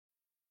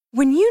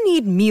When you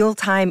need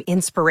mealtime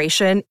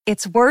inspiration,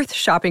 it's worth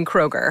shopping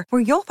Kroger,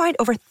 where you'll find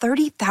over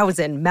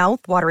 30,000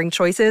 mouth-watering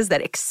choices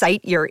that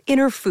excite your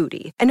inner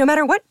foodie. And no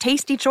matter what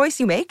tasty choice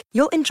you make,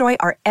 you'll enjoy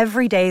our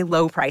everyday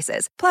low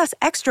prices, plus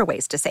extra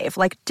ways to save,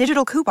 like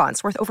digital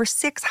coupons worth over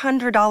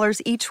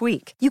 $600 each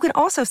week. You can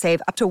also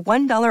save up to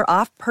 $1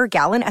 off per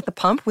gallon at the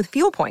pump with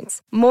fuel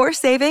points. More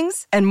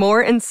savings and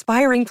more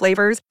inspiring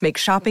flavors make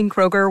shopping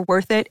Kroger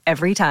worth it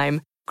every time.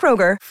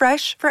 Kroger,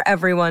 fresh for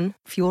everyone.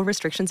 Fuel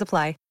restrictions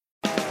apply.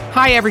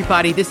 Hi,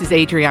 everybody. This is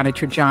Adriana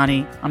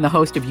Trajani. I'm the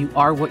host of You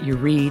Are What You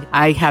Read.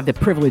 I have the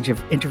privilege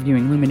of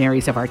interviewing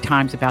luminaries of our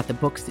times about the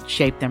books that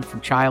shaped them from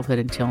childhood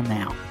until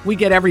now. We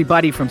get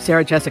everybody from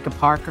Sarah Jessica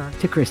Parker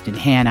to Kristen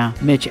Hanna,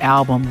 Mitch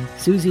Albom,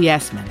 Susie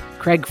Essman,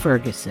 Craig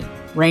Ferguson,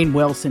 Rainn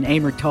Wilson,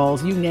 Amor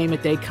Tolls, you name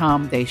it, they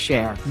come, they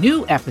share.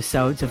 New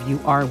episodes of You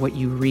Are What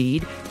You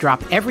Read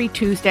drop every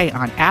Tuesday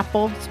on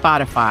Apple,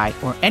 Spotify,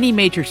 or any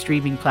major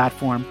streaming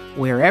platform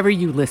wherever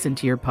you listen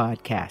to your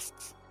podcasts.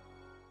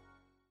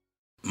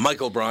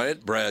 Michael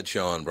Bryant,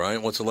 Bradshaw and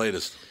Bryant, what's the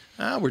latest?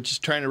 We're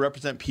just trying to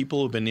represent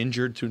people who've been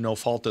injured through no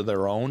fault of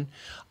their own.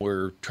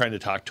 We're trying to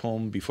talk to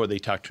them before they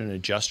talk to an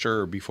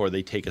adjuster or before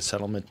they take a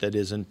settlement that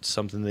isn't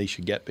something they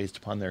should get based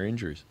upon their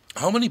injuries.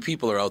 How many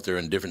people are out there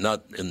in different,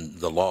 not in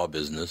the law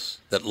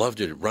business, that love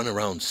to run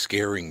around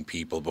scaring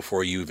people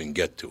before you even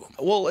get to them?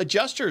 Well,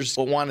 adjusters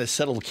want to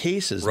settle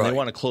cases and they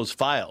want to close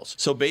files.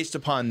 So based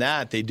upon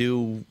that, they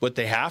do what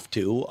they have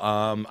to.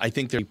 I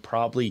think they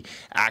probably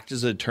act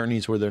as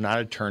attorneys where they're not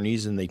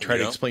attorneys, and they try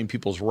to explain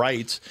people's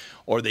rights,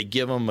 or they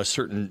give them a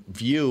certain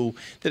view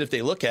that if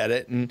they look at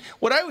it. And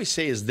what I always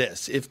say is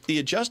this: if the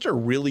adjuster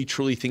really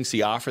truly thinks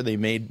the offer they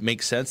made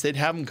makes sense, they'd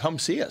have them come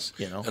see us.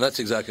 And that's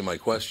exactly my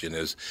question: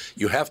 is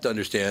you have to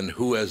understand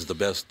who has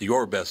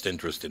your best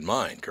interest in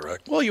mind,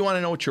 correct? Well, you want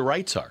to know what your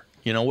rights are.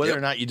 Whether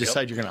or not you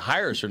decide you're going to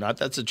hire us or not,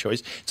 that's a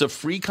choice. It's a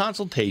free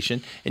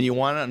consultation, and you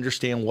want to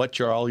understand what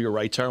all your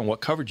rights are and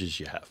what coverages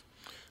you have.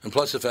 And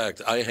plus the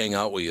fact I hang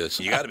out with you,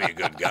 so you got to be a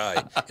good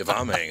guy if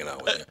I'm hanging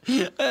out with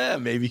you.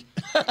 Maybe.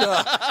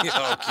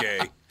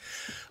 Okay.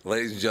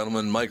 Ladies and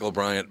gentlemen, Michael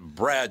Bryant,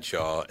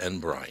 Bradshaw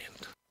and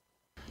Bryant.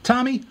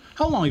 Tommy,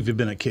 how long have you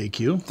been at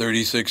KQ?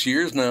 36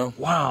 years now.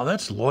 Wow,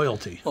 that's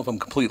loyalty. Well, if I'm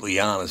completely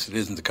honest, it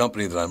isn't the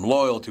company that I'm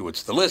loyal to,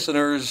 it's the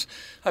listeners.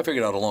 I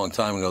figured out a long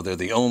time ago they're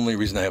the only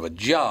reason I have a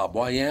job.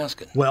 Why are you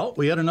asking? Well,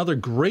 we had another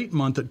great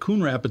month at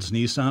Coon Rapids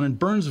Nissan and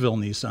Burnsville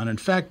Nissan. In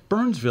fact,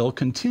 Burnsville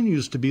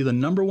continues to be the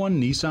 #1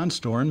 Nissan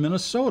store in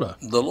Minnesota.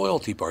 The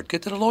loyalty part.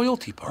 Get to the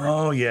loyalty part.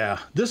 Oh, yeah.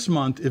 This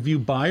month, if you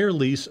buy or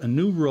lease a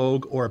new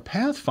Rogue or a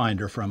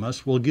Pathfinder from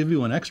us, we'll give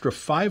you an extra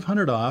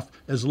 $500 off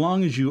as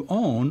long as you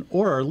own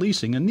or are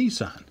leasing a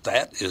Nissan.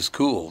 That is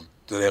cool.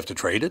 Do they have to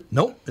trade it?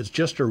 Nope. It's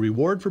just a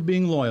reward for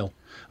being loyal.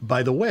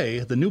 By the way,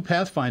 the new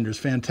Pathfinder's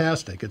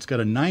fantastic. It's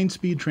got a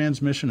 9-speed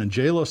transmission, and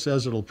JLo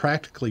says it'll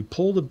practically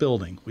pull the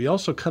building. We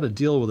also cut a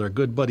deal with our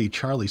good buddy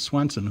Charlie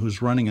Swenson,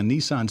 who's running a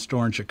Nissan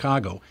store in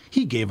Chicago.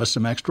 He gave us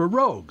some extra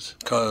Rogues.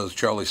 Because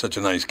Charlie's such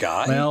a nice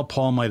guy? Well,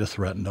 Paul might have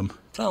threatened him.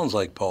 Sounds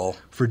like Paul.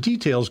 For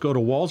details, go to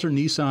Walser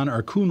Nissan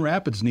or Coon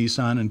Rapids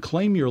Nissan and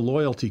claim your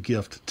loyalty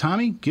gift.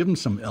 Tommy, give him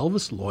some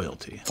Elvis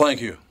loyalty. Thank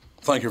you.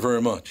 Thank you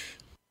very much.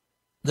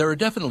 There are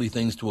definitely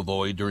things to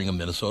avoid during a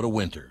Minnesota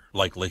winter,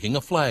 like licking a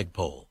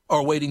flagpole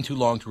or waiting too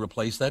long to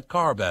replace that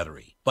car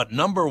battery. But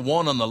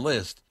 #1 on the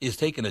list is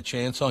taking a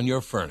chance on your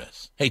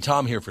furnace. Hey,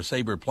 Tom here for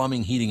Sabre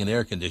Plumbing, Heating, and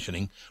Air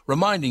Conditioning,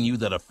 reminding you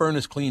that a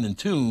furnace clean and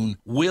tune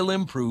will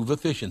improve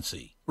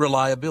efficiency,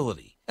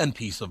 reliability, and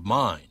peace of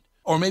mind.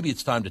 Or maybe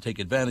it's time to take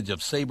advantage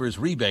of Sabre's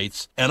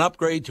rebates and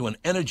upgrade to an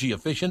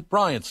energy-efficient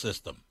Bryant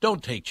system.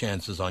 Don't take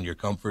chances on your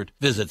comfort.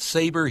 Visit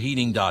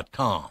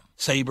SaberHeating.com.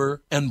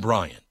 Sabre and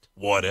Bryant.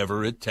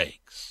 Whatever it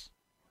takes.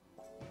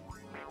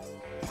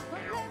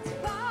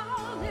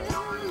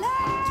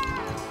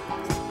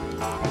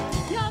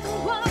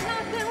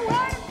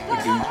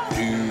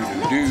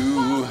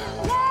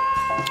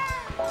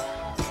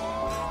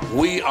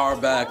 We are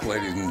back,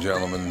 ladies and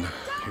gentlemen.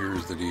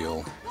 Here's the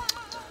deal.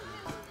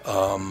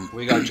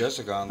 We got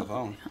Jessica on the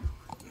phone.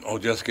 Oh,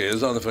 Jessica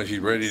is on the phone. She's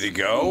ready to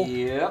go?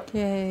 Yep.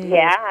 Yay.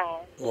 Yeah.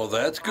 Well,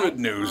 that's good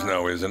news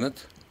now, isn't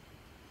it?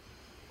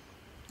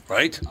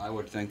 Right? I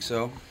would think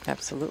so.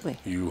 Absolutely.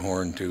 You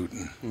horn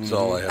tootin'. That's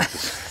all I have to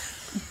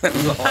say.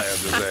 That's all I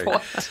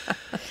have to say.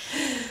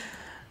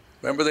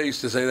 Remember they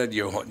used to say that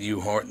you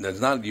horn. That's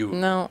not you.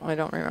 No, I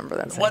don't remember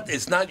that. What?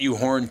 It's not you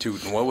horn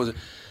tootin'. What was it?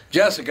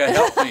 Jessica,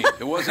 help me.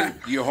 It wasn't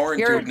you horn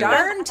tootin'. You're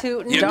darn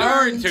tootin'. You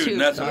darn tootin'.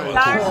 That's what it was.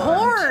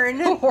 Horn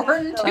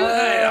tootin'.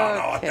 I don't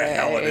know what the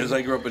hell it is.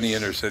 I grew up in the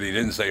inner city.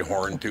 Didn't say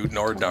horn tootin'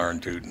 or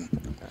darn tootin'.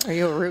 Are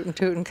you a rootin'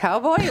 tootin'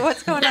 cowboy?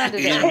 What's going on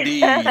today?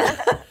 Indeed.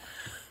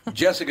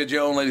 Jessica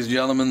Joan, ladies and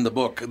gentlemen, the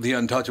book, The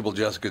Untouchable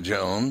Jessica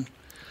Joan,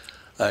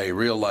 a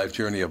real-life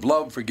journey of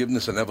love,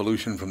 forgiveness, and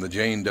evolution from the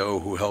Jane Doe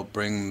who helped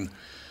bring...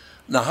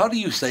 Now, how do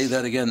you say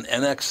that again?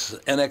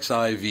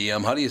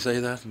 NXIVM. How do you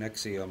say that?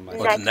 Nexium.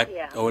 What's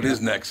it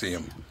is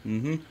Nexium.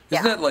 Mm-hmm.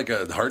 Isn't that like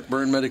a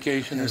heartburn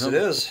medication or yes, something?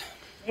 It is.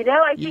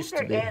 I think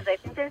there is. I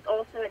think there's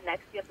also a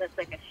Nexium that's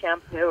like a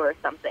shampoo or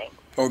something.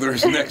 Oh,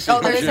 there's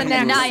Nexium. There's a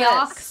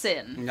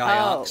Nioxin.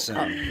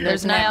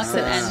 There's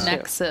Nioxin and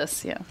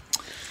Nexus, yeah.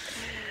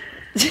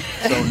 So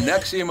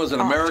Nexium was an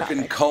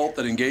American cult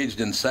that engaged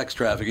in sex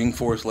trafficking,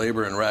 forced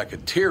labor, and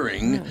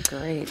racketeering. Oh,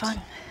 great.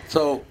 Fun.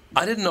 So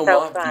I didn't know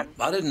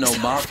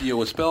mafia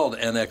was spelled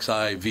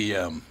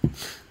NXIVM.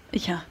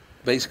 Yeah.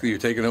 Basically, you're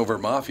taking over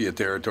mafia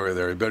territory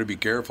there. You better be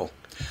careful.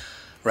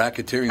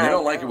 Racketeering. They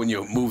don't like it when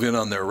you move in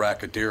on their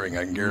racketeering.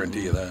 I can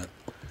guarantee you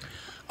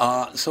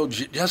that. So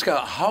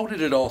Jessica, how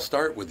did it all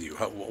start with you?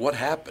 What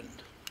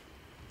happened?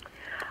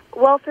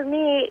 Well, for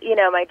me,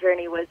 my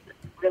journey was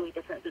really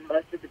different than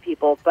most of the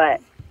people, but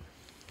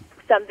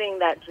something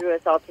that drew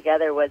us all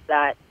together was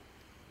that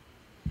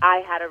I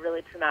had a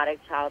really traumatic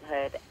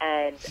childhood,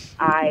 and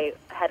I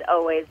had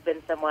always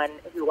been someone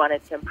who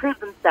wanted to improve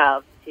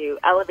themselves, to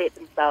elevate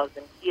themselves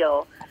and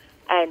heal.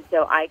 And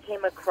so I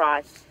came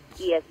across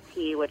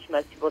ESP, which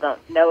most people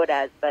don't know it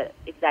as, but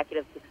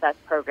Executive Success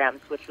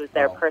Programs, which was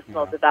their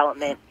personal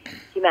development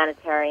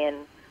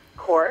humanitarian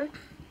course.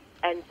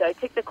 And so I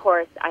took the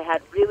course. I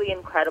had really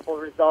incredible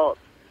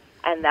results,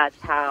 and that's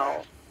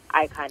how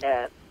I kind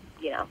of,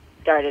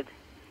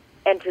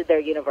 entered their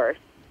universe.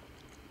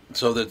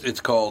 So that it's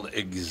called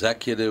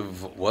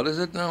Executive, what is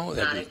it now?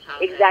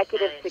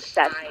 Executive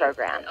Success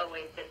Program.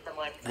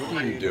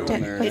 What are you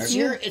doing there?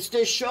 It's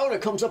this show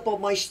that comes up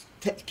on my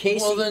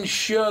Casey. Well, then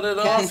shut it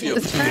off, you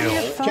Turn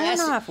your phone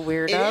off,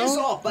 weirdo. It is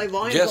off. My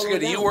volume's Jessica, do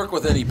going you down. work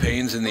with any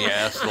pains in the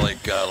ass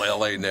like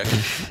L.A. Nick?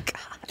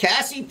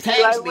 Cassie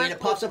tags me and it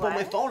pops up on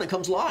my phone. It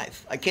comes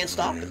live. I can't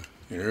stop it.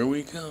 Here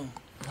we go.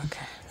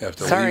 Okay.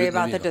 Sorry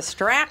about the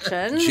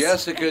distractions.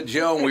 Jessica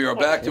Joan, we are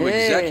back to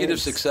Executive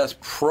Success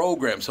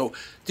Program. So,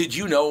 did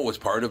you know it was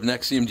part of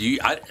Nexium?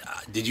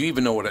 Did you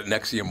even know what a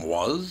Nexium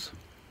was?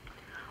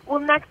 Well,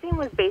 Nexium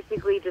was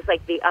basically just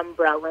like the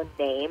umbrella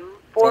name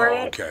for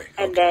it. Okay.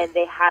 And then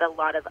they had a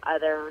lot of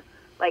other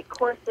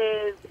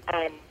courses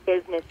and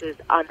businesses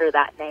under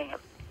that name.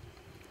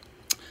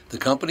 The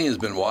company has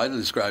been widely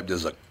described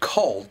as a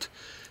cult.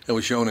 It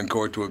was shown in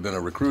court to have been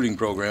a recruiting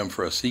program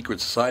for a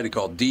secret society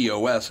called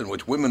DOS, in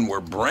which women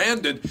were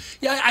branded.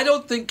 Yeah, I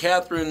don't think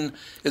Catherine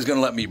is going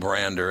to let me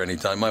brand her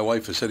anytime. My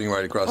wife is sitting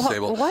right across the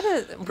table.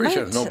 Pretty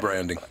sure no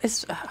branding.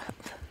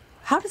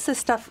 How does this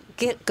stuff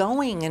get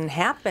going and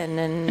happen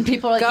and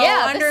people are like,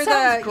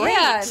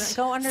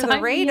 go under the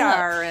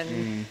radar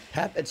and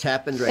It's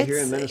happened right here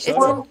in Minnesota.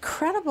 It's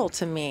incredible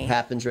to me.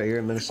 Happens right here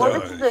in Minnesota.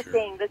 Well, this is the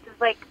thing. This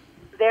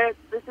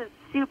is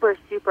super,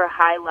 super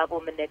high level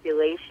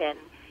manipulation.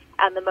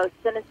 And the most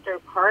sinister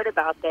part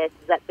about this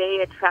is that they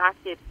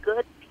attracted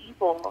good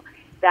people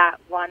that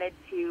wanted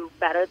to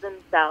better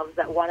themselves,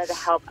 that wanted to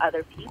help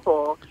other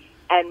people,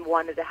 and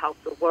wanted to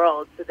help the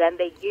world. So then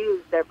they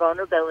used their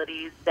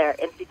vulnerabilities, their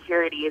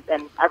insecurities,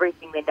 and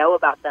everything they know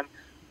about them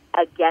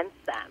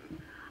against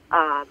them.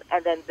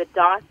 And then the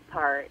DOS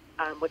part,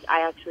 which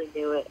I actually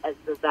knew it as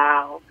the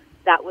vow,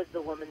 that was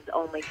the woman's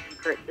only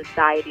secret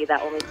society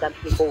that only some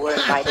people were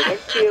invited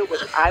into,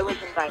 which I was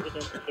invited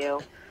into.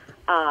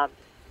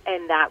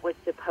 And that was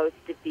supposed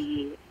to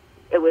be,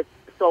 it was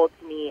sold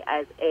to me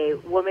as a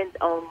women's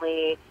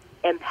only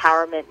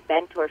empowerment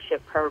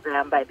mentorship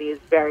program by these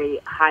very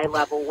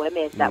high-level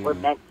women that were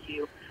meant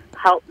to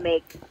help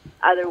make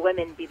other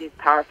women be these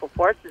powerful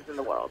forces in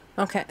the world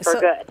for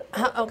good.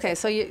 Okay,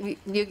 so you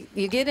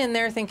get in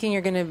there thinking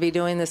you're going to be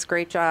doing this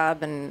great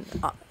job and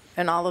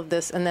all of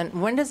this, and then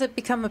when does it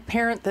become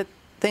apparent that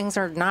things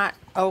are not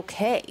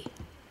okay?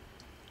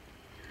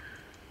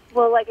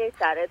 Well, like I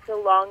said, it's a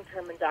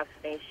long-term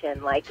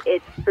indoctrination.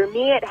 For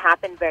me, it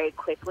happened very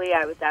quickly.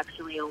 I was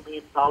actually only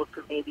involved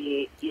for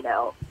maybe,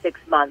 6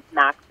 months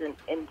max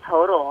in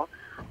total.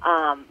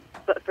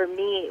 But for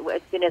me,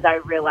 as soon as I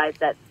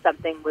realized that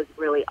something was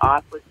really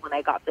off was when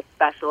I got the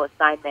special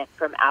assignment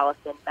from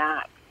Allison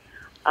Mack,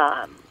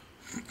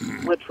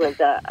 which was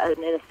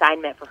an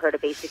assignment for her to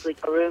basically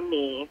groom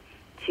me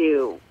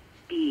to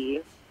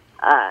be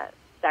a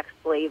sex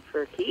slave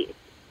for Keith.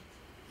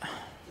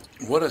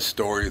 What a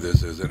story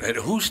this is. And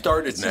who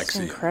started Nexium? It's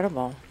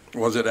incredible.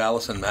 Was it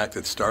Allison Mack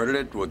that started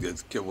it?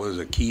 Was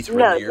it Keith Raniere?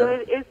 No, so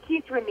it was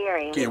Keith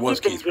Raniere. He's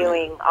been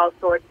doing all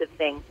sorts of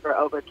things for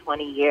over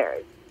 20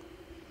 years.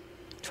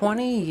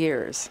 20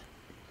 years.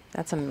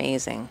 That's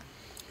amazing.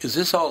 Is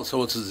this all?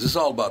 So is this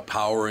all about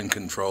power and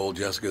control,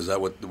 Jessica? Is that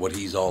what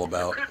he's all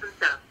about?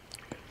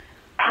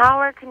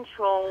 Power,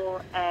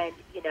 control, and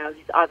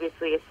he's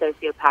obviously a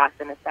sociopath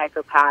and a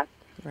psychopath.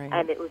 Right.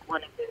 And it was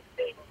one of those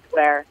things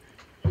where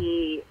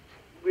he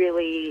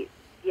really,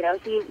 he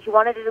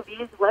wanted to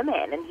abuse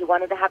women and he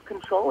wanted to have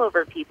control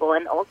over people.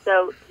 And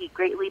also he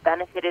greatly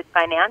benefited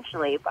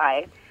financially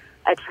by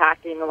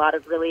attracting a lot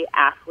of really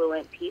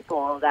affluent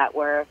people that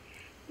were,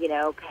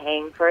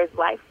 paying for his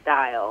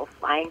lifestyle,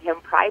 flying him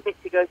private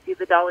to go see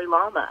the Dalai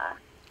Lama.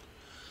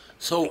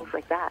 So things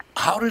like that.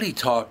 How did he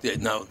talk?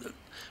 Now,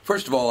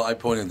 first of all, I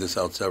pointed this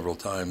out several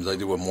times. I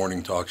do a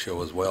morning talk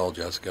show as well,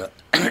 Jessica.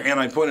 And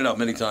I pointed out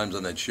many times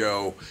on that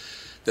show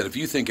that if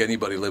you think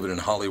anybody living in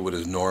Hollywood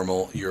is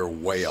normal, you're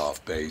way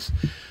off base.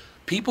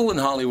 people in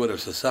Hollywood are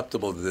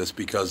susceptible to this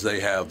because they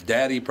have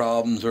daddy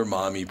problems or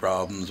mommy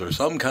problems or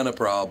some kind of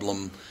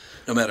problem.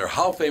 No matter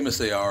how famous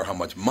they are, how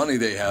much money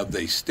they have,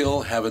 they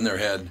still have in their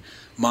head,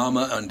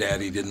 mama and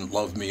daddy didn't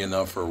love me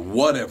enough or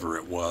whatever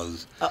it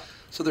was.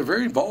 So they're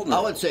very vulnerable.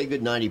 I would say a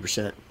good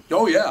 90%.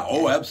 Oh, yeah.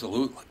 Oh,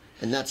 absolutely.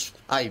 And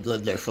I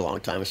lived there for a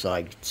long time, so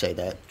I'd say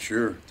that.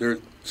 Sure.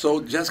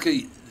 So, Jessica,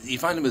 you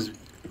find them as,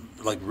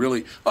 like,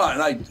 really... Oh,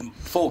 and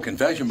full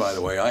confession, by the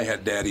way, I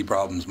had daddy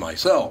problems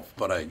myself,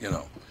 but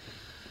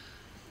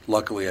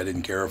luckily I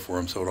didn't care for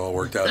them, so it all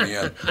worked out in the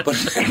end. But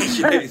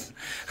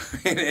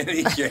in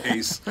any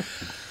case,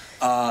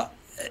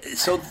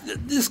 so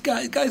this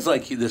guys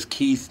like this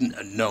Keith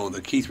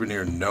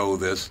Raniere know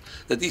this,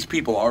 that these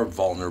people are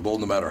vulnerable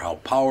no matter how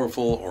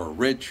powerful or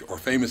rich or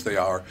famous they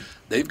are.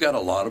 They've got a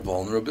lot of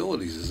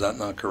vulnerabilities. Is that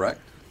not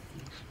correct?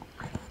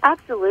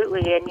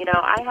 Absolutely. And,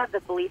 I have the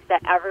belief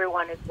that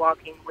everyone is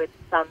walking with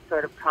some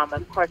sort of trauma,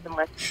 of course,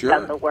 unless you've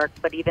done the work.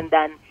 But even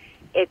then,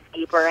 it's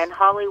deeper. And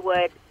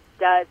Hollywood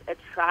does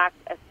attract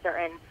a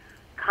certain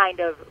kind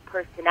of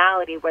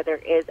personality where there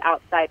is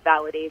outside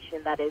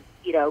validation that is,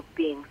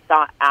 being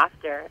sought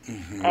after.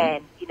 Mm-hmm.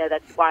 And,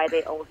 that's why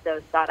they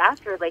also sought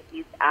after, like,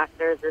 these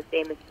actors or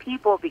famous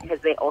people, because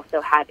they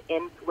also had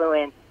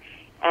influence.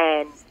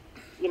 And,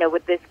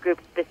 with this group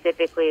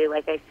specifically,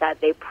 like I said,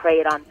 they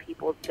preyed on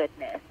people's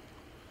goodness.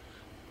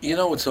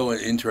 What's so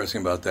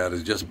interesting about that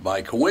is just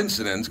by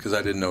coincidence, because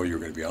I didn't know you were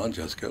going to be on,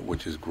 Jessica,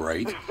 which is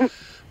great.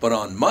 But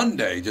on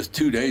Monday, just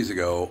 2 days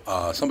ago,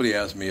 somebody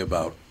asked me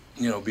about,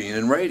 being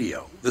in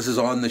radio. This is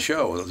on the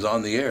show. It was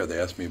on the air. They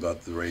asked me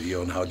about the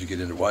radio and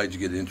why did you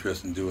get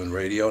interested in doing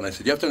radio? And I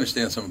said, you have to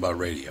understand something about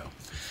radio.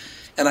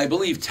 And I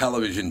believe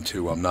television,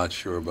 too. I'm not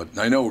sure, but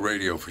I know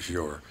radio for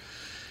sure.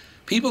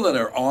 People that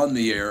are on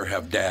the air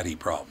have daddy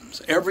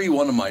problems. Every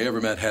one of them I ever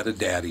met had a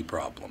daddy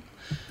problem.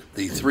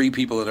 The 3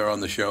 people that are on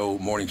the show,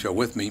 morning show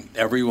with me,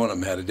 every one of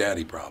them had a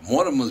daddy problem.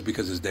 One of them was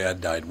because his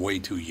dad died way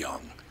too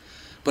young.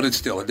 But it's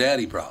still a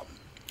daddy problem.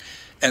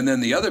 And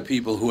then the other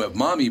people who have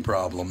mommy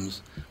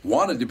problems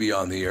wanted to be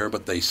on the air,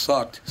 but they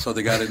sucked, so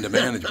they got into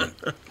management.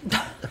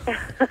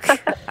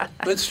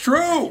 It's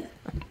true.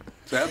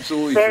 It's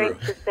absolutely very true.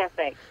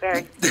 Specific.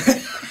 Very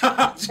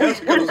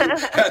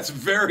That's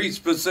very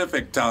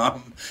specific,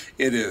 Tom.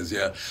 It is,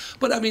 yeah.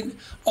 But,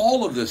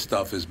 all of this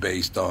stuff is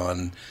based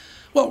on,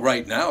 well,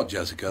 right now,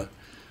 Jessica,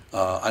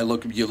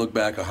 you look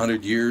back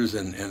 100 years,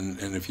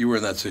 and if you were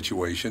in that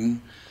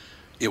situation,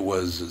 it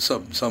was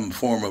some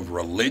form of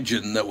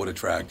religion that would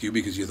attract you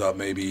because you thought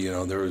maybe,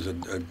 there was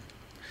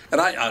and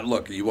I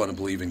look, you want to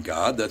believe in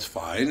God, that's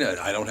fine.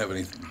 I don't have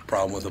any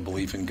problem with a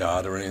belief in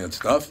God or any of that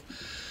stuff.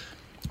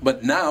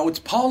 But now it's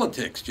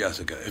politics,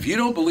 Jessica. If you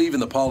don't believe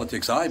in the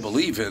politics I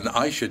believe in,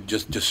 I should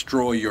just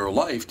destroy your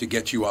life to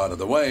get you out of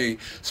the way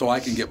so I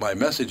can get my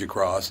message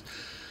across.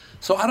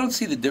 So I don't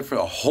see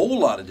a whole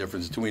lot of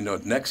difference between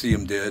what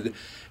NXIVM did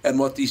and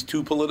what these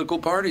 2 political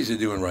parties are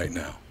doing right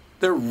now.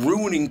 They're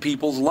ruining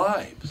people's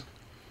lives.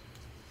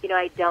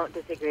 I don't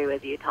disagree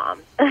with you,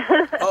 Tom.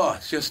 Oh,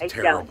 it's just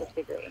terrible. I don't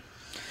disagree.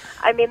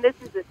 This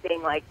is the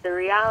thing. Like, the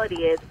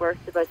reality is we're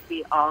supposed to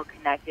be all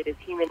connected as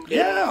human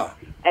beings,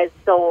 as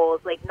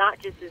souls, like, not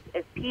just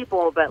as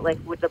people, but, like,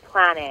 with the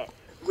planet,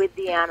 with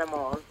the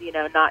animals,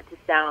 not to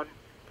sound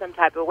some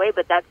type of way,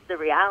 but that's the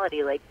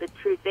reality. Like, the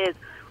truth is,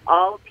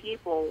 all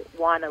people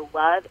want to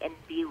love and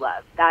be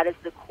loved. That is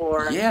the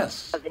core of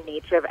the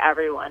nature of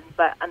everyone.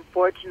 But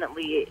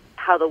unfortunately,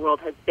 how the world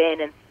has been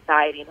in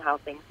society and how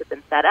things have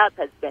been set up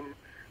has been,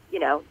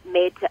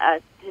 made to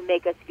us to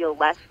make us feel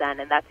less than.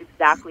 And that's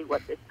exactly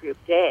what this group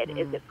did,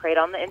 is it preyed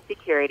on the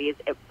insecurities.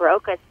 It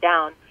broke us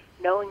down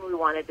knowing we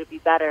wanted to be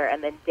better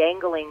and then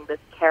dangling this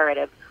carrot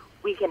of,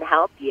 we can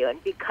help you.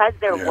 And because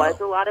there was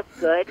a lot of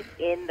good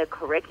in the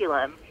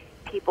curriculum,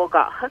 people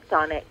got hooked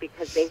on it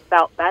because they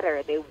felt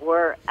better. They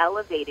were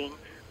elevating,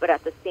 but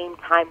at the same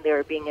time, they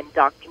were being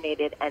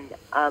indoctrinated and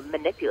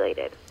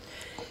manipulated.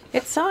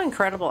 It's so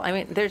incredible.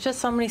 There's just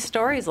so many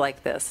stories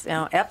like this.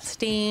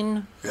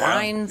 Epstein,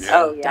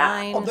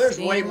 Weinstein, there's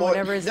way more.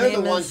 They're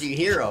the ones you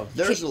hear of.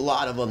 There's a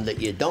lot of them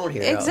that you don't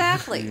hear of.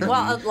 Exactly.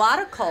 Well, a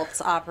lot of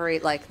cults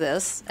operate like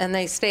this, and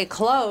they stay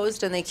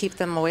closed, and they keep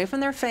them away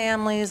from their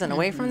families and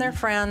away from their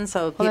friends,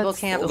 so people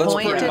can't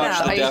point it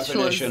out. That's pretty much the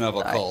definition of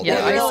a cult.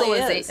 Yeah, it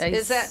really is.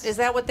 Is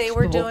that what they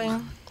were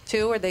doing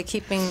too? Were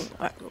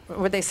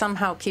they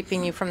somehow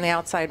keeping you from the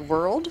outside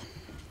world?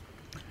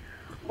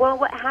 Well,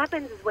 what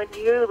happens is when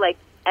you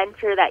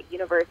enter that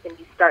universe and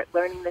you start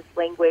learning this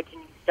language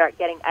and you start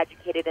getting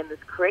educated in this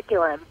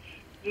curriculum,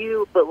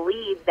 you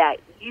believe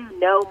that you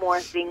know more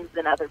things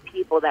than other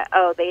people. That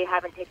they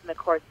haven't taken the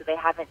course, so they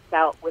haven't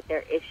dealt with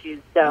their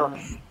issues. So,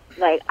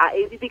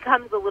 it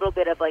becomes a little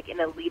bit of an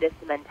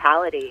elitist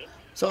mentality.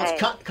 So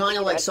it's kind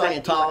of like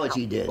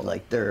Scientology did,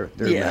 like their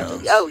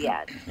methods. Oh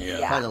yeah.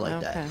 Kind of like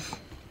that.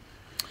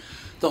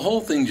 The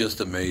whole thing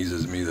just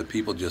amazes me that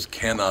people just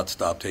cannot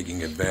stop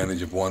taking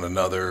advantage of one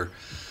another.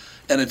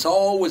 And it's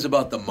always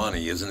about the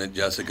money, isn't it,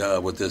 Jessica,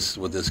 with this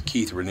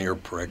Keith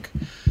Raniere prick?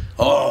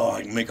 oh,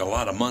 I can make a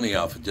lot of money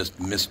off of just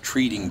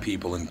mistreating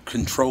people and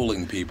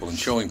controlling people and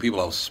showing people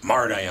how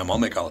smart I am.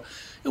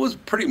 It was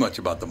pretty much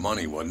about the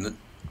money, wasn't it?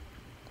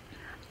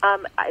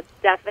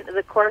 Definitely,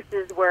 the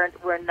courses were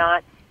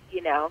not,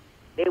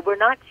 they were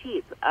not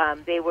cheap.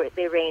 They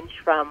ranged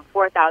from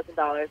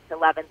 $4,000 to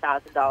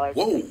 $11,000.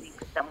 Whoa!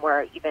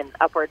 Somewhere even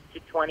upwards to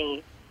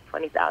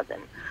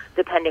 $20,000,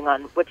 depending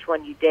on which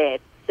one you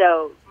did.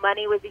 So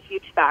money was a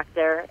huge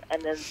factor,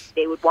 and then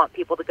they would want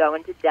people to go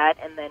into debt,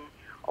 and then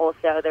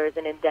also there's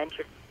an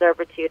indentured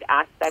servitude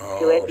aspect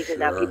to it, because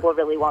now people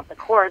really want the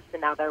course,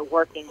 and now they're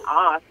working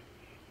off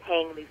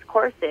paying these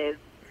courses.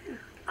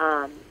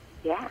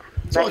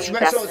 So plays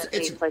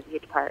a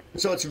huge part.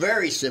 So it's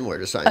very similar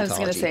to Scientology. I was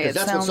going to say,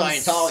 that's what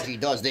Scientology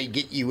does. They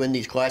get you in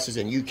these classes,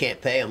 and you can't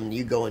pay them, and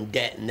you go in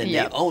debt, and then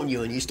they own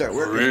you, and you start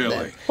working for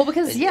them. Well,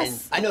 because, and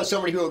I know so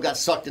many people got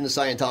sucked into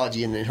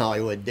Scientology and in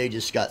Hollywood. They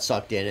just got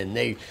sucked in, and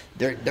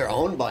they're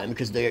owned by them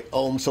because they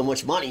owe them so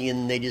much money,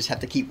 and they just have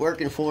to keep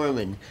working for them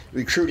and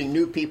recruiting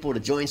new people to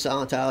join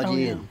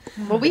Scientology.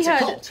 Well, we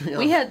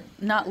had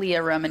not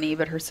Leah Remini,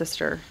 but her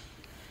sister.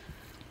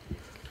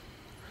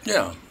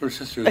 Yeah, her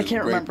sister. I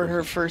can't remember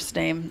her first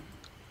name.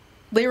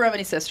 Leah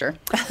Remini's sister.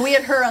 We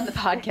had her on the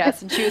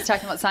podcast, and she was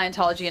talking about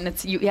Scientology, and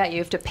it's you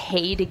have to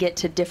pay to get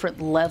to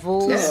different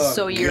levels,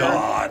 so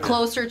you're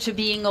closer to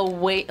being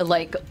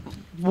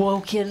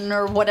woken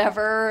or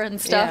whatever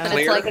and stuff. Yeah. And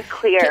it's like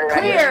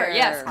clear,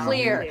 yes,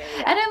 clear.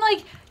 And I'm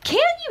like,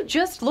 can't you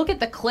just look at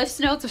the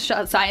Cliff's Notes of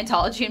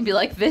Scientology and be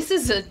like, this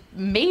is a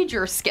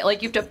major scale?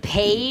 Like, you have to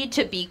pay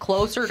to be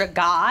closer to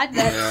God?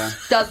 That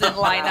doesn't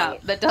line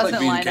up. That doesn't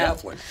like line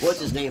Catholic. up.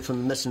 What's his name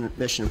from Mission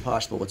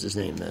Impossible? What's his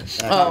name, man?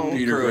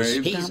 Peter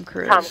Graves.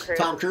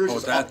 Tom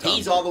Cruise.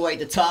 He's all the way at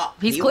the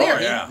top. He's clear.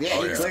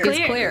 He's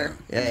clear.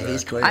 Yeah,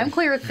 he's clear. I'm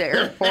clear at the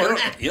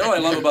airport. You know what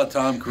I love about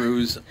Tom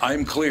Cruise?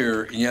 I'm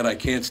clear, and yet I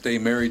can't stay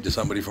married to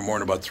somebody for more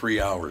than about 3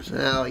 hours.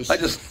 No, I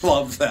just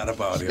love that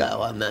about him. He's got a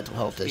lot of mental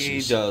health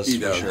issues. He does.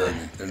 Sure.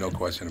 There's no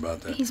question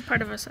about that. He's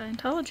part of a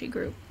Scientology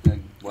group.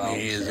 Well,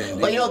 he is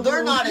indeed. But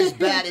they're not as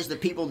bad as the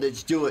people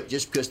that do it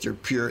just because they're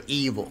pure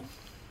evil.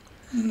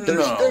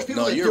 There's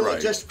people that do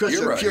it just because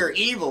they're pure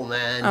evil,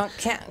 man.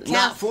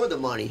 Not for the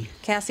money.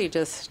 Cassie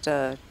just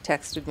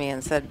texted me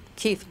and said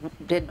Keith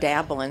did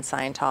dabble in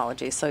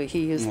Scientology, so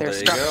he used their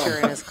structure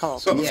in his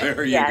cult. So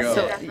there you go.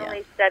 So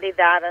definitely study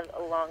that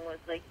along with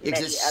many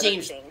other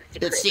things.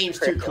 It seems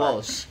too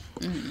close.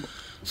 Mm-hmm.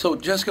 So,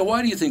 Jessica,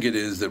 why do you think it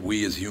is that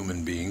we as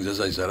human beings,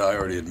 as I said, I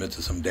already admit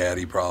to some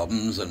daddy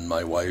problems, and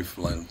my wife,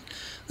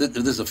 this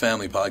is a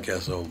family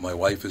podcast, so my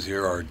wife is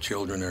here, our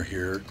children are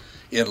here,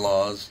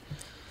 in-laws.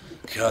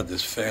 God,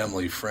 this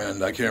family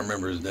friend, I can't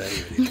remember his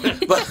name,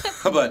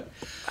 but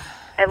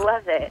I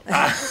love it.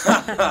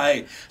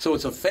 So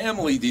it's a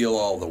family deal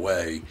all the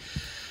way.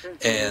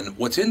 And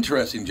what's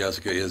interesting,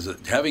 Jessica, is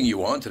that having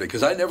you on today,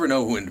 because I never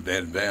know who in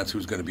advance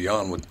who's going to be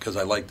on, because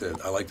I like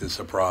the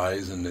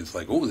surprise, and it's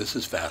like, oh, this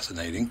is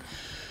fascinating.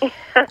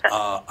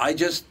 I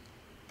just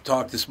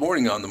talked this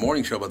morning on the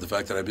morning show about the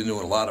fact that I've been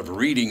doing a lot of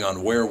reading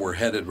on where we're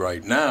headed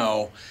right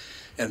now,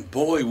 and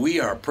boy, we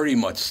are pretty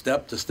much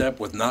step to step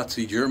with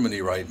Nazi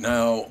Germany right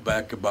now,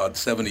 back about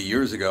 70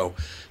 years ago,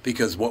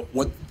 because what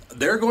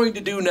they're going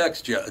to do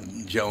next, Jessica.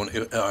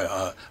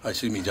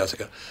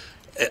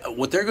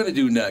 What they're going to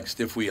do next,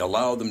 if we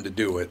allow them to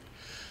do it,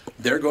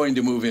 they're going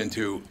to move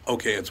into,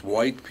 okay, it's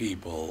white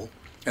people,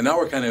 and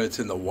now it's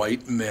in the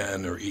white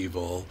men are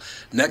evil.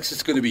 Next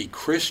it's going to be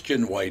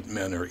Christian white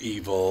men are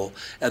evil,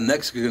 and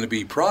next it's going to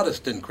be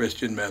Protestant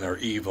Christian men are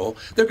evil.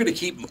 They're going to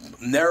keep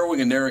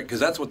narrowing, because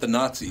that's what the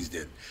Nazis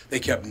did. They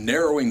kept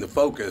narrowing the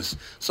focus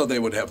so they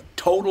would have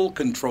total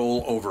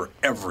control over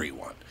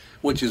everyone,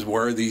 which is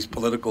where these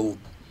political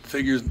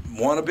figures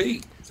want to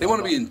be. They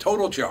want to be in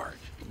total charge.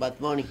 About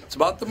the money. It's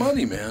about the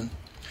money, man.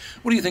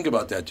 What do you think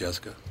about that,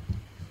 Jessica?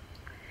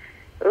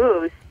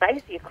 Ooh,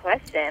 spicy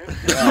question.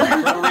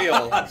 For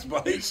real.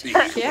 Spicy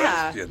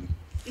question.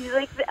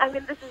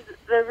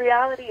 The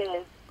reality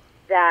is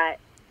that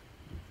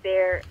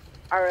there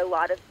are a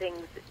lot of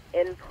things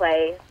in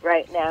play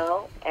right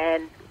now,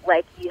 and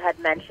like you had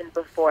mentioned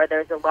before,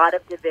 there's a lot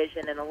of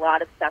division and a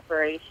lot of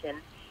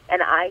separation,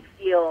 and I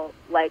feel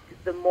like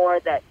the more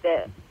that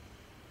the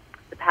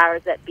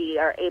powers that be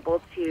are able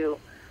to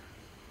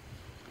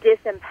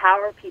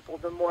disempower people,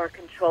 the more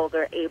control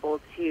they're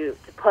able to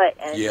put,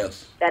 and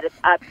that it's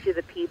up to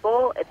the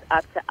people, it's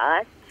up to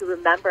us to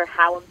remember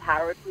how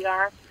empowered we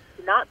are,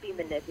 to not be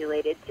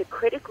manipulated, to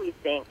critically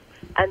think,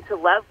 and to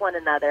love one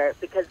another,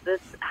 because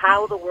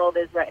how the world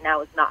is right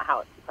now is not how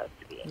it's supposed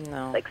to be.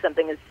 No. Like,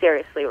 something is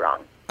seriously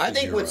wrong. I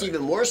think what's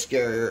even more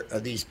scarier are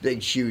these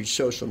big, huge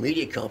social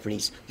media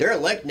companies. They're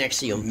like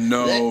NXIVM.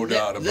 No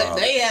doubt about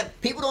it. They have,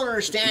 people don't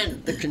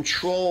understand the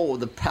control,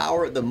 the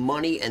power, the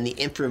money, and the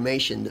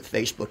information that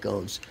Facebook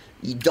owns.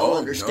 You don't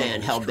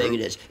understand how big it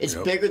is. It's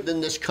bigger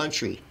than this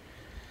country.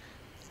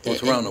 Well,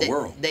 it's around the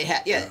world.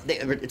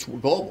 It's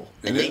global.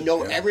 And they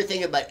know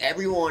everything about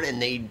everyone,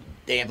 and they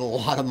have a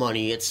lot of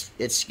money. It's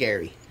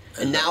scary.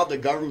 And now the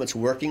government's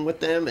working with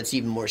them. It's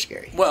even more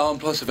scary. Well, and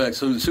plus the fact,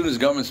 so as soon as the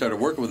government started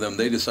working with them,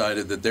 they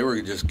decided that they were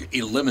going to just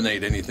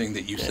eliminate anything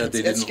that you said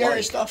they didn't like. It's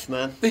scary stuff,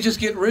 man. They just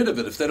get rid of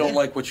it if they don't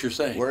like what you're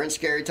saying. We're in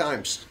scary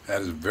times.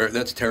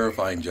 That's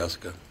terrifying,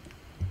 Jessica.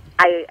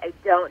 I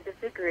don't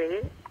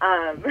disagree.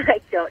 I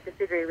don't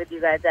disagree with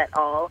you guys at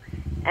all.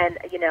 And,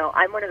 you know,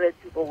 I'm one of those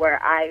people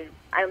where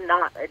I'm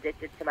not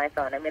addicted to my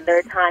phone. I mean, there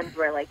are times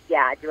where, like,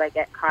 yeah, do I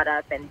get caught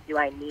up and do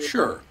I need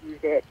to use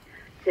it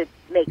to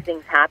make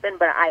things happen?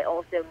 But I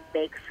also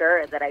make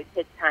sure that I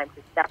take time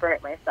to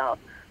separate myself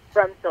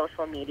from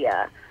social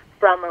media,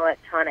 from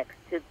electronics,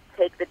 to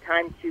take the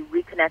time to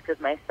reconnect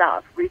with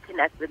myself,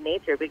 reconnect with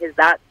nature, because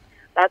that's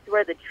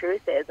where the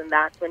truth is, and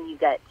that's when you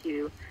get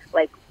to,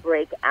 like,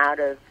 break out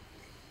of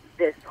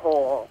this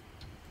whole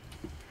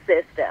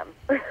system.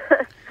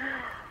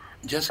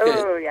 Jessica,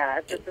 oh yeah,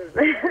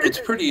 it's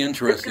pretty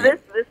interesting.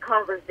 This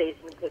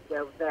conversation could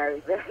go very,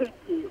 very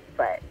deep,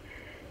 but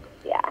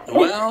yeah.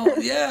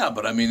 Well, yeah,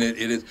 but I mean, it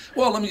is.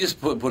 Well, let me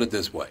just put it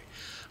this way: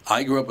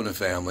 I grew up in a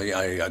family.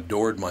 I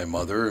adored my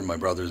mother and my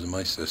brothers and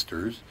my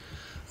sisters.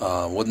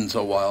 Wasn't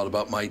so wild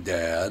about my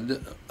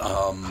dad.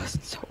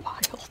 Wasn't so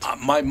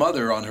wild. My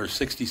mother, on her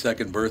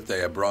 62nd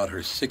birthday, I brought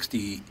her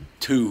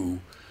 62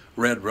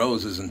 red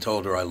roses and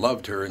told her I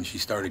loved her, and she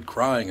started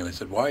crying. And I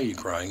said, "Why are you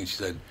crying?" And she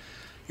said,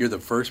 "You're the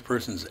first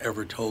person who's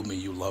ever told me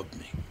you loved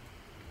me."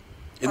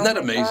 Isn't that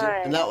amazing?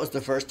 God. And that was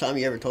the first time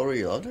you ever told her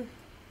you loved her?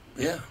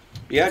 Yeah.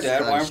 Yeah,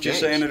 Dad, why weren't you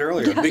saying it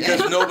earlier?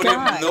 Because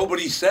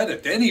nobody said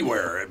it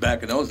anywhere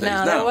back in those days.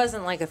 No, that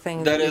wasn't like a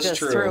thing that you just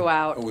threw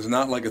out. It was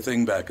not like a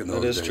thing back in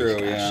those days. That is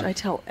true, yeah. I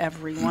tell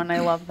everyone I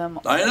love them.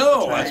 I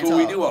know, that's what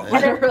we do.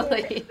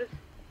 Literally.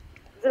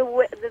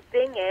 The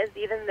thing is,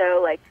 even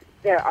though, like,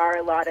 there are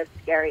a lot of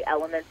scary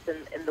elements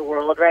in the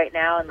world right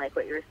now, and like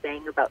what you were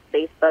saying about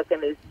Facebook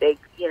and these big,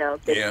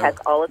 big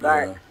tech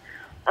oligarchs,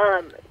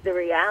 the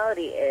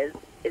reality is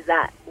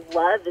that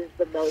love is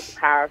the most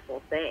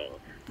powerful thing.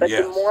 But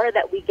the more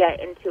that we get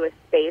into a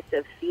space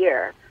of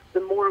fear,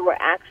 the more we're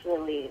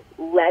actually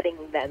letting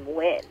them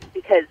win.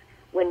 Because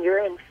when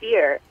you're in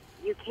fear,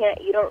 you can't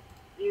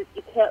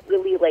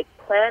really, like,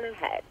 plan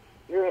ahead.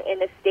 You're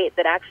in a state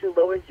that actually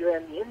lowers your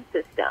immune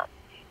system,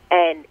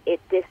 and it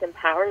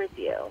disempowers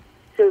you.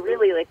 So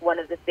really, like, one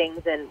of the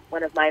things and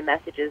one of my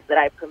messages that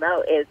I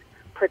promote is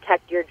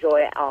protect your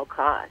joy at all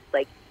costs.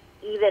 Like,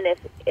 even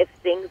if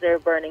things are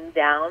burning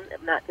down,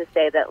 not to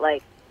say that,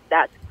 like,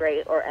 that's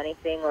great or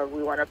anything, or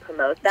we want to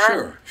promote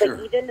that.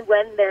 But even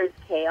when there's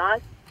chaos,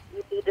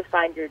 you need to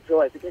find your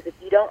joy, because if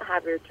you don't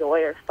have your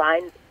joy or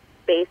find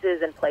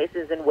spaces and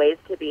places and ways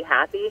to be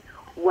happy,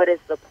 what is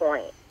the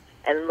point?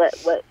 And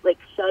like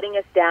shutting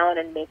us down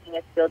and making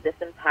us feel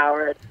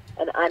disempowered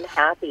and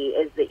unhappy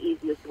is the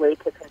easiest way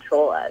to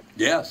control us.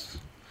 Yes.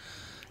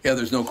 Yeah,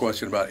 there's no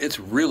question about it. It's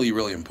really,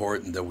 really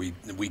important that we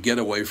get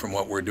away from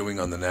what we're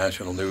doing on the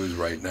national news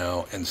right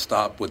now and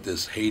stop with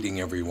this hating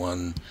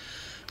everyone.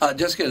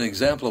 Just get an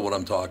example of what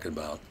I'm talking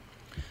about.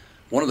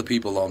 One of the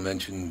people I'll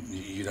mention,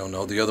 you don't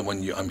know. The other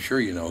one, I'm sure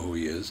you know who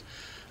he is.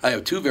 I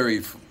have two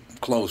very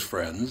close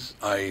friends.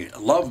 I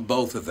love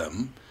both of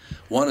them.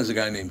 One is a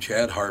guy named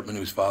Chad Hartman,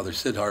 whose father,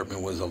 Sid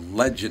Hartman, was a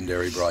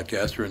legendary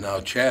broadcaster, and now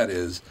Chad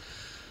is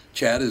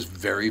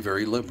very,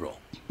 very liberal.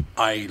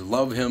 I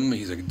love him.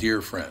 He's a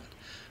dear friend.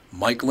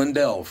 Mike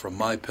Lindell from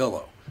My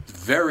Pillow,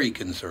 very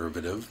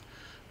conservative,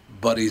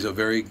 but he's a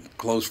very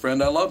close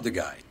friend. I love the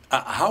guy.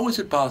 How is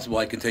it possible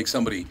I can take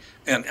somebody,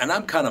 and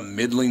I'm kind of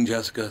middling,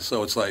 Jessica,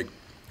 so it's like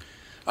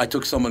I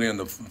took somebody on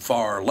the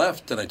far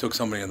left and I took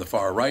somebody on the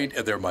far right,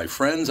 and they're my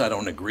friends. I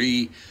don't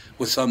agree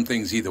with some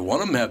things either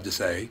one of them have to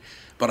say,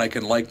 but I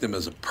can like them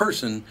as a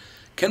person.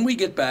 Can we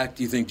get back,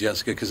 do you think,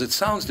 Jessica, because it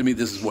sounds to me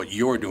this is what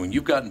you're doing.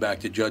 You've gotten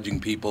back to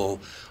judging people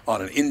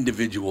on an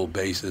individual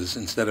basis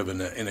instead of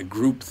in a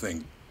group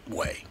thing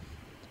way.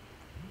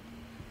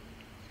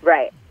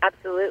 Right,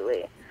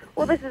 absolutely.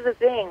 Well, this is the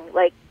thing,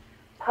 like,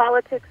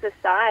 politics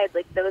aside,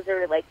 like, those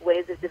are, like,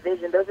 ways of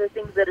division. Those are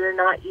things that are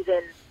not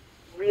even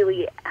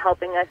really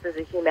helping us as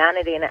a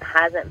humanity, and it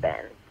hasn't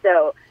been.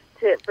 So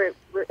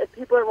if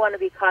people want to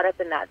be caught up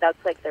in that,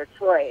 that's, like, their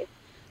choice.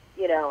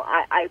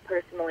 I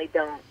personally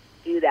don't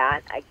do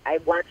that. I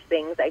watch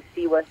things, I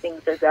see where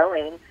things are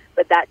going,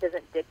 but that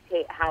doesn't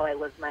dictate how I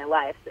live my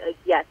life. So, like,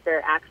 yes, there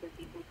are actions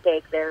you can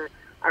take, there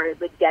are,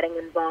 like, getting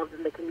involved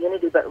in the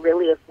community, but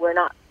really if we're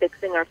not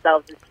fixing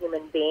ourselves as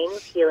human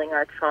beings, healing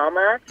our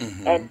trauma,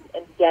 and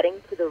getting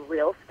to the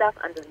real stuff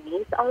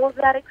underneath all of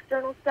that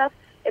external stuff,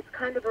 it's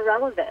kind of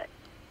irrelevant,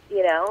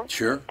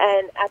 Sure.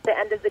 And at the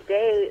end of the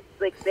day,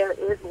 like, there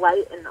is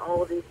light in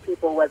all of these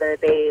people, whether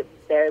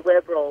they're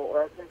liberal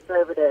or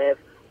conservative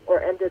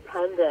or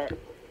independent,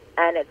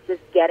 and it's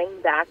just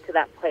getting back to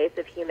that place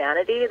of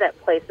humanity, that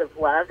place of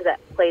love, that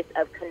place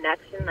of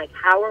connection. Like,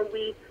 how are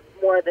we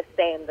more the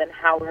same than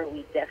how are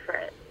we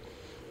different?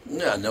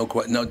 Yeah, no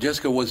question. Now,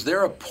 Jessica, was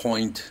there a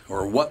point,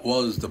 or what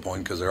was the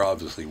point, because there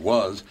obviously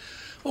was,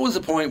 what was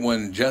the point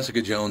when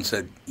Jessica Jones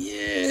said,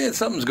 yeah,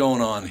 something's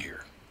going on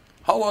here?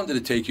 How long did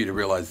it take you to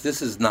realize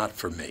this is not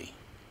for me?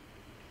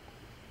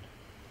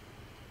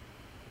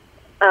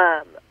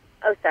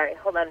 Oh, sorry.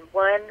 Hold on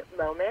one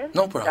moment.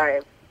 No problem.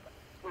 Sorry.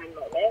 1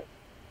 moment.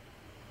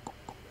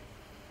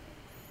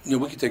 Yeah,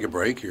 we could take a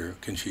break here.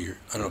 Can she hear?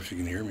 I don't know if she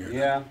can hear me. Or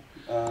yeah.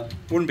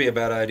 Wouldn't be a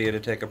bad idea to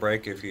take a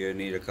break if you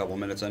need a couple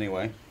minutes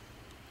anyway.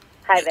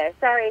 Hi there.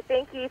 Sorry.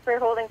 Thank you for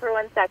holding for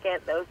 1 second.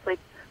 That was like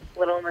a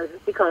little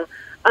emergency call.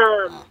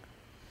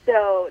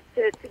 So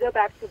to go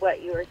back to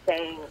what you were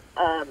saying,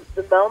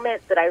 the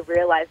moment that I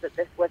realized that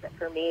this wasn't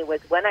for me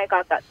was when I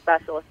got that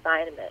special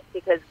assignment,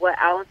 because what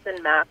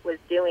Allison Mack was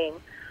doing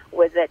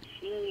was that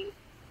she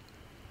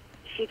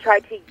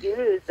tried to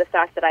use the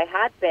fact that I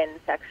had been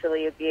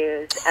sexually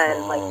abused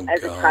and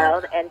as a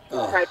child, and she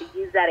tried to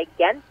use that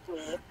against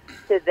me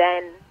to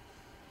then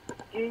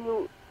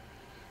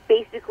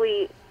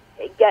basically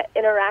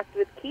interact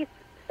with Keith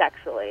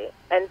sexually.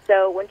 And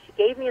so when she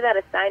gave me that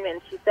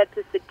assignment, she said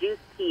to seduce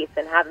Keith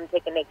and have him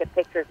take a naked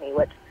picture of me,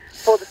 which,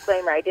 full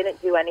disclaimer, I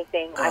didn't do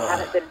anything. I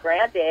haven't been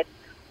branded.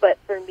 But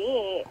for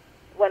me,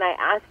 when I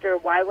asked her,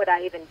 why would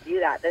I even do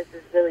that? This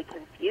is really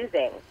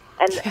confusing.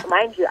 And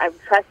mind you, I'm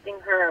trusting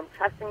her. I'm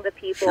trusting the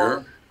people.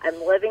 Sure.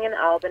 I'm living in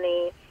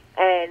Albany.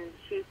 And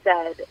she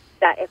said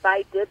that if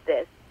I did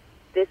this,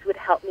 this would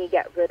help me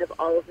get rid of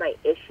all of my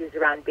issues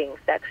around being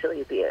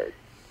sexually abused.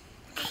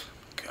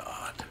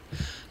 God.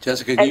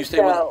 Jessica,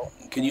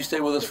 can you stay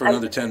with us for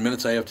another 10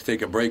 minutes? I have to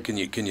take a break. Can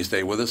you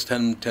stay with us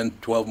 10,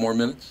 12 more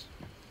minutes?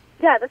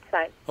 Yeah, that's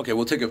fine. Okay,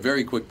 we'll take a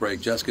very quick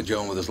break. Jessica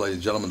Joan with us, ladies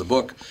and gentlemen. The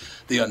book,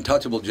 The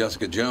Untouchable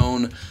Jessica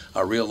Joan,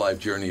 A Real-Life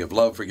Journey of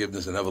Love,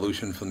 Forgiveness, and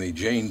Evolution from the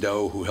Jane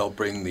Doe who helped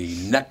bring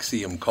the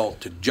NXIVM cult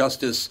to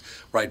justice.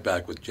 Right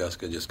back with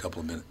Jessica in just a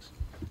couple of minutes.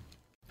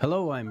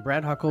 Hello, I'm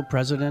Brad Huckle,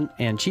 President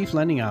and Chief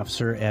Lending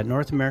Officer at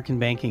North American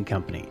Banking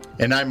Company.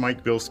 And I'm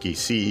Mike Bilski,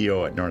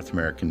 CEO at North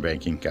American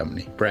Banking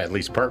Company,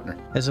 Bradley's partner.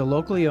 As a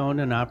locally owned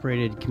and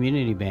operated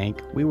community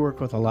bank, we work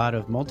with a lot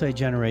of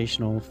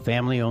multi-generational,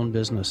 family-owned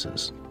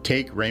businesses.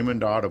 Take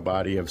Raymond Auto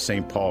Body of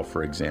St. Paul,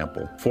 for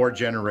example. 4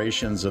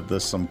 generations of the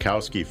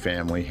Sumkowski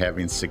family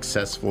having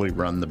successfully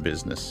run the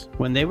business.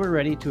 When they were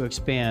ready to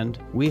expand,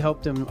 we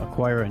helped them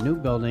acquire a new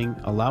building,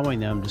 allowing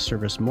them to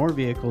service more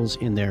vehicles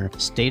in their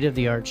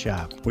state-of-the-art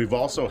shop. We've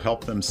also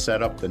helped them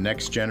set up the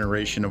next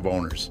generation of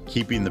owners,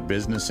 keeping the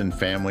business and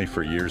family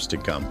for years to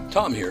come.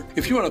 Tom here.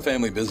 If you run a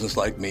family business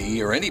like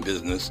me or any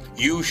business,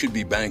 you should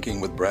be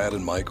banking with Brad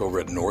and Mike over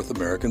at North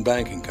American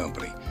Banking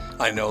Company.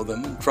 I know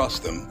them and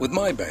trust them with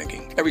my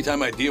banking. Every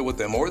time I deal with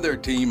them or their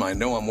team, I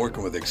know I'm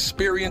working with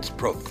experienced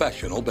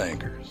professional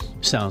bankers.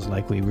 Sounds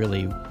like we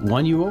really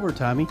won you over,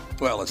 Tommy.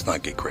 Well, let's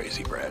not get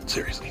crazy, Brad.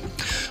 Seriously.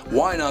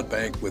 Why not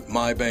bank with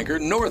my banker,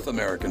 North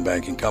American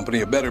Banking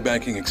Company, a better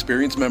banking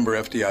experience,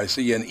 member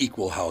FDIC, and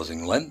equal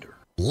housing lender?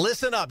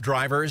 Listen up,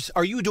 drivers.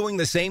 Are you doing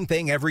the same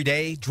thing every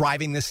day,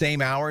 driving the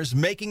same hours,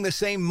 making the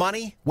same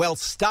money? Well,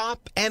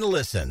 stop and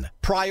listen.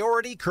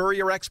 Priority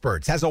Courier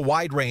Experts has a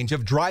wide range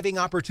of driving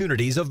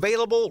opportunities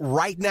available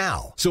right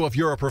now. So if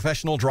you're a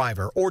professional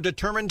driver or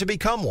determined to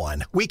become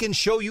one, we can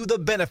show you the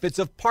benefits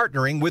of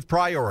partnering with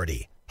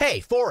Priority. Hey,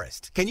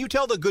 Forrest, can you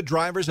tell the good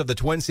drivers of the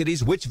Twin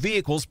Cities which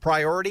vehicles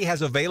Priority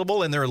has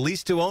available in their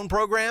lease-to-own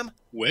program?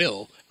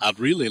 Well, I'd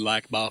really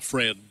like my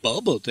friend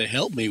Bubba to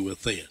help me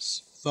with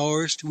this.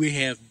 Forrest, we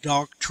have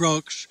dock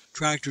trucks,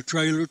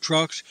 tractor-trailer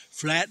trucks,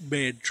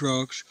 flatbed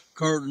trucks,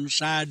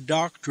 curtain-side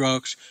dock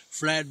trucks,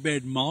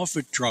 flatbed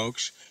Moffett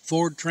trucks,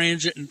 Ford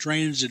Transit and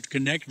Transit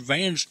Connect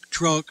Vans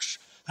trucks.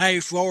 Hey,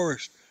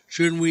 Forrest,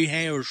 shouldn't we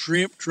have a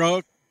shrimp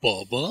truck?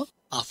 Bubba,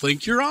 I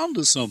think you're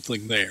onto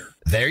something there.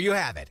 There you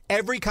have it.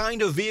 Every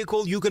kind of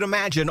vehicle you could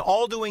imagine,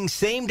 all doing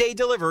same-day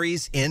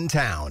deliveries in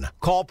town.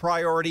 Call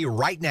Priority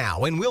right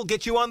now and we'll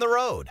get you on the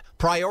road.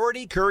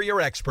 Priority Courier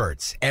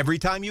Experts. Every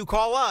time you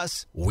call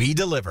us, we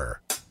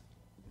deliver.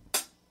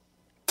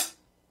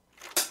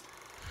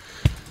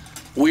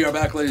 We are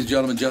back, ladies and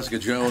gentlemen. Jessica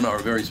Joan, our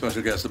very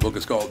special guest. The book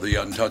is called The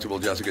Untouchable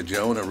Jessica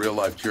Joan, A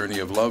Real-Life Journey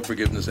of Love,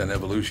 Forgiveness, and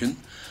Evolution.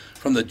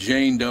 From the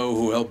Jane Doe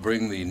who helped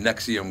bring the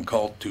NXIVM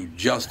cult to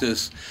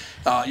justice.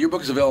 Your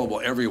book is available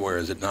everywhere,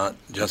 is it not,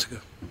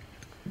 Jessica?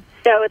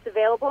 So it's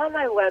available on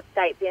my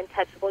website,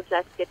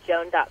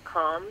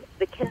 theuntouchablejessicajoan.com.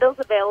 The Kindle's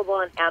available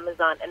on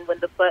Amazon, and when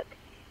the book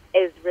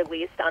is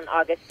released on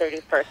August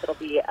 31st, it'll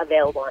be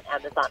available on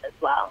Amazon as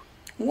well.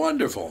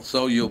 Wonderful.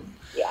 So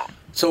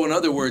So in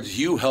other words,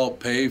 you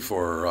help pay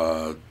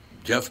for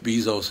Jeff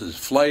Bezos'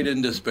 flight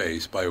into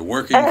space by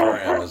working for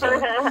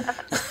Amazon.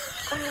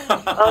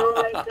 Oh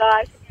my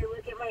gosh, if you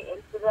look at my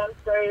Instagram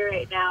story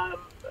right now, I'm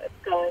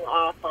going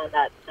off on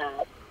that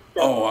stuff.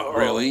 So,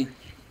 really?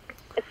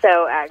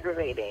 So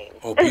aggravating.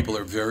 Oh, people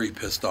are very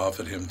pissed off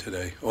at him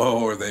today.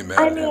 Oh, are they mad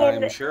at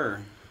him? I'm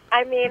sure.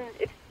 I mean,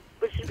 it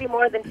should be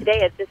more than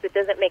today. It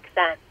doesn't make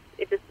sense.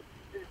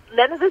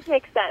 None of this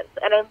makes sense.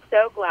 And I'm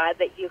so glad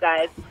that you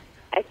guys,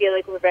 I feel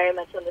like we're very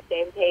much on the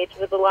same page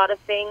with a lot of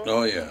things.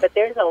 Oh, yeah. But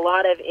there's a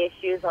lot of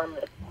issues on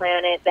this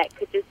planet that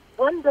could just,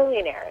 one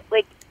billionaire,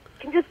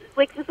 can just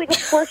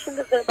a portion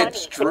of their money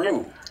it's true.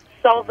 can just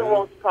solve the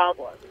world's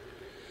problems.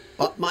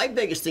 My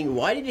biggest thing,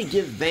 why did he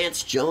give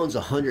Vance Jones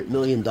 $100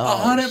 million?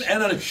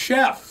 And a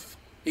chef.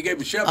 He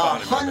gave a chef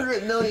on it.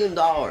 $100 million.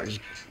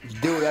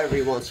 Do whatever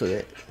he wants with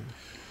it.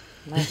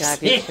 My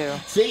God, you too.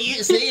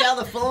 See how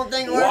the phone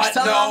thing works, What?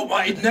 Tom? No,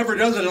 it never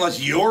does it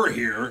unless you're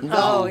here.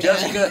 No,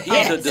 Jessica,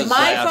 he's a disaster.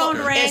 My phone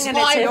rang and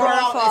it's your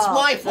fault. It's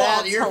my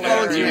fault. Your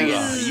phone's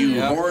ringing.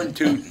 You horn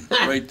tootin'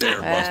 right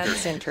there, Buster.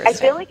 That's interesting. I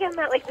feel like I'm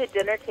at like the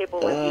dinner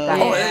table with you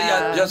guys.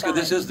 Yeah, Jessica,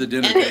 this is the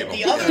dinner table.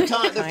 The other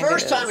time, the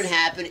first time it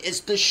happened,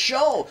 it's the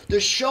show. The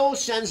show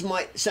sends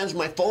my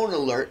phone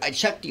alert. I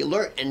check the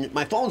alert, and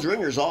my phone's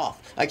ringer's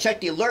off. I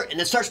check the alert,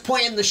 and it starts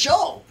playing the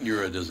show.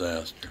 You're a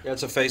disaster. Yeah,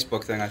 it's a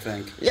Facebook thing, I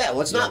think. Yeah, well,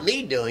 it's not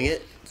me doing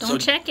it.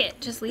 Don't check it.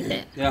 Just leave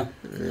it. Yeah.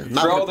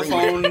 Throw the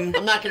phone.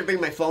 I'm not going to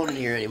bring my phone in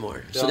here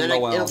anymore. So then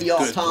it'll be all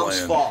Good Tom's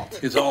plan. fault.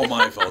 It's all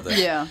my fault then.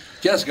 Yeah.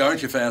 Jessica,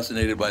 aren't you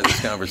fascinated by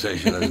this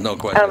conversation? There's no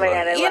question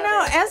about it. You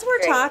know, as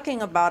we're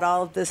talking about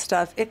all of this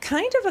stuff, it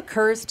kind of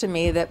occurs to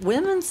me that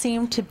women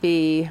seem to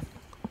be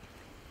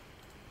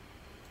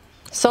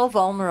so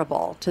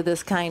vulnerable to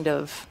this kind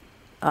of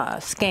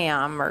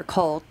scam or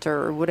cult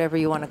or whatever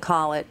you want to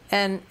call it.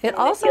 And it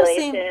also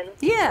seems,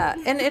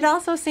 and it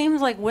also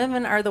seems like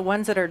women are the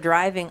ones that are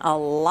driving a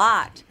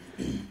lot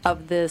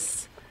of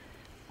this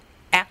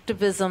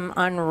activism,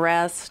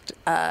 unrest,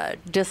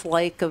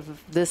 dislike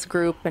of this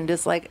group and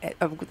dislike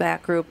of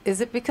that group. Is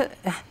it because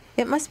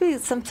it must be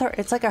some sort,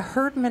 it's like a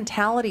herd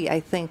mentality, I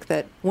think,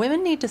 that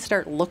women need to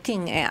start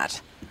looking at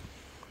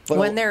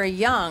when they're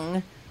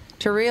young,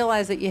 to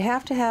realize that you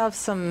have to have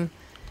some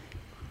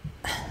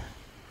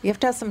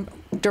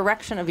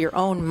direction of your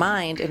own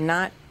mind and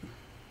not.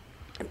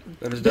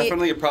 That is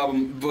definitely a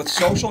problem with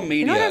social media.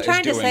 You know what I'm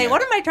trying to say?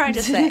 What am I trying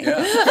to say?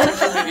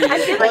 I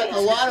feel like you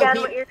understand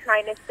what you're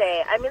trying to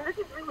say. I mean, this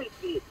is really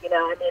deep, you know.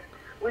 I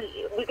mean,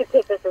 we could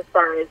take this as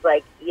far as,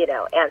 like, you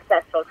know,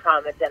 ancestral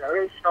trauma,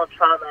 generational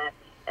trauma,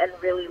 and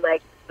really,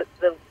 like,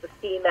 the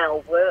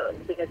female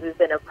wound, because we've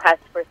been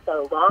oppressed for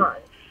so long.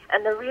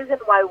 And the reason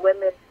why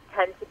women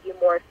tend to be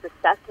more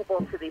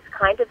susceptible to these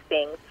kind of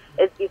things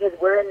is because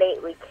we're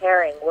innately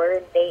caring, we're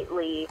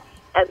innately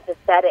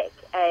empathetic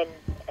and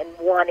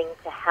wanting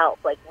to help.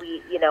 Like,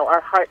 we, you know,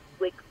 our hearts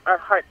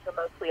are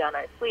mostly on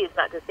our sleeves.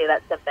 Not to say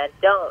that some men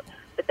don't,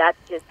 but that's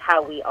just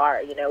how we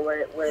are. You know,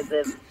 we're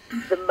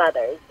the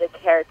mothers, the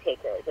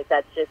caretakers. Like,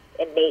 that's just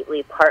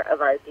innately part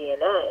of our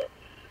DNA.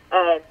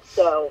 And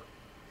so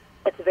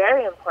it's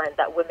very important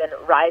that women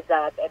rise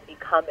up and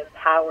become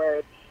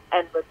empowered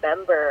and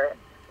remember,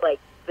 like,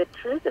 the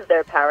truth of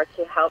their power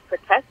to help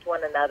protect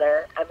one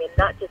another. I mean,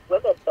 not just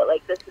women, but,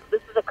 like, this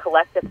is a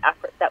collective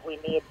effort that we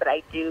need. But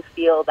I do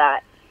feel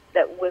that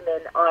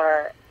women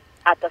are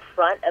at the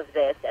front of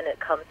this, and it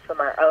comes from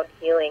our own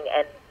healing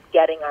and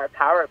getting our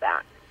power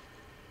back.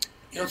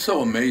 You know, it's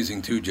so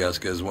amazing, too,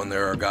 Jessica, is when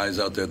there are guys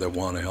out there that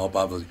want to help.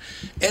 Obviously,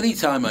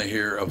 anytime I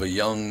hear of a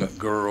young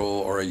girl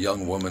or a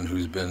young woman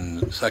who's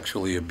been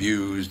sexually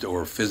abused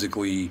or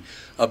physically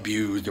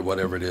abused or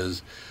whatever it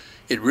is,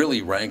 it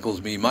really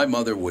rankles me. My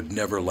mother would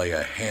never lay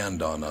a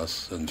hand on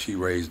us, and she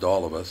raised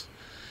all of us.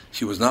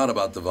 She was not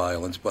about the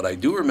violence, but I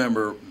do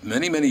remember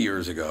many, many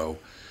years ago,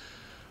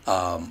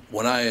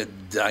 when I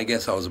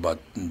guess I was about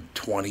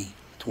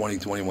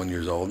 21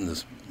 years old, and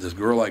this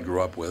girl I grew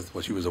up with,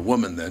 well, she was a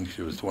woman then,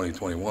 she was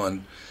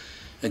 21,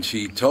 and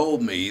she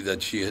told me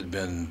that she had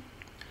been,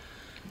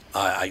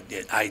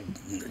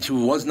 she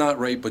was not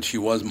raped, but she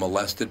was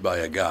molested by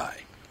a guy,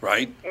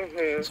 right?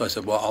 Mm-hmm. So I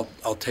said, well,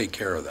 I'll take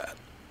care of that.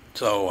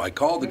 So I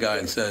called the guy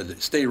and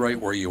said, stay right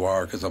where you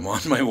are because I'm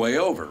on my way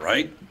over,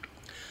 right?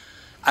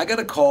 I got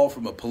a call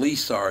from a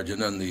police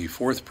sergeant on the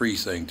 4th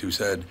Precinct who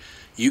said,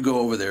 you go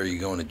over there, you're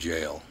going to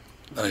jail.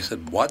 And I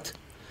said, what?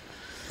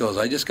 He goes,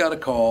 I just got a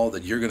call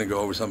that you're going to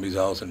go over somebody's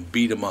house and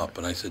beat him up.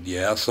 And I said,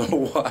 yeah, so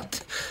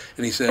what?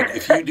 And he said,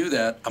 if you do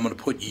that, I'm going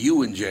to put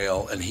you in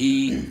jail, and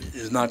he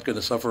is not going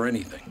to suffer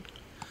anything.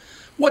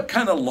 What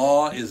kind of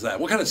law is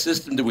that? What kind of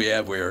system do we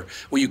have where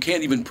you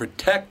can't even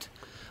protect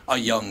a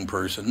young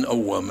person, a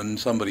woman,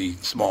 somebody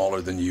smaller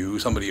than you,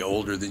 somebody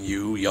older than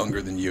you,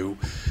 younger than you?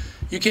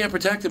 You can't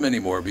protect them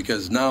anymore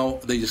because now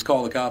they just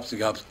call the cops. The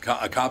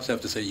cops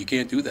have to say, you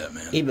can't do that,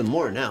 man. Even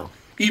more now.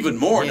 Even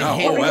more now.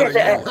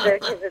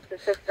 Because it's a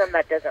system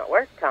that doesn't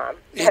work, Tom.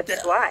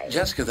 That's why.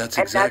 Jessica, that's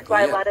and exactly that's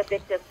why a lot of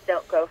victims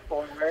don't go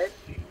forward.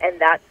 And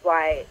that's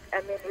why,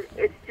 I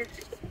mean,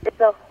 it's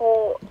a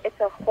whole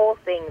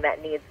thing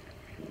that needs,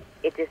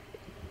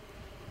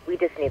 we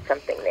just need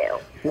something new.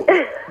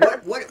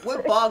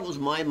 What boggles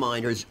my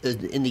mind is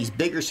in these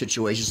bigger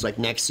situations like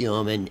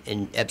NXIVM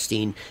and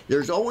Epstein,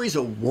 there's always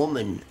a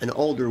woman, an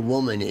older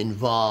woman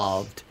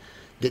involved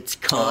that's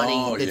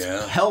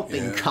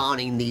helping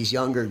conning these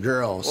younger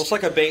girls. Well, it's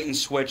like a bait and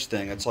switch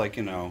thing. It's like,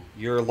 you know,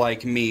 you're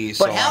like me,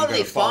 so I'm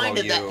going to follow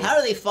you. How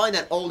do they find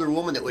that older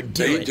woman that would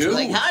do it? Do.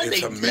 Like, how do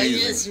it's they?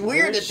 amazing. It's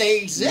weird that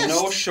they exist.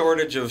 No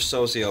shortage of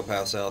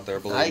sociopaths out there,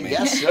 believe me. I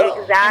guess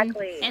so.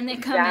 Exactly. And they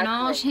come in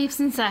all shapes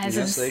and sizes.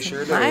 Yes, they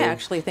sure do. I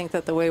actually think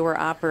that the way we're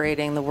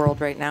operating the world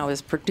right now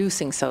is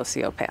producing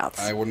sociopaths.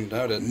 I wouldn't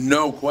doubt it.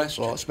 No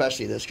question. Well,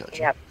 especially this country.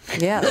 Yep.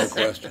 Yes. No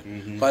question.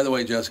 Mm-hmm. By the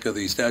way, Jessica,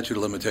 the statute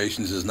of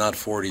limitations is not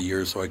 40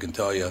 years, so I can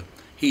tell you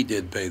he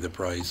did pay the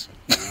price.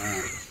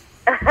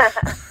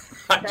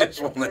 I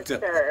just wanted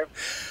to.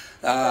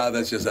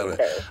 That's just how it.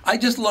 I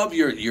just love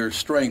your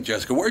strength,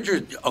 Jessica.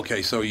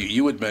 Okay, so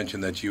you had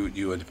mentioned that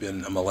you had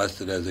been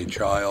molested as a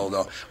child.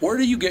 Where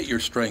do you get your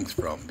strength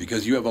from?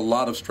 Because you have a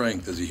lot of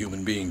strength as a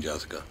human being,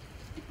 Jessica.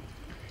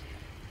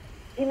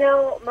 You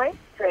know, my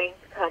strength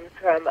comes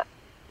from,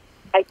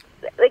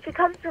 it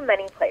comes from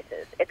many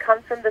places. It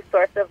comes from the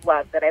source of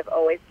love that I've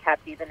always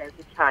kept even as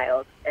a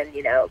child, and,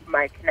 you know,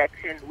 my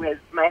connection with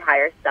my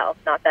higher self.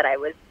 Not that I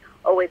was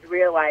always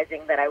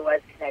realizing that I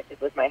was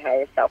connected with my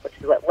higher self, which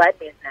is what led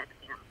me to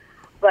NXIVM.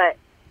 But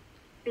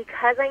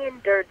because I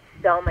endured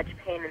so much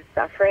pain and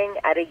suffering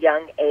at a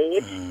young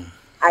age,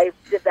 I've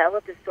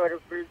developed a sort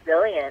of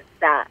resilience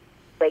that,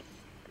 like,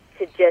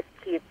 to just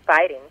keep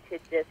fighting, to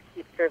just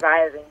keep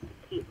surviving,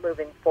 to keep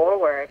moving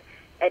forward,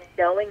 and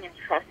knowing and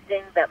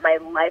trusting that my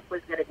life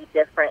was going to be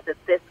different, that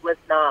this was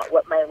not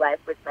what my life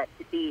was meant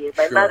to be.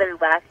 My mother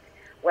left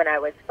when I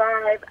was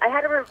 5. I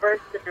had a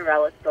reverse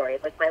Cinderella story.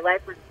 Like, my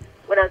life was,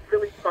 when I was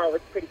really small, it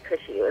was pretty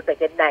cushy. It was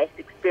like a nice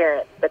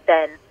experience, but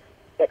then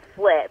it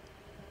flipped,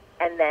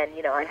 and then,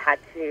 you know, I had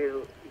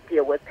to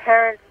deal with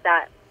parents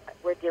that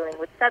were dealing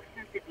with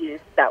substance abuse,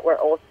 that were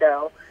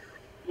also,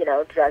 you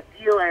know, drug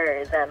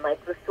dealers, and,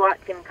 like, the SWAT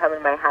team come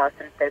in my house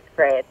in 5th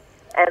grade,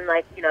 and,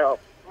 like, you know,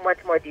 much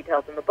more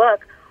details in the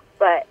book,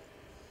 but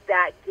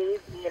that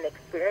gave me an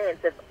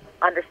experience of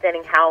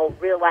understanding how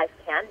real life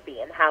can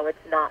be and how it's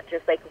not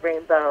just like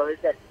rainbows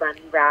and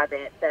bunny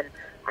rabbits, and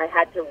I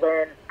had to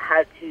learn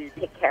how to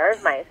take care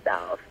of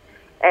myself.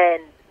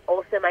 And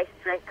also my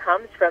strength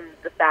comes from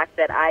the fact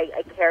that I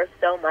care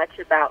so much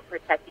about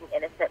protecting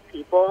innocent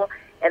people,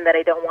 and that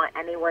I don't want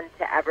anyone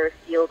to ever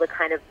feel the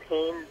kind of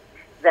pain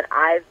that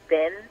I've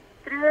been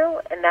through,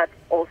 and that's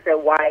also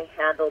why I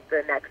handled the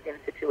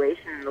NXIVM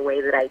situation in the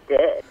way that I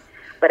did.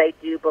 But I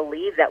do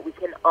believe that we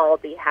can all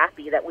be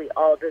happy, that we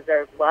all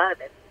deserve love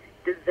and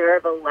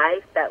deserve a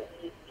life that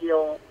we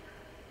feel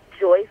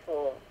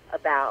joyful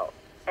about.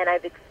 And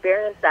I've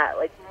experienced that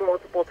like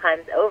multiple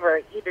times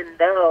over, even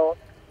though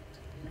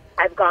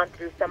I've gone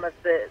through some of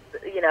the,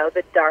 you know,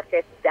 the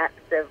darkest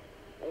depths of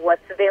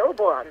what's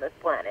available on this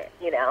planet,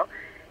 you know.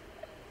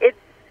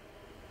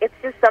 It's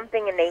just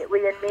something innately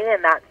in me,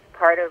 and that's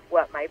part of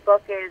what my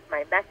book is,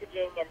 my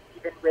messaging, and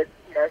even with,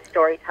 you know,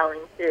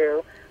 storytelling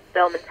through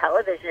film and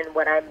television,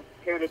 what I'm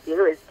here to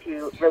do is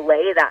to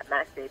relay that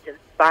message,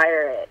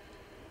 inspire it,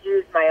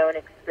 use my own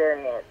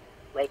experience,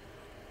 like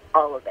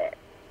all of it.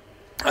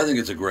 I think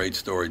it's a great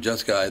story.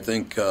 Jessica, I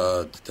think,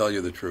 to tell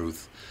you the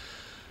truth,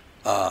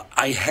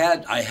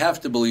 I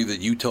have to believe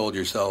that you told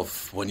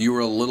yourself when you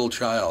were a little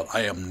child,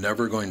 I am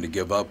never going to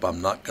give up.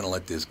 I'm not going to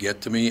let this get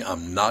to me.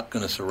 I'm not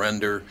going to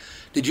surrender.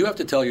 Did you have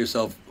to tell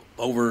yourself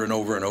over and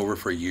over and over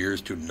for years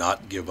to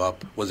not give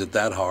up? Was it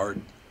that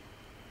hard?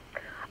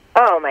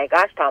 Oh my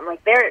gosh, Tom!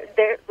 Like there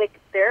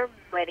are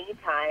many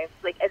times.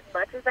 Like, as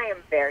much as I am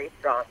very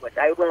strong, which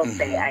I will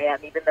say I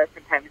am, even though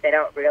sometimes I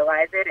don't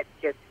realize it. It's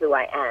just who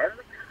I am.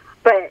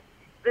 But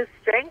the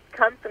strength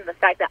comes from the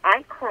fact that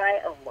I cry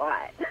a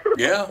lot.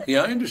 Yeah,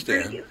 I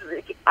understand.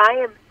 I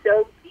am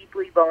so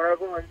deeply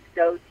vulnerable and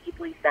so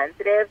deeply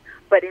sensitive,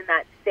 but in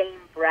that same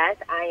breath,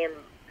 I am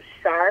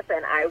sharp,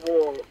 and I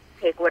will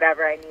take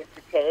whatever I need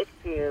to take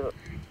to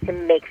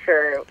make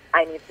sure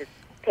I need to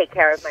take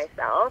care of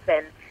myself.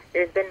 And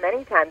there's been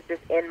many times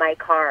just in my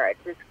car,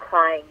 just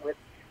crying with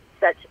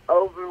such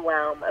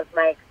overwhelm of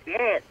my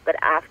experience. But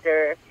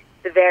after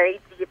the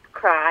very deep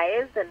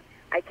cries, and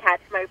I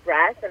catch my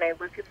breath, and I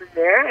look in the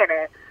mirror,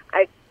 and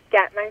I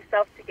get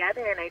myself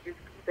together, and I just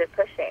keep it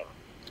pushing.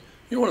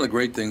 You know, one of the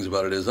great things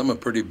about it is I'm a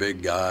pretty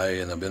big guy,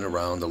 and I've been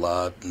around a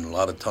lot, and a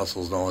lot of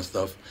tussles and all that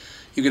stuff.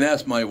 You can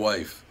ask my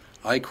wife.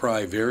 I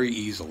cry very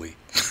easily.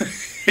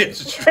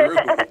 It's true.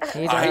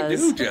 I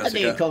do, Jessica. I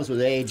think it comes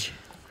with age.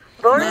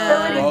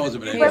 Vulnerability is a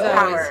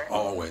superpower.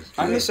 Always.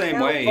 I'm the same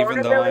way,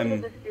 even though I'm...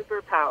 Vulnerability is a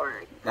superpower.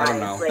 I don't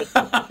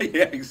know.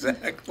 Yeah,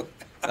 exactly.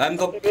 I'm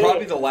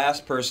probably the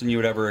last person you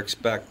would ever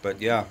expect, but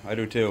yeah, I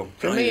do too.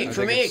 For me,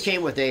 it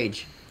came with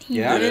age. He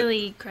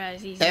really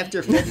cries easy.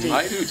 After 50,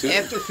 I do too.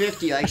 After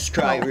 50, I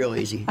cry real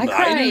easy.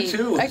 I do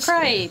too. I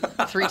cry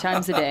 3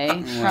 times a day.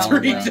 Wow.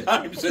 3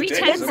 times a day. 3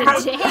 times a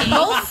day.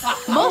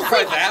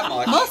 Mostly that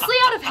much. Mostly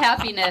out of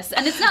happiness,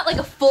 and it's not like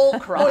a full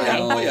cry.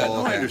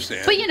 I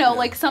understand. But you know,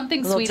 like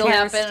something sweet will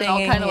happen, and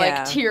I'll kind of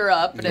like tear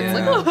up, and it's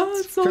like, oh,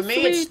 it's so For me,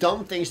 sweet. it's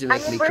dumb things that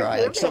make me cry.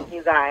 We're human,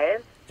 you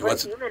guys. We're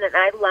human, and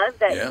I love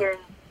that hearing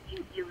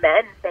you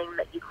men saying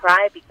that you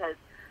cry, because,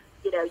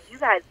 you know, you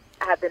guys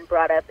have been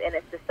brought up in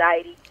a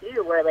society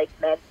too where, like,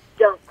 men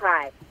don't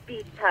cry,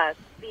 be tough,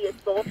 be a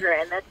soldier,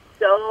 and that's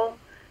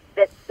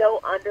so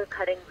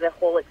undercutting the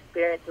whole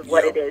experience of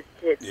what it is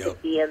to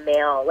be a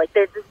male. Like,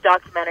 there's this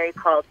documentary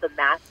called The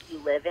Mask You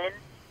Live In.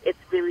 It's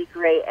really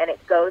great, and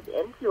it goes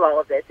into all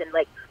of this. And,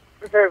 like,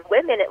 for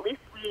women, at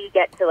least we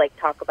get to, like,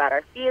 talk about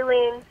our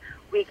feelings.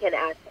 We can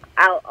act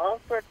out all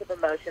sorts of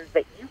emotions,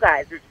 but you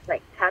guys are just,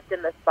 like, trapped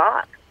in this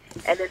box.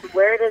 And then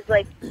where does,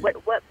 like,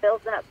 what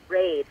builds up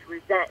rage,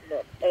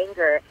 resentment,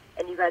 anger,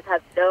 and you guys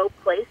have no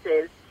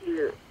places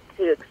to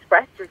to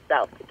express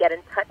yourself, to get in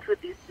touch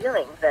with these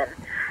feelings. And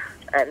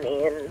I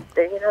mean,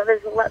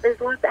 there's a lot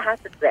that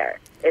happens there.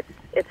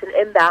 It's an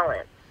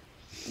imbalance.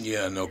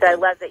 Yeah, no. So I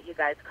love that you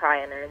guys cry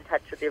and are in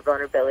touch with your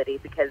vulnerability,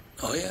 because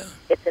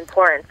it's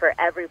important for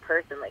every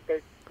person. Like,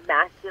 there's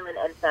masculine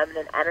and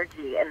feminine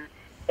energy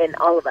in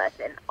all of us,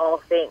 in all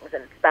things,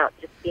 and it's about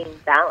just being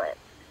balanced.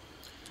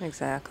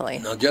 Exactly.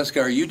 Now,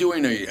 Jessica, are you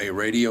doing a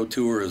radio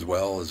tour as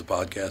well as a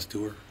podcast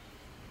tour?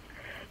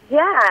 Yeah,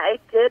 I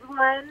did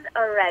one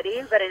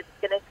already, but it's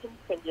going to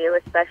continue,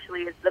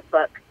 especially as the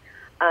book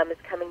is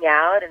coming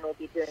out, and we'll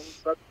be doing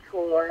a book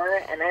tour.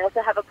 And I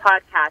also have a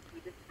podcast.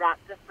 We just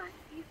wrapped the first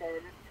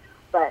season,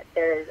 but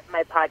there's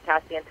my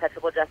podcast, The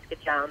Untouchable Jessica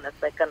Jones,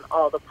 that's like on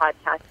all the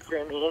podcast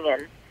streaming,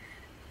 and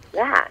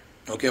yeah,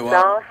 okay, well,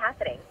 it's all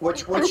happening.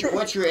 What's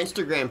your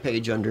Instagram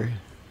page under?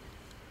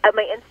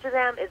 My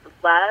Instagram is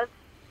Love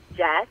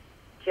Jess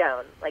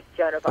Jones, like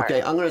Joan of Arc.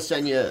 Okay, I'm going to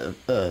send you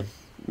a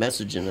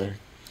message in there.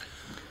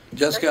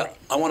 Jessica,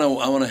 I want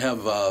to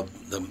have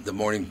the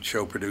morning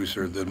show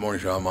producer, the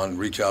morning show I'm on,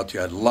 reach out to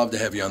you. I'd love to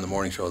have you on the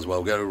morning show as well.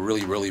 We've got a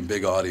really, really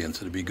big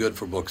audience. It'd be good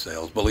for book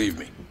sales, believe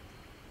me.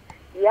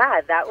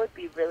 Yeah, that would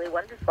be really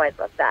wonderful. I'd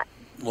love that.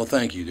 Well,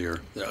 thank you, dear.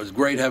 It was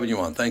great having you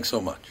on. Thanks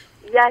so much.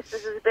 Yes,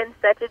 this has been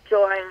such a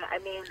joy. I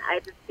mean, I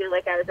just feel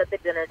like I was at the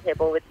dinner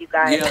table with you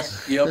guys.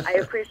 Yes, yep. I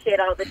appreciate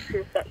all the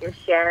truth that you're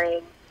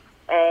sharing,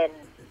 and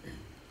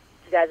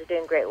you guys are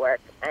doing great work,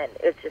 and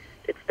it's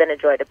been a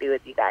joy to be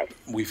with you guys.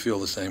 We feel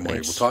the same way.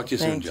 We'll talk to you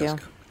soon,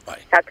 Jessica. Bye.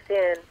 Talk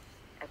soon.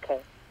 Okay.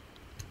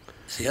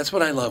 See, that's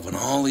what I love, when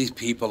all these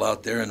people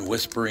out there in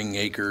Whispering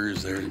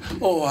Acres, they're,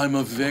 I'm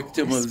a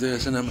victim of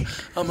this, and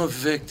I'm a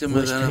victim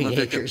of that, I'm a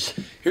victim.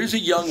 Here's a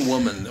young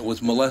woman that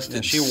was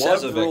molested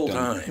several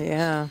times.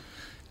 Yeah.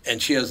 And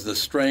she has the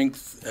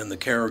strength and the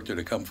character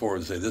to come forward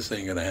and say, this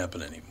ain't going to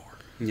happen anymore.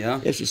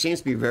 Yeah, she seems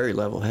to be very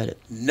level-headed.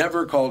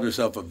 Never called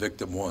herself a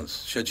victim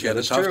once. She had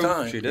a tough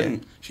time. She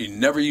didn't. She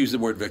never used the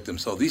word victim.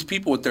 So these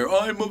people with their,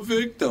 I'm a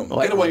victim,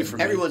 get away from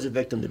me. Everyone's a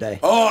victim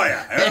today. Oh,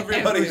 yeah,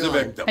 everybody's a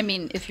victim. I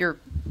mean, if you're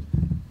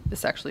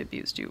sexually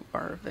abused, you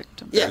are a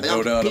victim. Yeah,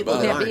 no doubt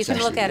about it. Yeah, but you can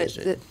look at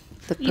it.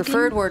 The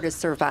preferred word is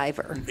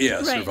survivor.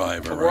 Yeah,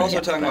 survivor. But we're also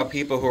talking about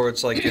people who are,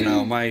 it's like,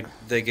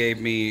 they gave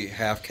me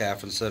half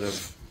calf instead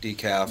of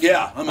decaf.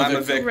 Yeah, I'm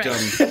a victim.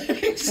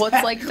 Right.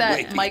 What's like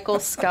that Michael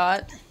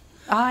Scott?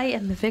 I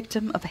am the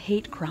victim of a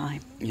hate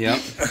crime. Yep.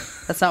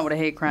 That's not what a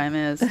hate crime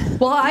is.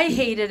 Well, I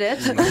hated it.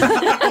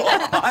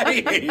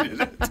 I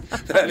hated it.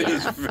 That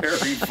is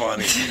very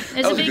funny.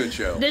 That was a good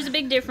show. There's a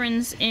big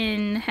difference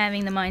in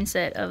having the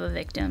mindset of a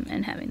victim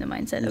and having the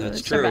mindset of a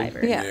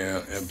survivor.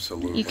 Yeah,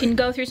 absolutely. You can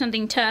go through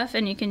something tough,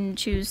 and you can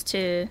choose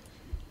to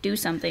do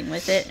something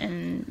with it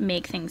and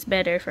make things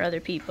better for other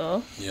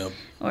people. Yep.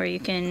 Or you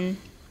can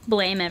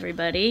blame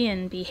everybody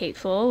and be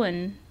hateful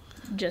and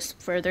just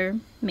further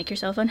make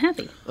yourself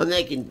unhappy. Well,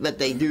 but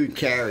they do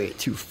carry it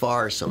too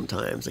far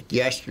sometimes. Like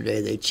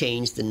yesterday, they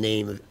changed the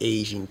name of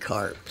Asian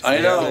carp. I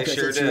know,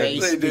 because they sure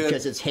it's did.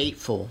 Because it's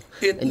hateful,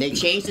 and they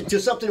changed it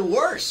to something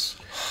worse.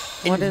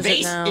 What is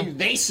it now?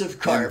 Invasive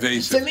carp.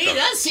 Invasive to me, carp.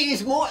 that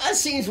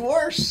seems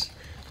worse.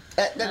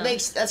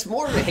 That's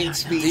more of a hate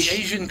speech. The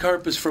Asian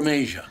carp is from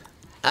Asia.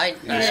 I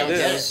don't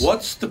guess.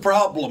 What's the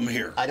problem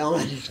here? I don't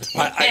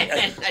understand.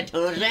 I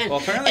don't understand. Well,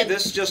 apparently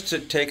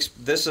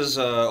this is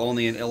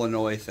only an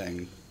Illinois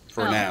thing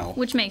for now.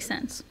 Which makes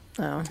sense.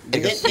 Oh. And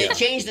they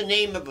changed the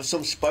name of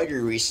some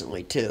spider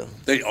recently too.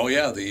 God,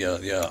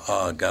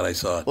 I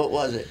saw it. What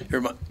was it?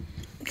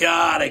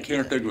 God, I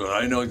can't think of it.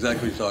 I know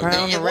exactly what you're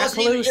talking about.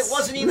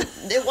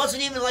 It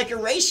wasn't even like a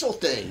racial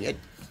thing.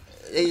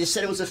 They just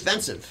said it was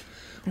offensive.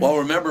 Well,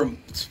 remember,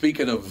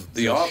 speaking of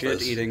The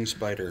Office, shit-eating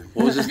spider.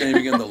 What was his name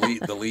again?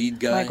 The lead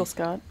guy, Michael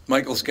Scott.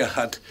 Michael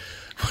Scott.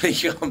 When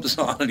he comes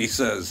on and he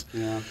says,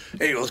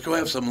 "Hey, let's go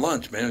have some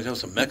lunch, man. Let's have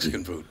some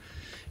Mexican food."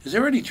 Is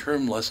there any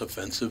term less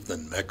offensive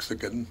than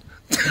Mexican?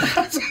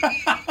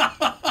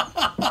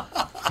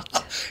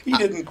 He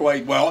didn't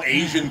quite,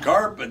 Asian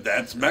carp, but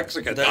that's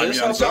Mexican. I'm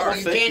sorry.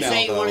 You can't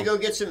say you want to go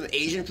get some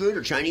Asian food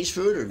or Chinese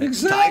food or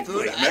Thai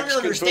food. I don't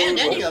understand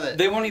any of it.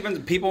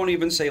 People won't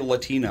even say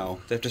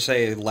Latino. They have to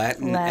say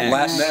Latin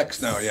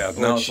Latinx now, yeah.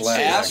 Now it's Latinx.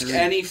 Ask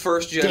any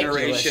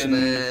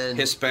first-generation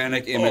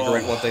Hispanic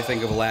immigrant what they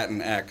think of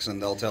Latinx,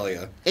 and they'll tell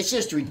you. It's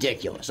just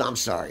ridiculous. I'm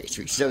sorry.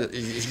 So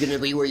it's going to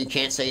be where you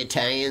can't say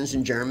Italians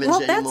and Germans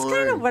anymore. Well, that's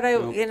kind of what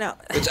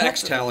It's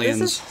X-Talians.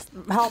 This is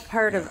all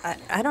part of,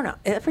 I don't know,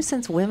 ever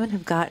since women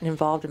have gotten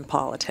involved in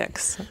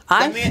politics,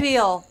 I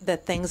feel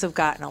that things have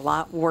gotten a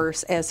lot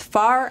worse as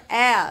far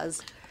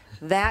as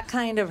that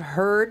kind of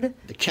herd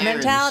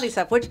mentality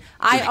stuff, which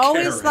I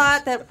always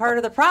thought that part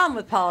of the problem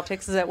with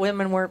politics is that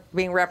women weren't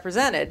being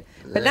represented.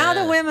 But now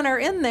that women are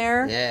in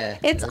there,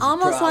 it's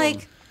almost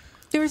like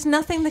there's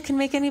nothing that can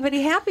make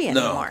anybody happy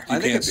anymore. I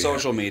think it's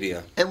social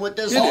media. And what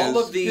does all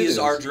of these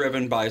are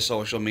driven by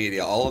social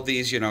media. All of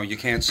these, you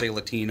can't say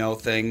Latino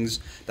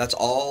things. That's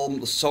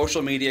all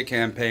social media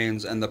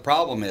campaigns. And the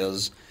problem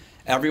is,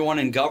 everyone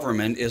in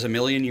government is 1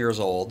 million years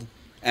old.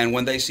 And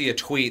when they see a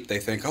tweet, they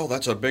think, oh,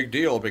 that's a big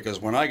deal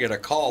because when I get a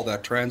call,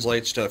 that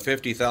translates to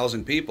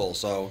 50,000 people.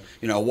 So,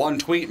 one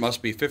tweet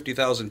must be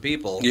 50,000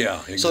 people. Yeah,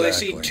 exactly. So they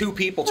see 2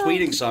 people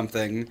tweeting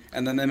something,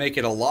 and then they make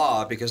it a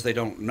law because they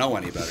don't know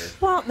any better.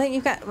 Well, then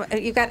you've got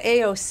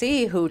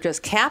AOC who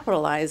just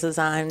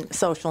capitalizes on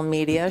social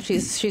media.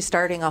 She's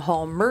starting a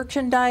whole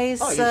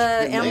merchandise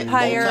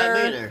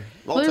empire.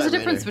 Well, there's a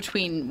difference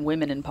between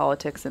women in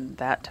politics and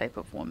that type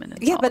of woman in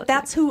politics. But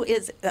that's who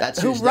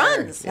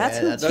runs. That's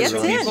who gets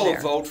in there. People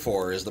vote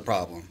for is the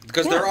problem.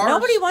 Because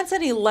nobody wants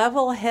any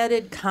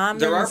level-headed,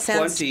 common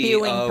sense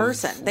spewing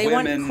person. They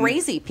want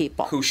crazy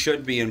people who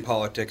should be in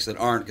politics that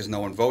aren't because no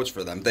one votes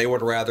for them. They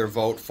would rather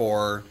vote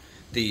for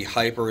the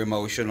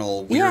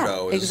hyper-emotional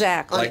weirdos,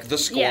 exactly, like the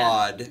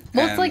Squad.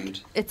 Yeah. Well,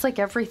 it's like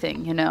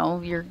everything.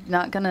 You're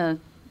not gonna.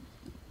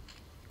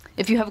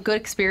 If you have a good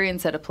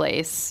experience at a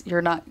place,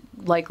 you're not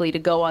likely to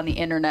go on the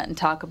internet and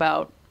talk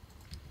about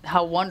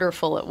how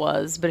wonderful it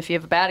was. But if you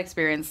have a bad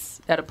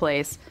experience at a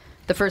place,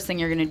 the first thing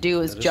you're going to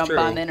do is jump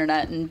on the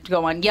internet and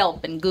go on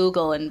Yelp and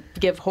Google and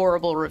give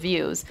horrible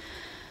reviews.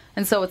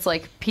 And so it's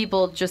like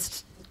people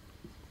just...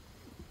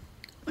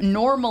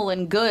 Normal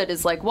and good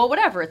is like, well,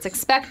 whatever, it's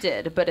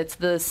expected, but it's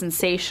the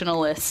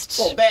sensationalist.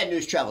 Well, bad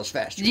news travels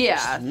faster.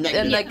 Yeah,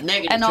 negative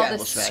and all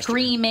travels this faster.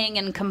 Screaming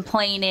and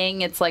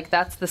complaining. It's like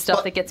that's the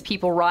stuff that gets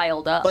people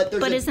riled up.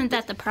 But isn't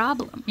that the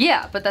problem?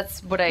 Yeah, but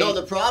that's what No,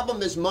 the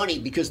problem is money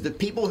because the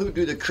people who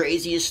do the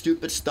craziest,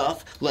 stupid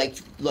stuff,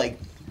 like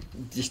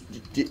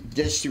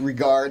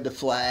disregard the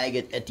flag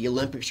at the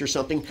Olympics or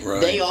something,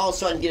 they all of a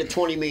sudden get a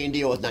 $20 million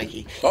deal with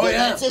Nike.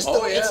 It's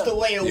the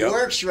way it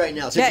works right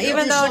now. So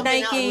even though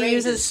Nike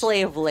uses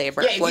slave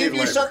labor. Yeah, if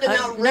you do something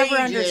outrageous, never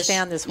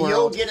understand this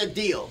world. You'll get a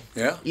deal.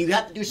 Yeah. You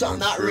have to do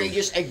something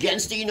outrageous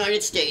against the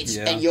United States,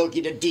 and you'll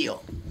get a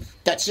deal.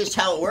 That's just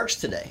how it works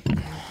today.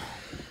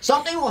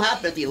 Something will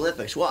happen at the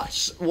Olympics.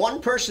 Watch.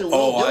 One person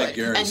will do it,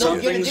 and they'll get a deal.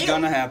 Something's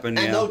going to happen,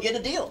 and they'll get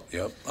a deal.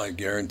 Yep, I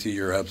guarantee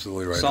you're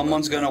absolutely right.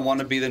 Someone's going to want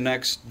to be the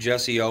next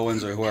Jesse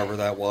Owens or whoever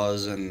that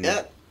was, and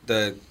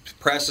the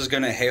press is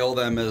going to hail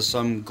them as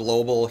some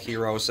global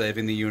hero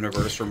saving the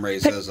universe from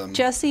racism. But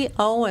Jesse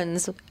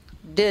Owens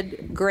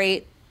did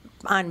great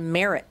on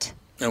merit.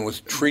 And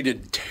was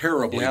treated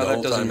terribly the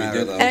whole time he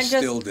did it. And He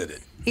still did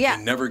it. Yeah.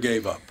 He never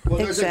gave up. Well,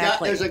 there's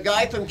a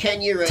guy from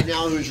Kenya right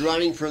now who's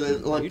running for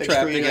the Olympics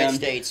for the United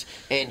States,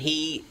 and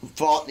he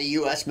fought in the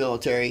U.S.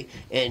 military,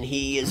 and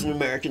he is an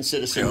American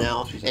citizen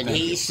now, and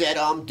he said,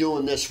 I'm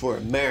doing this for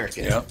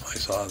America. Yep, I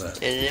saw that.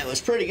 And it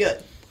was pretty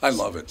good. I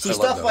love it. See,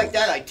 stuff like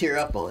that I tear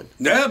up on.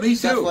 Yeah, me too.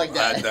 Stuff like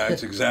that.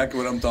 That's exactly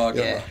what I'm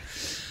talking about.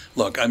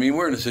 Look, I mean,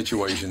 we're in a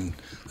situation,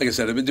 like I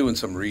said, I've been doing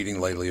some reading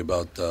lately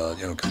about,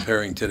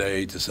 comparing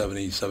today to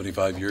 70,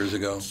 75 years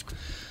ago.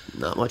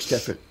 Not much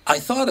different. I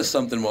thought of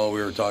something while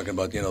we were talking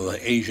about, the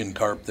Asian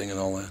carp thing and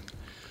all that.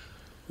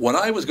 When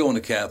I was going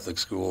to Catholic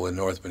school in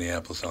North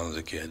Minneapolis when I was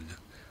a kid,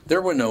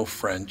 there were no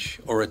French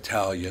or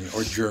Italian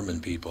or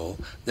German people.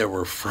 There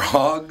were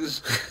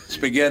frogs,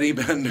 spaghetti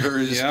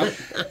benders,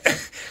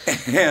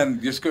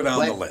 and just go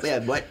down the list. We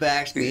had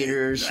wetbacks,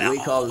 beaters,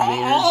 we call them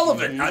beaters. All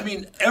of it. I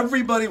mean,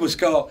 everybody was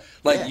called,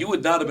 you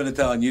would not have been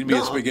Italian. You'd be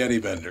a spaghetti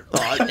bender.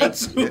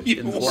 That's who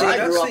you were. When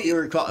I grew up,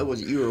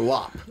 you were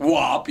WAP.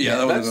 WAP,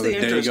 yeah. That's the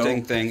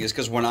interesting thing is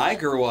because when I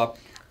grew up,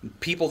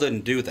 people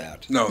didn't do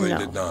that. No, they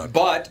did not.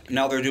 But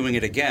now they're doing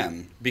it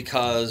again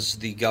because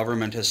the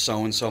government has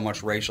sown so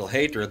much racial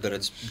hatred that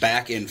it's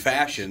back in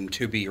fashion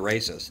to be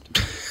racist.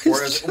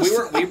 Whereas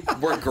we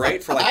were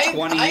great for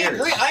 20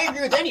 years. I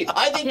agree with Andy.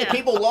 I think the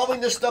people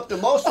loving this stuff the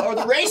most are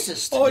the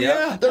racists. Oh,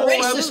 yeah. The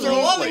racists are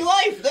loving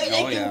life.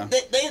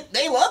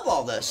 They love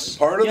all this.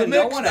 Part of the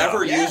mix. No one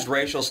ever used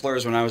racial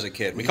slurs when I was a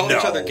kid. We called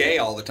each other gay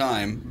all the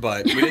time,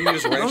 but we didn't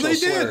use racial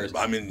slurs.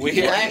 I mean,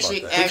 we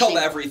called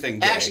everything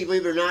gay. Actually,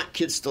 believe it or not,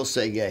 kids still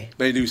say gay.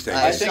 They do say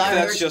gay. I think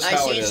that's just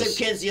how it is. I seen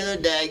some kids the other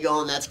day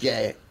going, that's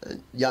gay.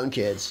 Young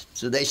kids.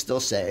 So they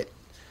still say it.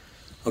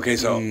 Okay,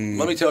 so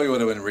let me tell you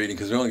what I've been reading,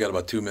 because we only got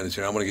about 2 minutes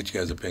here. I want to get you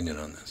guys' opinion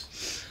on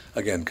this.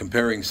 Again,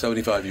 comparing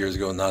 75 years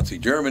ago in Nazi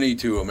Germany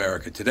to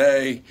America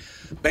today.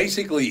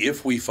 Basically,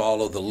 if we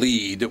follow the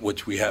lead,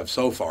 which we have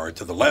so far,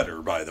 to the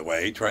letter, by the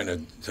way, trying to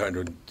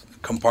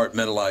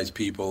compartmentalize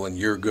people, and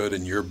you're good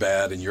and you're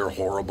bad and you're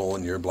horrible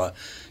and you're blah.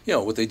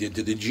 What they did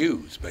to the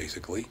Jews,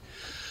 basically.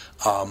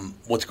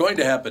 What's going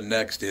to happen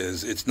next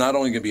is it's not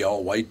only going to be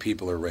all white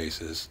people are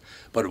racist,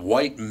 but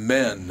white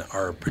men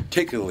are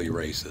particularly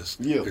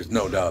racist. You. There's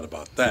no doubt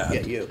about that.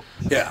 Yeah, you.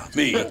 Yeah,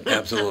 me,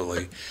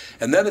 absolutely.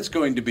 And then it's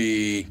going to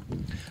be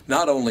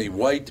not only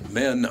white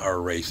men are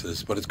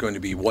racist, but it's going to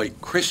be white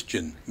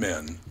Christian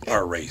men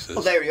are racist.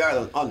 Well, there we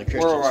are on the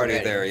Christians. We're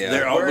already there,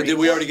 yeah. Did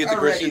we already get the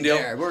Christian deal?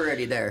 There. We're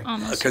already there.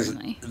 Because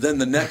then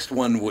the next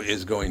one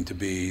is going to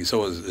be,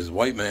 so is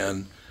white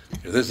man,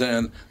 you're this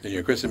end, then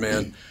you're a Christian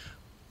man.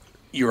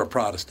 You're a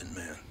Protestant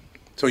man.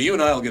 So you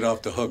and I will get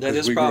off the hook. That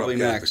is probably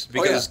next,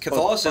 because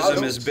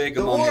Catholicism is big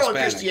among Hispanics. The war on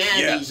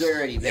Christianity is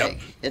already big. Yep.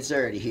 It's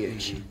already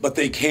huge. But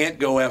they can't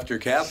go after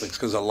Catholics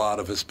because a lot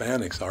of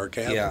Hispanics are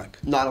Catholic. Yeah.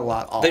 Not a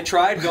lot. All. They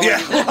tried going.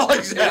 Well,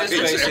 exactly.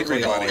 That is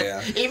basically all,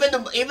 yeah. Even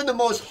the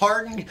most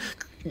hardened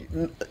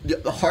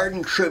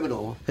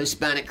criminal,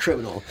 Hispanic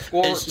criminal,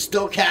 is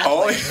still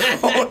Catholic.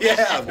 Oh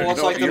yeah. Well,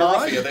 it's like the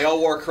mafia. Right. They all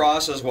wore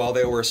crosses while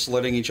they were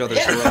slitting each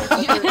other's throats.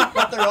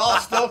 But they're all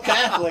still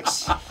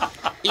Catholics.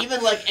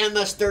 Even like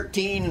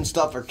MS-13 and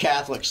stuff are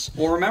Catholics.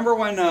 Well, remember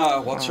when,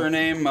 what's her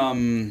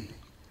name?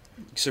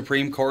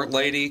 Supreme Court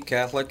lady,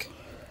 Catholic?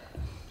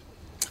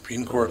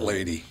 Supreme Court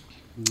lady.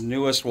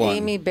 Newest one.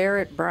 Amy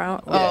Barrett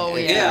Brown. Oh,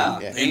 yeah.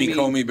 Amy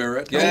Comey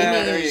Barrett.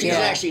 Yeah, there you she's go.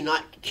 actually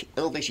not, I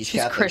don't think she's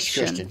Catholic.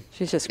 Christian.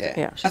 She's just,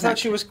 I thought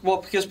she was,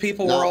 because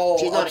people were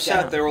all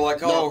upset. They were like,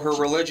 her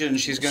religion,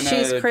 she's going to...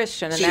 She's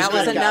Christian, and that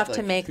was enough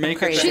to make them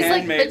crazy. She's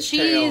like, but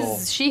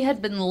she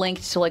had been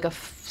linked to like a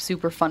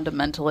super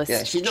fundamentalist church.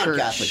 Yeah, she's not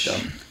Catholic,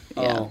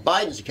 though. Yeah.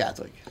 Biden's a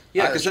Catholic.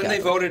 Yeah, because then they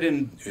voted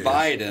in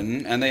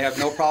Biden, and they have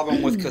no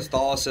problem with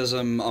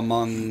Catholicism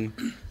among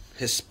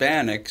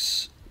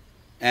Hispanics,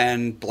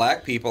 and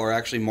black people are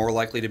actually more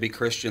likely to be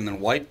Christian than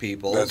white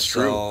people. That's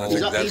true. I think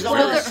that's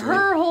well,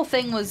 her whole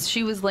thing was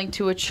she was linked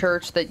to a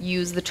church that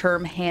used the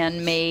term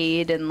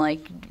handmade and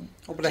like.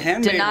 Oh, but a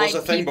handmaid was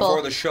a thing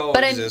before the show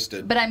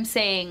existed. But I'm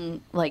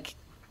saying like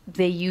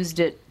they used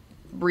it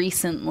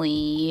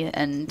recently,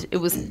 and it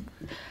was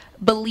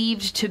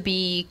believed to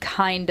be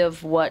kind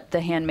of what The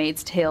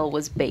Handmaid's Tale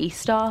was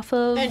based off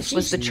of,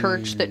 was the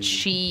church that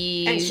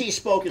she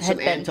spoke in had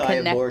some been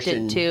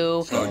connected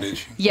to. Oh, did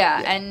she?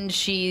 Yeah, and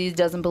she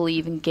doesn't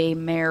believe in gay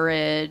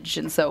marriage,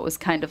 and so it was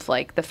kind of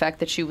like the fact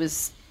that she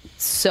was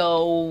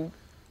so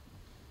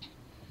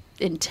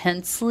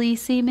intensely,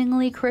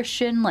 seemingly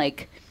Christian,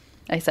 like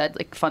I said,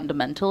 like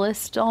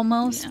fundamentalist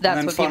almost. Yeah.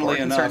 That's what people were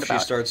concerned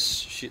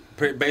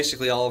about.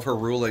 Basically all of her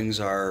rulings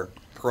are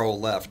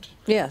pro-left.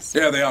 Yes.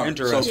 Yeah, they are.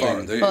 Interesting. So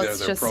far, they're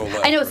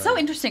pro-left. I know, it's so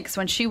interesting because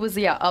when she was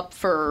up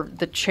for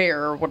the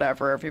chair or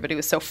whatever, everybody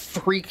was so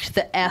freaked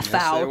the F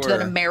out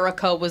that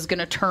America was going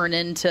to turn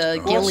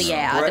into Gilead.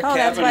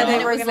 That's why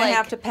they were going to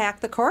have to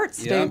pack the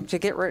courts to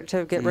get rid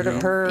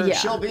of her. Yeah.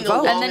 She'll be the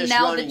longest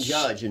running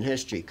judge in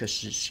history because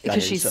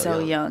she's so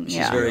young.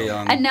 She's very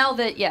young. And now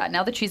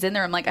that she's in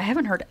there, I'm like, I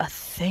haven't heard a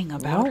thing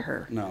about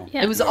her. No.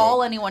 Yeah. It was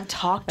all anyone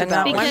talked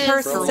about. One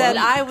person said,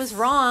 I was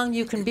wrong.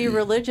 You can be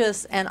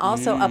religious and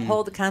also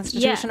uphold the Constitution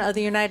of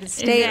the United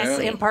States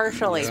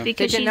impartially.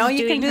 Because did you know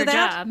you can do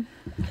that? Job.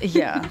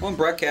 Yeah. Well,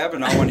 Brett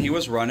Kavanaugh, when he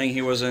was running,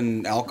 he was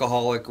an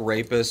alcoholic,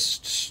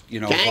 rapist,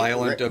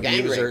 violent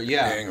abuser.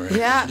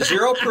 Yeah.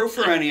 Zero proof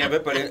for any of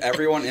it, but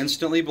everyone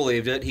instantly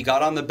believed it. He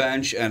got on the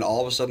bench, and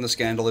all of a sudden the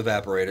scandal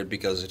evaporated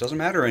because it doesn't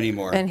matter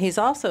anymore. And he's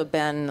also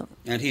been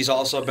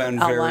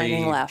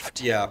very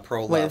left. Yeah,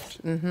 pro-left.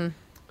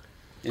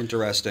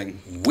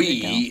 Interesting.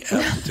 We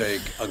have to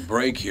take a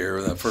break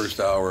here. That first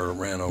hour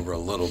ran over a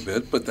little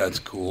bit, but that's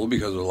cool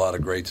because there's a lot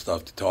of great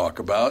stuff to talk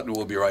about.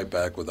 We'll be right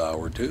back with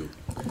hour 2.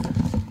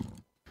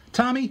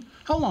 Tommy,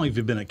 how long have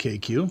you been at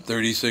KQ?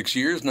 36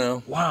 years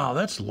now. Wow,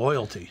 that's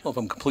loyalty. Well, if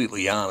I'm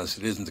completely honest,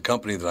 it isn't the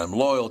company that I'm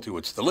loyal to,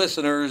 it's the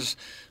listeners.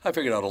 I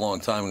figured out a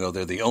long time ago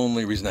they're the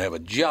only reason I have a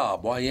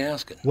job. Why are you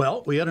asking?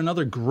 Well, we had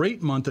another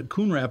great month at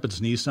Coon Rapids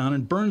Nissan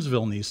and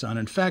Burnsville Nissan.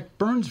 In fact,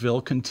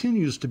 Burnsville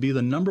continues to be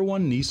the #1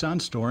 Nissan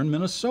store in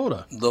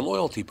Minnesota. The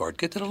loyalty part.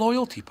 Get to the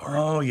loyalty part.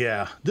 Oh,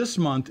 yeah. This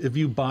month, if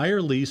you buy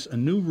or lease a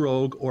new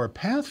Rogue or a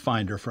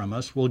Pathfinder from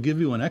us, we'll give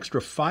you an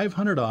extra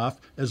 $500 off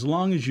as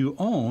long as you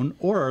own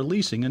or are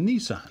leasing a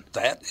Nissan.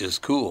 That is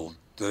cool.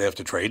 Do they have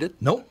to trade it?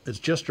 Nope. It's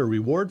just a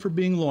reward for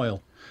being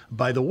loyal.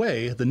 By the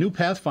way, the new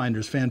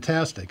Pathfinder's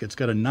fantastic. It's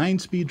got a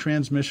 9-speed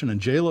transmission, and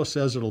JLo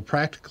says it'll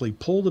practically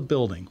pull the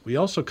building. We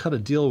also cut a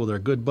deal with our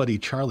good buddy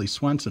Charlie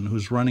Swenson,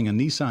 who's running a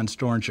Nissan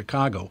store in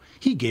Chicago.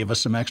 He gave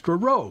us some extra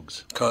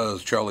Rogues.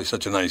 Because Charlie's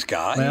such a nice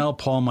guy? Well,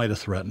 Paul might have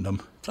threatened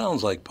him.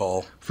 Sounds like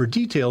Paul. For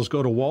details,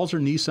 go to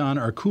Walser Nissan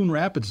or Coon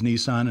Rapids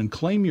Nissan and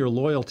claim your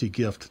loyalty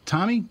gift.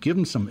 Tommy, give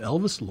him some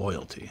Elvis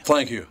loyalty.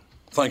 Thank you.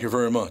 Thank you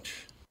very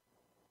much.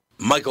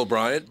 Michael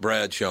Bryant,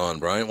 Bradshaw and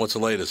Bryant, what's the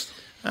latest?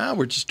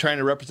 We're just trying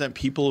to represent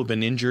people who've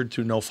been injured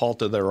through no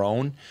fault of their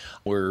own.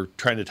 We're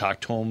trying to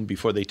talk to them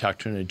before they talk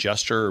to an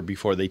adjuster or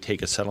before they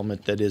take a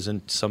settlement that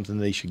isn't something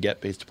they should get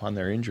based upon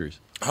their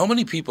injuries. How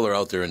many people are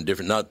out there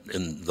not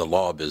in the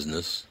law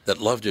business, that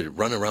love to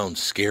run around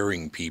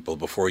scaring people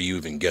before you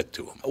even get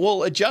to them?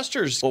 Well,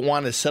 adjusters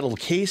want to settle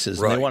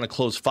cases and they want to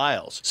close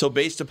files. So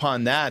based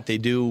upon that, they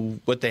do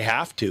what they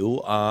have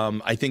to.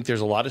 I think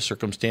there's a lot of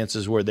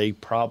circumstances where they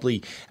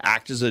probably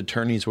act as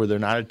attorneys where they're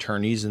not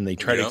attorneys, and they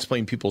try to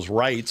explain people's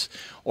rights,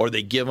 or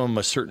they give them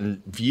a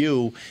certain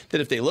view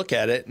that if they look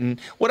at it. And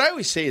what I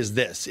always say is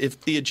this: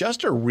 if the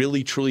adjuster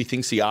really truly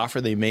thinks the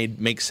offer they made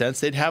makes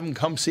sense, they'd have them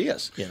come see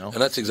us. And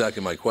that's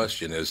exactly my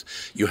question is,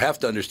 you have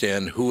to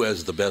understand who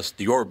has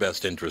your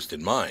best interest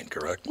in mind,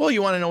 correct? Well,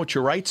 you want to know what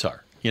your rights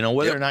are.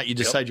 Whether or not you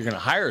decide you're going to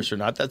hire us or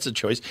not, that's a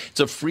choice. It's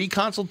a free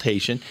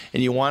consultation,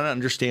 and you want to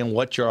understand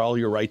what all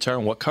your rights are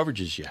and what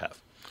coverages you have.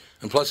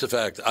 And plus the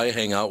fact I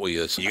hang out with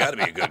you, so you got to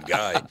be a good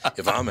guy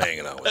if I'm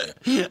hanging out with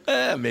you.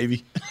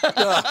 Maybe.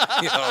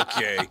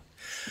 Okay.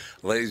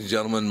 Ladies and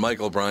gentlemen,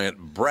 Michael Bryant,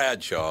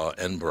 Bradshaw,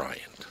 and Bryant.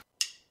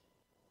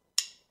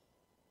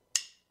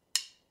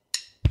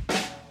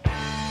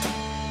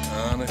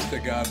 Honest to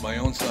God, my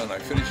own son, I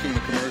finished doing a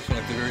commercial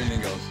and at the very end he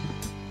goes,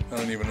 I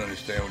don't even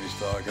understand what he's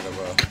talking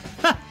about.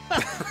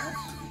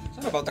 It's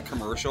not about the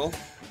commercial.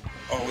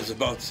 Oh, it was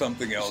about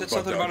something else. You said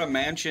something about a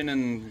mansion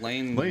in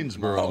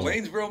Lanesboro. Oh,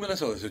 Lanesboro,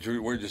 Minnesota. So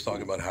we're just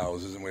talking about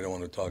houses, and we don't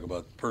want to talk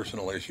about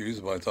personal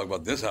issues. We want to talk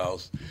about this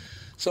house.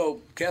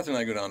 So Catherine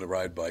and I go down to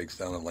ride bikes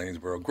down in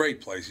Lanesboro.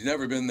 Great place. You've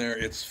never been there.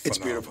 It's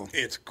beautiful.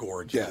 It's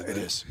gorgeous. Yeah, it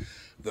is.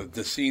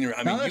 The scenery.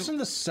 I now mean, that's in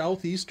the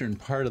southeastern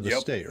part of the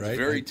state, right? It's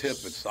very tip.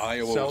 It's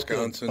Iowa,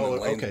 Wisconsin, and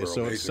Lanesboro. Okay, so it's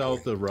basically.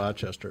 south of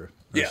Rochester.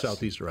 Yes.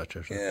 Southeast of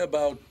Rochester. Yeah,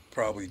 about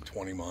probably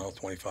 20 miles,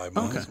 25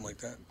 miles, something like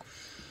that.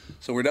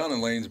 So we're down in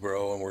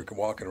Lanesboro, and we're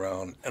walking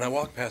around, and I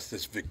walk past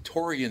this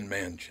Victorian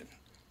mansion.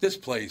 This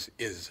place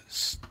is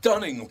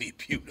stunningly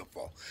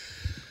beautiful.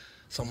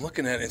 So I'm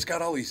looking at it. It's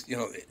got all these,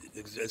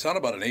 it's on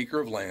about an acre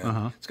of land.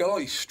 Uh-huh. It's got all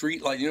these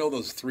street lights. You know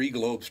those 3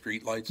 globe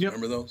street lights? Yep.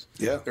 Remember those?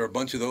 Yeah. There are a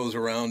bunch of those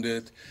around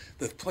it.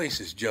 The place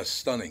is just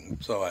stunning.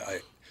 So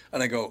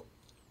I go,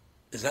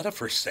 is that a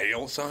for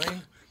sale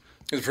sign?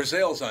 There's a for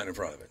sale sign in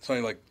front of it. So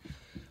I'm like,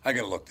 I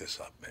got to look this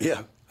up, man.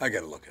 Yeah. I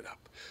got to look it up.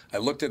 I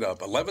looked it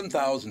up.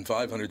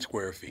 11,500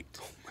 square feet.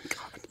 Oh, my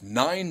God.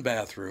 9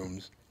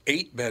 bathrooms,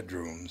 8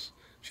 bedrooms.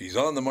 She's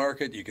on the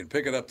market. You can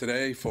pick it up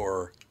today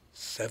for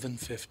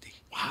 $750.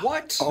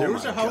 What? Oh, there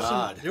was a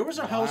house. There was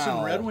a house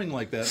in Red Wing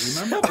like that.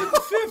 Remember?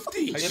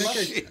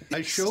 $750.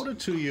 I showed it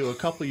to you a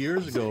couple of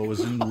years ago. It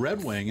was in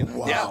Red Wing. And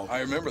Yeah, I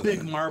remember big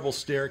that. marble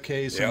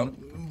staircase. Yep.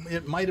 And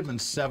it might have been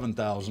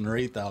 7,000 or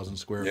 8,000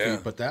 square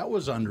feet, but that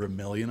was under $1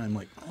 million. I'm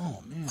like,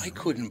 oh man! I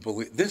couldn't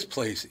believe this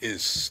place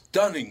is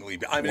stunningly.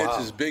 I mean, it's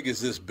as big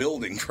as this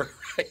building, for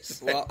Christ's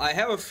sake. Well, I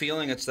have a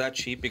feeling it's that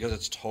cheap because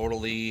it's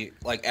totally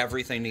like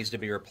everything needs to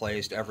be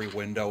replaced, every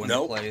window in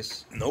the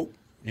place. Nope.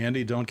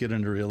 Andy, don't get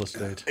into real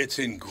estate. It's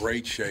in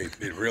great shape.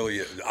 It really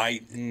is.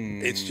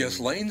 It's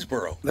just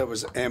Lanesboro. That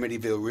was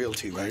Amityville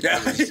Realty, right? Yeah,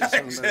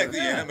 exactly.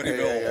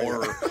 Amityville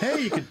horror.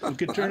 Hey, you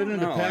could turn it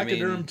into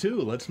Pachyderm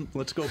too.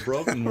 Let's go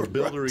broke and we'll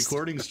build a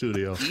recording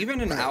studio.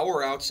 Even an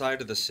hour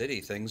outside of the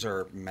city, things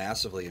are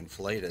massively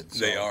inflated.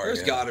 So They are.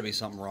 There's got to be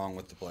something wrong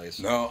with the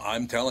place. No,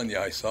 I'm telling you,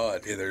 I saw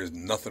it. There's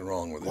nothing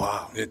wrong with it.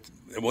 Wow.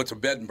 What's a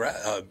bed and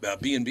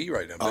B&B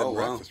right now? Bed and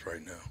breakfast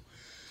right now.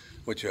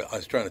 Which I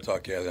was trying to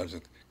talk to you. I was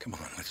like, come on,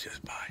 let's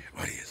just buy it.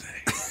 What do you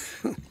say?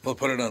 We'll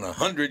put it on a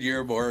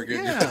 100-year mortgage.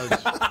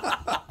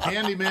 Yeah,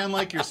 handyman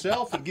like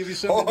yourself would give you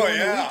something to do on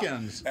the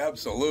weekends.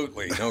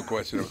 Absolutely, no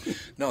question.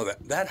 No,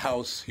 that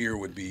house here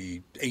would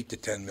be $8 to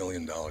 $10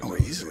 million. Oh,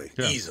 easily.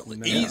 Yeah. Easily.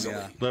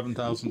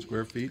 11,000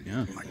 square feet.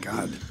 Yeah. Oh my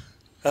God.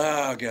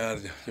 Oh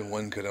God,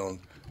 one could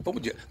own. What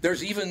would you?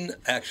 There's even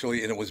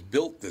actually, and it was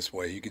built this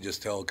way. You could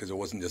just tell because it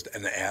wasn't just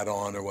an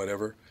add-on or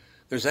whatever.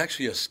 There's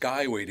actually a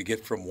skyway to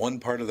get from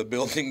one part of the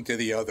building to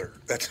the other.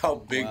 That's how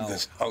big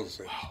this house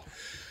is. Wow.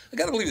 I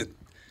got to believe it.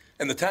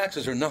 And the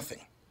taxes are nothing.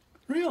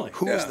 Really?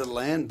 Who was the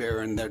land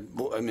baron that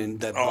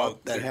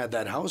had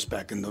that house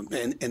back in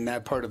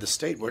that part of the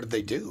state? What did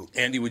they do?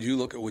 Andy, would you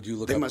look?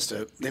 They must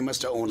have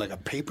owned like a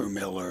paper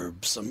mill or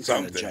some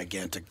kind of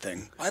gigantic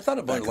thing. I thought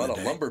a lot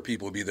of lumber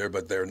people would be there,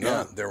 but they're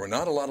not. Yeah. There were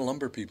not a lot of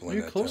lumber people in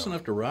that town. You're close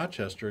enough to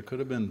Rochester. It could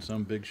have been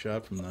some big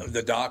shot from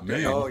the doctor.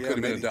 Oh, could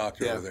have been a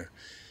doctor over there.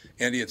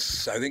 Andy, I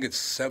think it's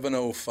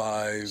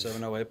 705.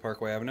 708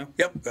 Parkway Avenue?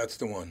 Yep, that's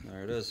the one.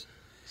 There it is.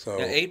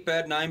 So 8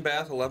 bed, 9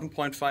 bath,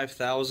 11.5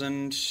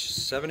 thousand,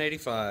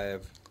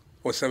 785.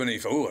 Well,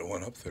 785. Ooh, it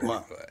went up there.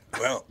 Wow.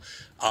 Well,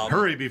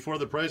 hurry before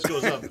the price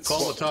goes up.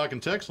 Call the talk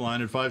and text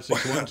line at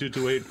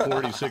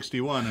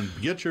 561-228-4061 and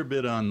get your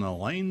bid on the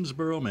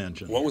Lanesboro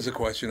Mansion. What was the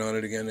question on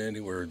it again,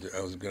 Andy?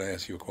 I was going to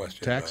ask you a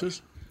question.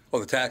 Taxes? Oh,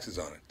 the taxes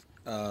on it.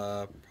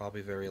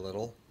 Probably very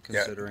little,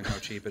 considering how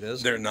cheap it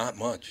is. They're not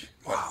much.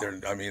 Wow.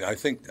 I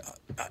think,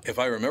 if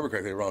I remember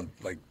correctly, around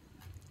like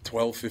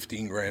 12,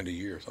 15 grand a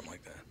year, something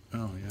like that.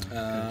 Oh,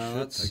 yeah.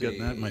 Let's see. I got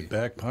that in my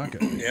back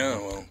pocket. Yeah,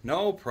 well.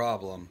 No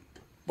problem.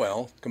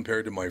 Well,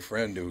 compared to my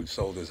friend who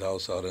sold his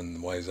house out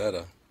in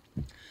Wayzata,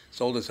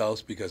 sold his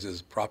house because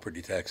his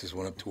property taxes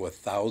went up to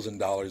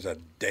 $1,000 a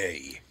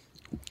day.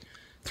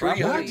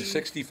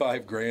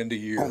 $365,000 a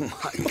year. Oh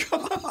my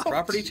God!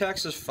 Property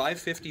tax is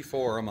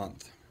 $554 a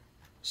month.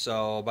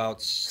 So about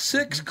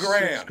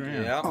 $6,000.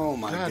 $6,000. Yeah. Oh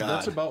my God!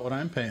 That's about what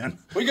I'm paying.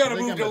 We got to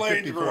move to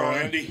Lanesboro,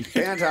 Andy.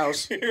 Band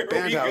house.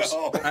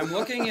 I'm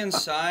looking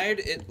inside.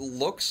 It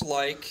looks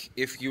like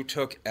if you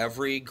took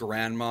every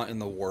grandma in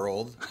the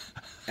world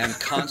and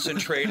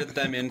concentrated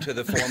them into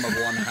the form of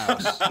one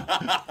house.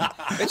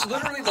 It's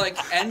literally like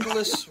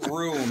endless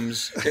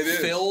rooms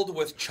filled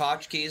with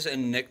tchotchkes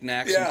and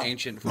knickknacks and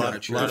ancient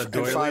furniture. A lot of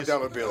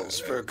 $5 bills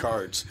for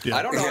cards. Yeah.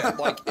 I don't know.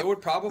 Like it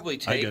would probably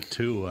take I got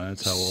two.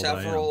 That's how old I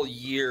am. several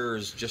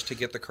years just to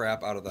get the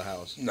crap out of the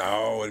house.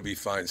 No, it'd be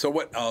fine. So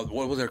what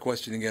was our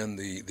question again?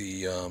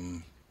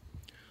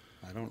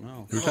 I I don't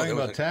know. We're talking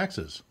about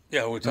taxes.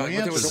 Yeah, we're talking.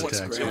 There was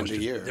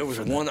 $1,000 was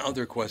one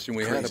other question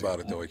we had about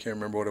it, though. I can't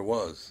remember what it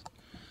was.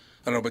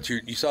 I don't know, but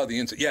you saw the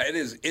inside. Yeah, it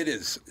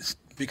is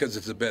because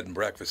it's a bed and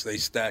breakfast. They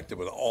stacked it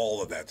with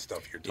all of that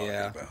stuff you're talking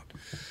about.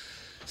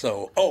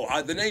 So,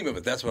 the name of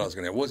it, that's what I was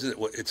going to. Was it?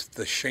 It's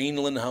the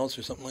Shaneland House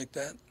or something like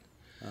that?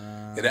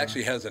 It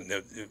actually hasn't.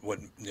 What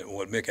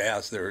Mick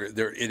asked, it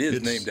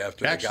is named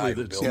after the guy who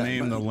built it. Actually, it's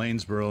named the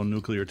Lanesboro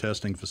Nuclear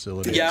Testing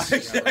Facility. Yeah,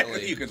 exactly.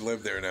 Really. You could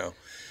live there now.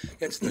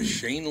 It's the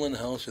Shaneland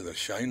House or the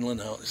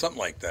Shineland House, something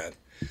like that.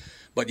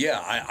 But yeah,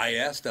 I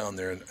asked down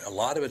there, and a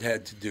lot of it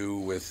had to do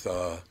with.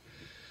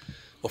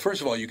 Well,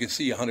 first of all, you can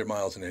see 100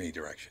 miles in any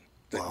direction.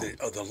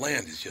 The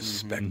land is just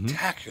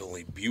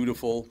spectacularly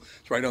beautiful.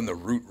 It's right on the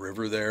Root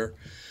River there.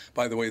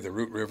 By the way, the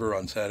Root River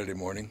on Saturday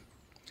morning.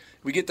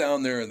 We get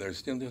down there, and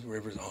there's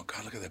rivers. Oh,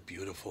 God, look at that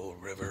beautiful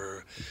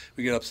river.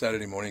 We get up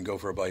Saturday morning, go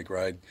for a bike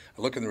ride.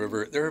 I look in the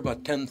river. There are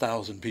about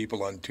 10,000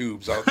 people on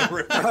tubes out the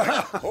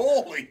river.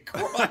 Holy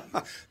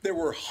crap. There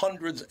were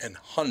hundreds and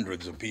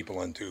hundreds of people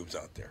on tubes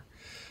out there.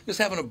 Just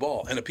having a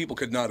ball. And the people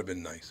could not have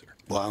been nicer.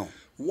 Wow.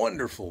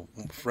 Wonderful,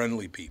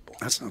 friendly people.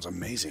 That sounds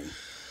amazing.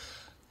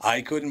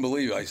 I couldn't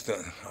believe it.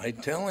 I'm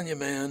telling you,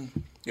 man,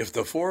 if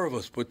the four of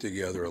us put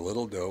together a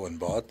little dough and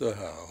bought the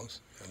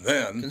house, and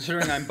then...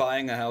 Considering I'm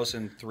buying a house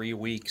in 3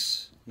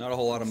 weeks, not a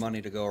whole lot of money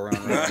to go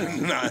around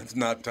right now. It's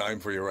not time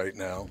for you right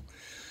now.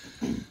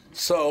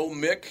 So,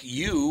 Mick,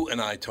 you and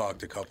I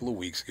talked a couple of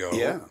weeks ago.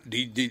 Yeah.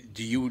 Did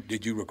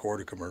you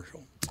record a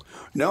commercial?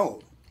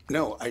 No,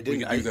 I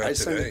didn't. I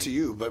sent it to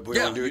you, but we're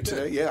going to do it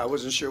today? Yeah, I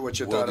wasn't sure what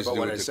you thought about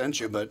what I sent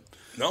you, but...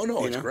 No,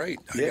 it's great.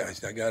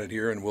 I got it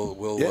here, and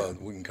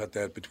we can cut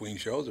that between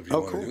shows if you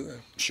want to do that.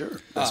 Sure,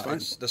 that's fine.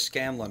 It's the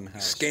Scanlon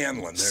House.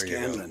 Scanlon, there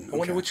you go. I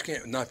wonder which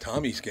Scanlon. Not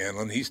Tommy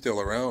Scanlon. He's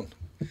still around.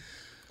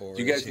 Do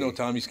you guys know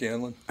Tommy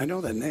Scanlon? I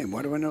know that name.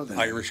 Why do I know that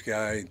Irish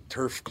guy,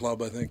 Turf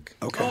Club, I think.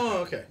 Okay. Oh,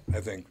 okay. I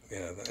think,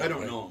 yeah. I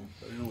don't know him.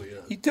 But I know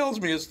he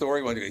tells me his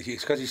story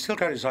because he's still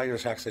got his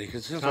Irish accent.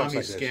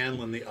 Tommy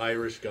Scanlon, the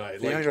Irish guy.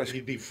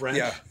 He'd be French.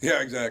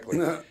 Yeah, exactly.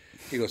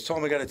 He goes,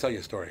 Tom, I got to tell you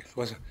a story.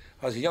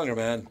 I was a younger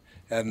man,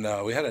 and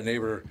we had a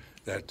neighbor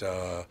that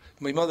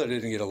my mother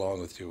didn't get along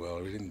with too well.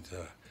 We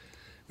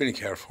didn't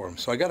care for him.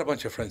 So I got a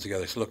bunch of friends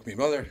together. I said, look, my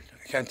mother,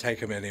 I can't take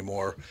him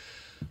anymore.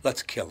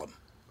 Let's kill him.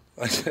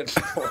 I said,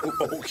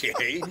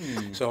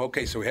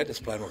 okay. So we had this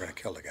plan. We're going to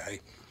kill the guy.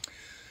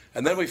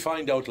 And then we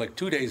find out,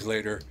 2 days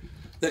later,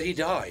 that he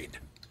died.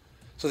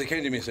 So they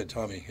came to me and said,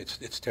 Tommy,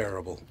 it's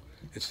terrible.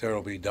 It's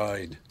terrible. He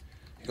died.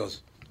 He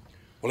goes,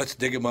 well, let's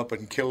dig him up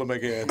and kill him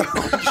again.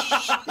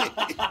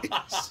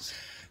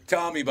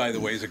 Tommy, by the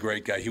way, is a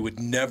great guy. He would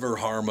never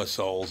harm a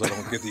soul. So I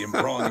don't get the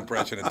wrong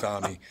impression of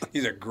Tommy.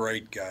 He's a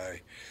great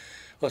guy.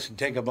 Listen,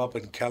 take him up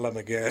and kill him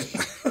again.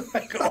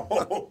 I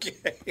go,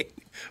 okay.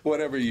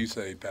 Whatever you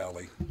say,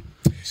 Pally.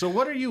 So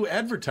what are you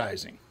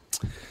advertising?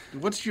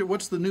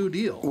 What's the new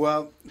deal?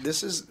 Well,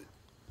 this is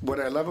what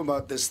I love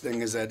about this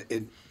thing is that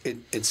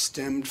it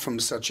stemmed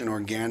from such an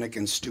organic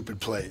and stupid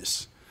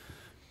place.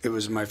 It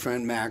was my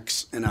friend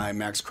Max and I,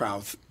 Max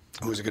Krauth,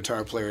 who's a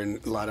guitar player in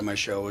a lot of my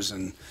shows,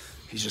 and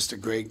he's just a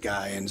great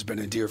guy and has been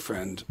a dear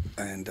friend.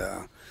 And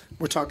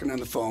we're talking on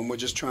the phone. We're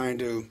just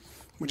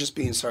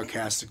being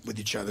sarcastic with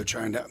each other,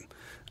 trying to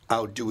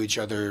outdo each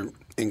other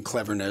in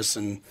cleverness.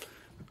 And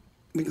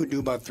we could do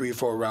about 3 or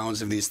 4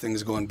 rounds of these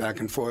things going back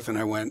and forth. And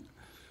I went,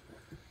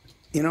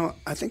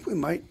 I think we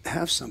might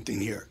have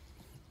something here.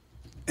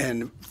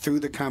 And through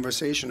the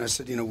conversation, I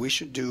said, we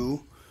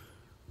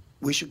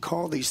should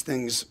call these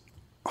things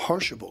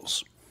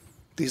harshables,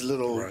 these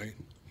little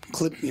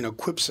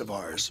quips of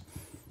ours.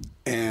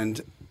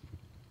 And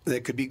they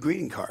could be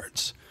greeting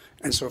cards.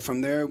 And so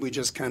from there, we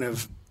just kind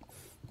of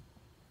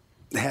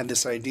had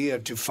this idea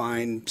to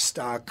find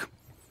stock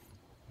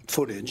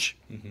footage,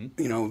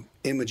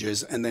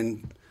 images, and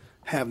then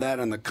have that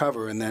on the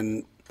cover and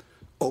then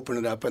open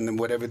it up, and then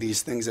whatever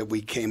these things that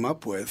we came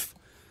up with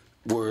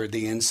were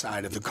the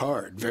inside of the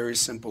card. Very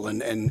simple.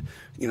 And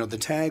the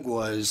tag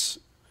was,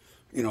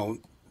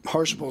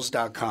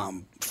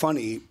 harshables.com,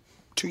 funny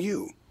to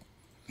you.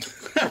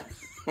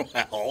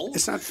 Well,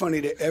 it's not funny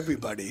to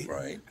everybody.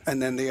 Right.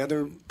 And then the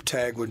other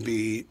tag would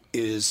be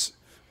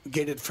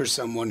get it for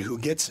someone who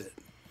gets it.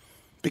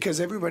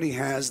 Because everybody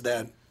has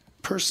that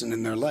person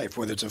in their life,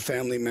 whether it's a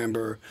family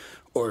member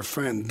or a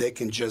friend, they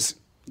can just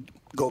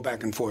go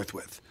back and forth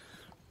with.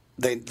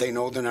 They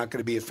know they're not going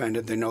to be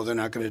offended. They know they're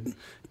not going to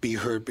be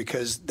hurt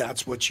because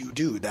that's what you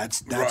do.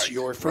 That's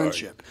your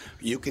friendship.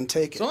 Right. You can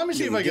take it. So let me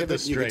see if I get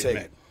this straight,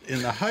 Mick.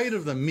 In the height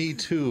of the Me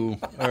Too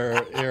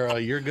era,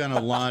 you're going to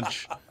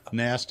launch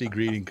nasty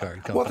greeting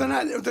card company. Well,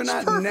 they're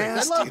not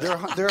nasty. They're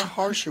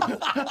harshable.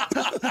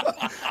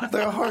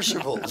 They're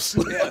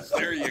harshables. Yes,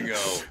 there you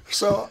go.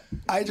 So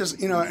I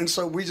just, and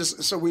so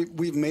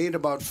we've made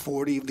about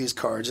 40 of these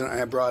cards, and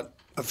I brought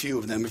a few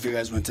of them if you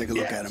guys want to take a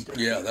look at them.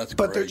 Yeah, that's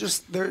great. But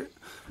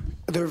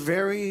they're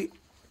very,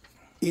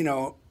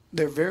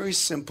 they're very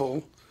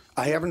simple.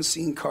 I haven't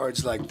seen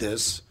cards like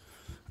this,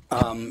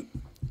 and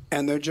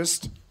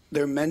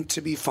they're meant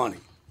to be funny.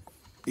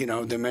 You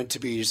know, they're meant to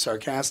be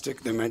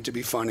sarcastic. They're meant to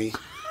be funny.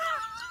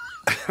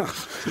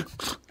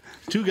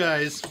 Two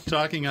guys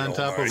talking on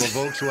top of a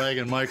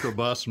Volkswagen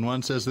microbus, and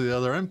one says to the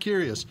other, I'm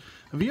curious,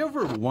 have you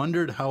ever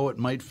wondered how it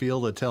might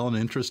feel to tell an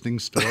interesting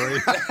story?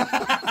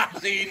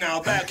 See, now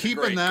that's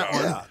keeping that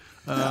car.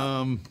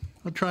 one.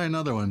 I'll try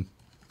another one.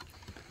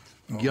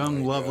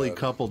 Young, lovely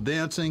couple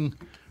dancing.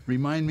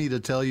 Remind me to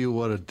tell you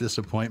what a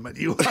disappointment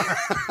you are.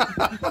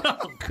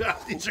 Oh, God,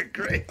 these are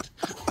great.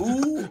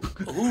 Who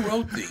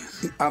wrote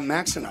these?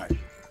 Max and I.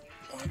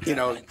 You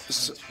know,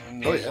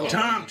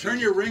 Tom, turn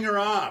your ringer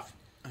off.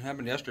 It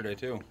happened yesterday,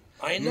 too.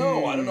 I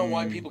know. I don't know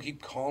why people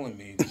keep calling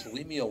me. Just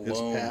leave me alone.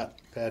 It's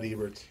Pat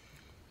Eberts.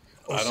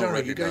 Oh, I don't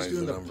recognize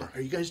the number.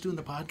 Are you guys doing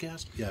the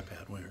podcast? Yeah,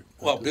 Pat.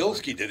 Well,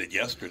 Bilski did it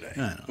yesterday.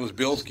 It was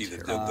Bilski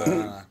that did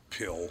the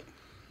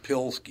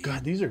Pilski.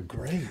 God, these are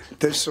great.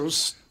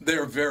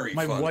 They're very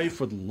My funny. wife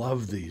would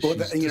love these. Well,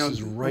 this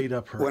is right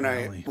up her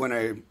alley.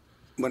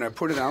 When I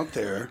put it out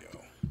there,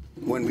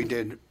 when we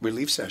did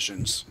relief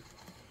sessions,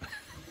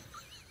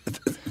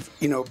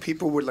 you know,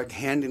 people were like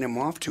handing them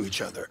off to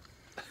each other,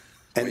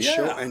 and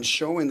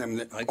showing them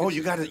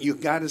that you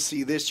got to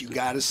see this, you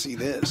got to see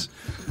this,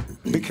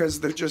 because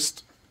they're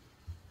just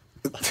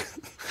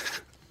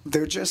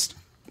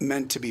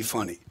meant to be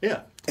funny.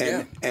 Yeah.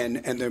 And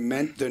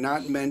they're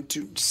not meant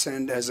to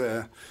send as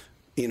a,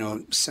 you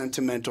know,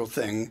 sentimental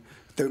thing.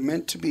 They're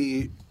meant to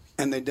be,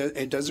 and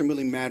it doesn't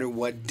really matter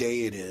what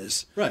day it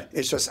is. Right.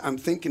 It's just, I'm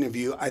thinking of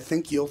you. I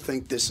think you'll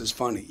think this is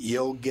funny.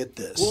 You'll get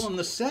this. Well, and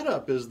the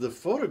setup is the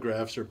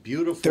photographs are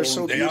beautiful. They're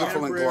so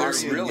beautiful and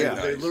glossy. They're really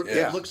nice.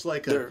 It looks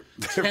like a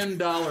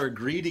 $10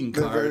 greeting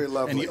card. They're very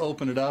lovely. And you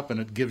open it up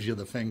and it gives you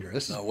the finger.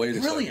 This is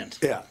brilliant.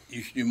 Yeah.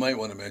 You might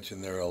want to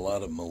mention there are a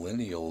lot of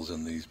millennials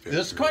in these pictures.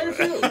 There's quite a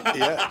few.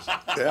 Yes.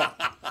 Yeah.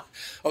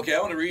 Okay, I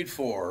want to read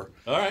 4.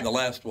 All right. The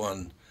last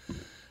one,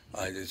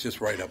 it's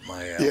just right up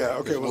my alley. Yeah,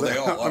 okay, well they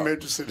all I'm are.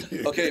 interested in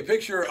you. Okay, a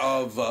picture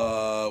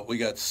of, we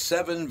got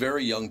 7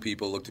 very young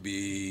people, look to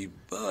be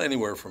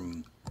anywhere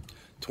from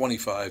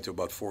 25 to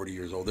about 40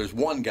 years old. There's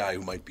one guy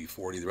who might be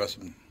 40, the rest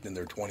of them in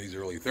their 20s,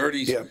 early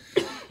 30s. Yeah.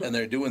 And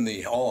they're doing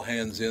the all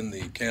hands in,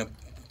 the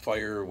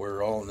campfire,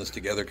 we're all in this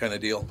together kind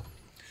of deal.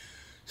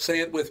 Say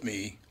it with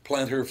me,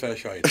 plantar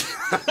fasciitis.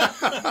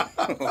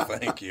 Oh,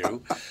 thank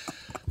you.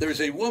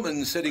 There's a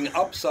woman sitting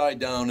upside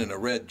down in a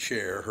red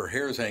chair. Her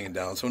hair's hanging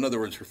down. So, in other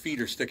words, her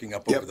feet are sticking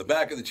up over the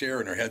back of the chair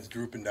and her head's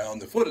drooping down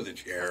the foot of the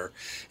chair.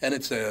 And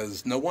it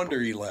says, no wonder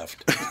he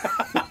left.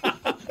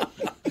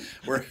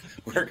 We're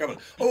coming.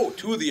 Oh,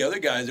 2 of the other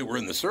guys that were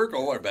in the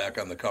circle are back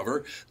on the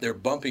cover. They're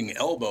bumping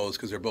elbows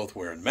because they're both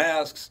wearing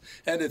masks.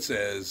 And it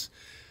says,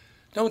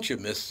 don't you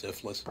miss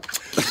syphilis?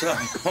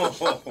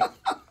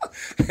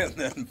 And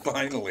then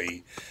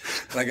finally,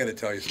 and I got to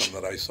tell you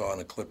something that I saw in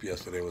a clip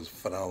yesterday was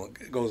phenomenal.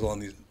 It goes on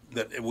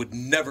that it would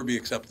never be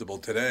acceptable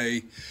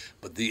today,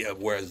 but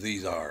whereas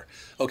these are.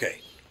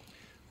 Okay,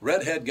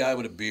 redhead guy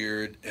with a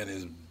beard and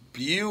his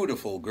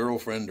beautiful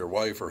girlfriend or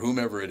wife or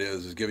whomever it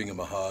is giving him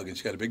a hug, and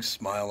she's got a big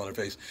smile on her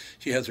face.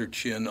 She has her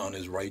chin on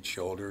his right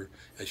shoulder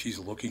as she's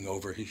looking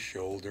over his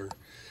shoulder,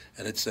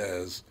 and it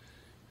says,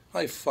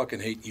 I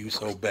fucking hate you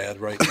so bad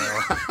right now.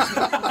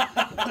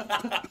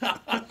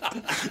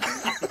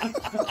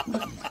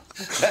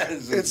 That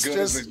is as good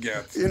as it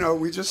gets. You know,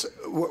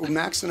 what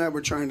Max and I were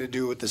trying to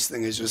do with this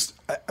thing is just,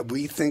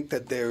 we think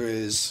that there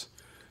is,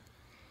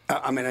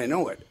 I mean, I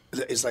know it.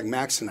 It's like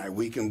Max and I,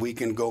 we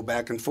can go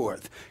back and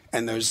forth.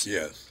 And there's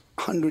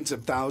hundreds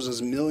of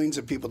thousands, millions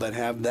of people that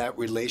have that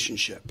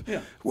relationship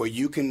where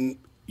you can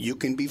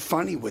be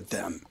funny with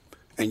them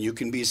and you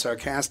can be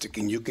sarcastic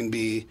and you can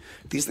be,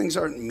 these things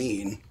aren't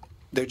mean.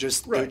 They're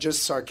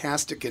just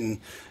sarcastic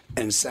and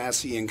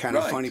sassy and kind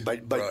of funny,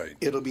 but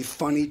it'll be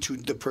funny to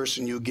the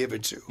person you give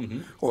it to,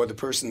 or the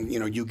person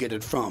you get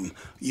it from.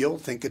 You'll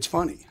think it's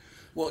funny.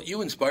 Well,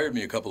 you inspired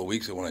me a couple of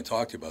weeks ago when I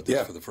talked to you about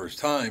this for the first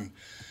time.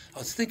 I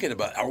was thinking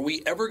about, are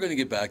we ever going to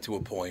get back to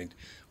a point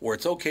where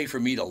it's okay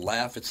for me to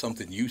laugh at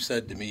something you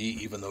said to me,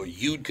 even though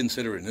you'd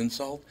consider it an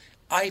insult?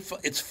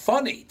 It's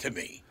funny to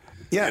me.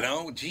 Yeah. You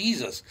know,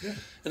 Jesus. Yeah.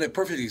 And a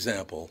perfect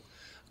example.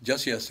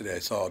 Just yesterday, I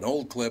saw an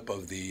old clip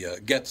of the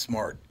Get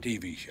Smart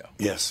TV show.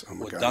 Yes, oh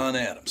my with God. Don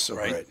Adams, So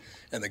right? great.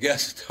 And the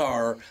guest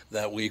star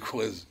that week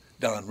was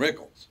Don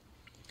Rickles.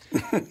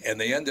 And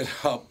they ended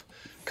up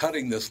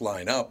cutting this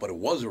line up, but it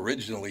was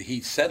originally, he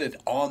said it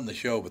on the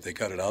show, but they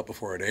cut it out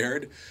before it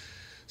aired.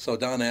 So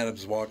Don Adams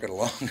is walking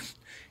along.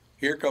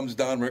 Here comes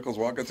Don Rickles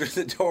walking through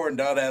the door, and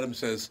Don Adams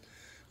says,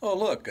 oh,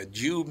 look, a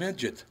Jew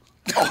midget.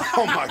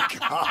 Oh, my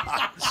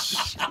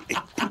gosh.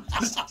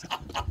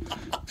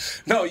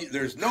 No,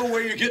 there's no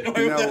way you're getting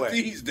away with that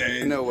these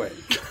days. No way.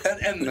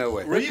 And no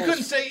way. Well, you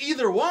couldn't say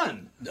either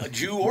one. A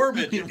Jew or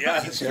midget.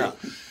 Yeah, that's true.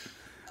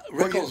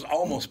 Rickles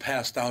almost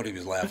passed out. He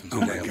was laughing so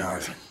damn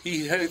hard.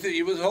 He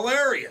was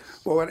hilarious.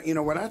 Well,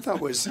 what I thought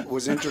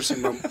was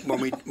interesting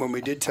when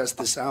we did test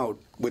this out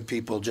with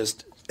people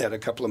just at a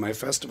couple of my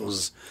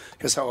festivals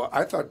is how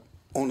I thought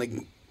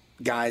only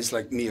guys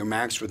like me or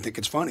Max would think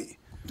it's funny.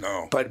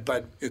 No. But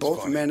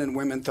both funny. men and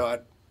women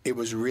thought it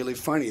was really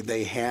funny.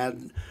 They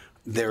had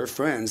their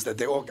friends that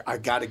I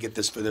got to get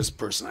this for this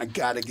person. I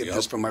got to get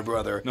this for my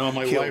brother. No,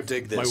 my He'll wife,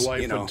 dig this. My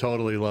wife would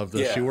totally love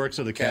this. Yeah. She works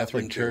at a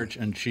Catholic church,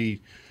 and she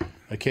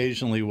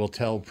occasionally will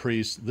tell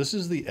priests, "This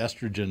is the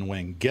estrogen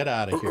wing. Get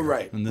out of here."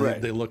 Right. And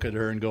then they look at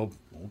her and go,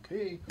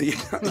 "Okay."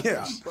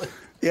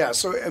 Yeah.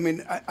 So I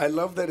mean, I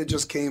love that it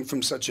just came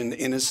from such an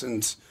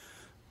innocent,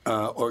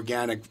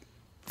 organic,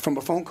 from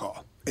a phone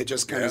call. It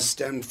just kind of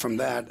stemmed from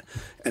that.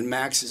 And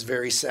Max is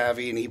very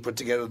savvy, and he put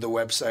together the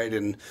website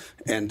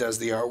and does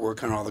the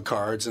artwork on all the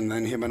cards. And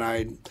then him and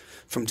I,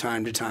 from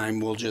time to time,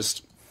 will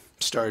just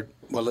start.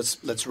 Well,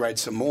 let's write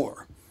some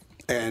more.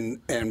 And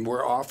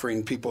we're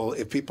offering people,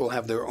 if people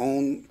have their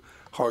own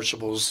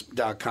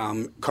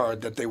Harshables.com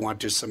card that they want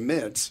to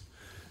submit,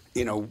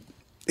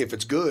 if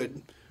it's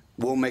good,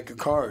 we'll make a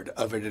card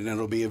of it and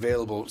it'll be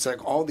available. It's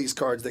like all these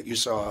cards that you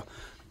saw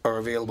are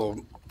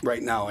available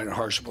right now at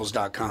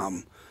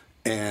Harshables.com,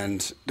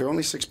 and they're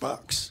only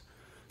 $6.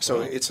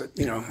 So it's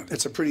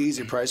a pretty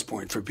easy price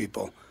point for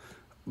people.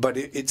 But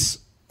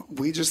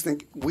we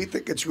think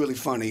it's really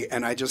funny,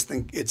 and I just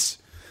think it's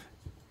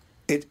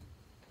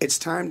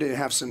time to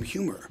have some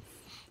humor,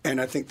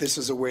 and I think this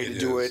is a way to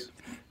do it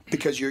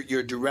because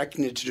you're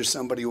directing it to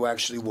somebody who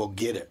actually will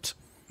get it.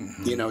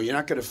 Mm-hmm. You're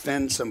not going to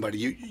offend somebody.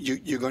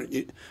 You're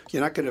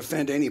not going to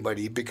offend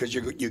anybody because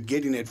you're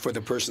getting it for the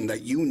person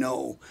that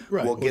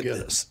will get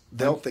this.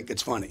 They'll think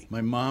it's funny.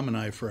 My mom and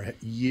I for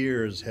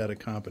years had a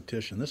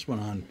competition. This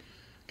went on,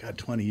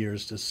 20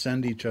 years, to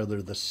send each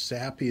other the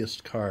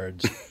sappiest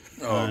cards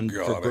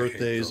for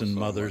birthdays and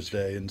Mother's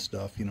Day and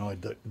stuff.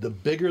 The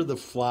bigger the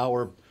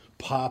flower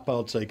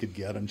pop-outs I could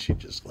get, and she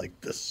just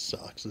this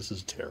sucks. This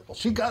is terrible.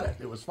 She got it.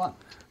 It was fun.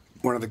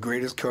 One of the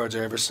greatest cards I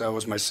ever saw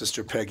was my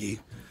sister Peggy.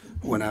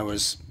 When it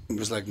was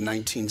like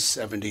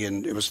 1970,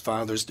 and it was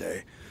Father's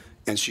Day,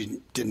 and she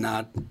did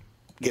not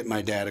get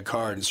my dad a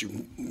card, and she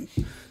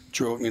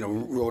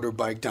rode her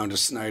bike down to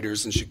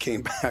Snyder's, and she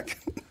came back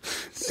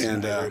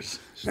and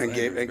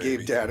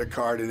gave Dad a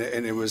card,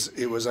 and it was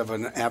of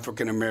an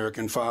African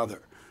American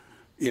father,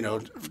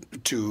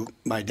 to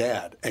my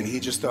dad, and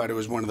he just thought it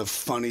was one of the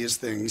funniest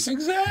things.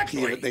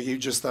 Exactly. He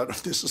just thought,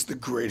 this is the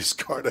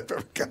greatest card I've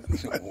ever gotten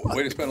in my life.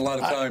 Way to spend a lot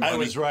of time. I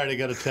was right. I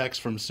got a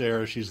text from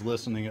Sarah. She's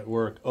listening at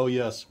work. Oh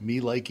yes,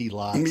 me likey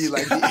lots. Me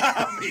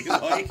likey. Me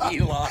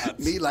likey lots.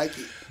 Me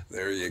likey.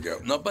 There you go.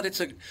 No, but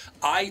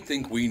I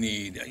think we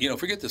need,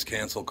 forget this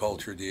cancel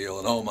culture deal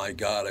and, oh my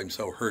God, I'm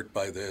so hurt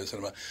by this.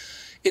 And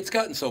it's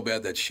gotten so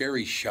bad that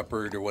Sherry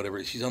Shepherd or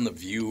whatever, she's on The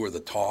View or The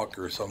Talk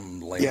or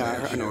some lame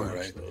I know show,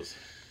 right?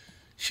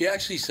 She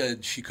actually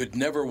said she could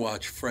never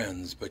watch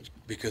Friends, but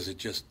because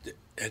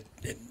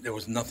there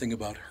was nothing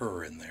about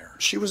her in there.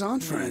 She was on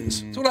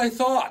Friends. That's what I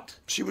thought.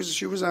 She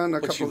was on a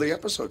couple of the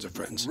episodes of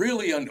Friends.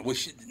 Really?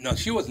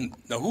 She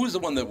wasn't. No, who was the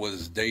one that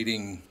was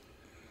dating?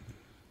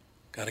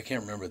 God, I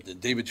can't remember.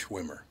 David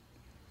Schwimmer,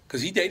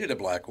 because he dated a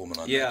black woman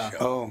on that show.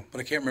 Oh,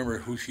 but I can't remember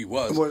who she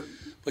was.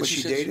 Was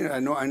she dating? I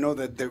know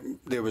that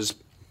there was.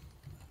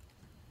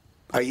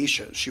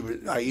 Aisha. She was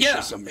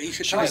Aisha. Somebody.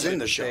 Aisha she was in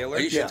the show.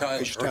 Aisha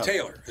Tyler. Aisha Tyler.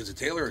 Taylor. Is it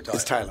Taylor or Tyler?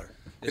 It's Tyler.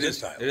 It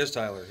is Tyler. It is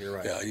Tyler. You're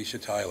right. Yeah, Aisha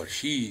Tyler.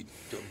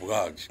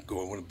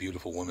 What a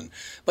beautiful woman.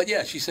 But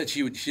yeah, she said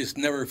she just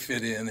never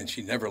fit in, and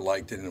she never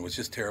liked it, and it was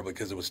just terrible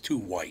because it was too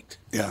white.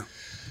 Yeah.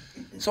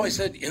 So I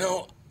said,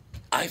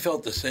 I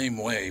felt the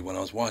same way when I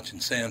was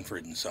watching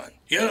Sanford and Son.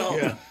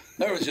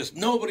 There was just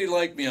nobody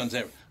liked me on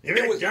Sanford.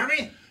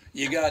 Jeremy?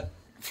 You got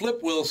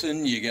Flip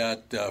Wilson, you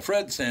got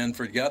Fred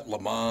Sanford, you got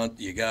Lamont,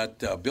 you got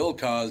Bill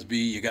Cosby,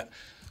 you got...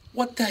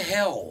 What the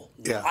hell?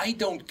 Yeah. I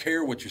don't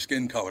care what your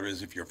skin color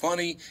is. If you're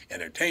funny,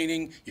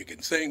 entertaining, you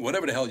can sing,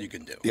 whatever the hell you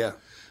can do. Yeah.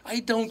 I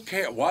don't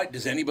care. Why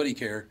does anybody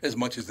care as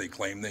much as they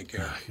claim they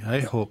care?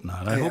 I hope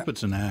not. I hope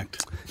it's an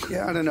act.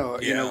 Yeah, I don't know.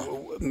 Yeah.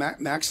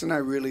 Max and I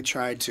really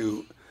tried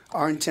to...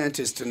 Our intent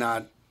is to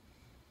not...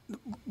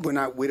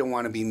 We don't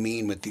want to be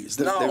mean with these.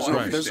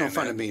 There's no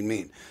fun in being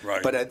mean.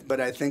 Right. But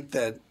I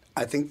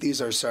think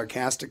these are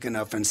sarcastic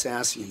enough and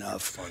sassy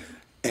enough,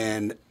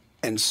 and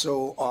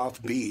so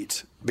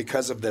offbeat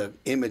because of the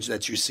image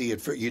that you see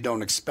it. You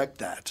don't expect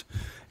that,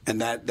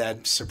 and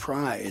that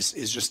surprise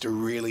is just a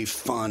really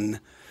fun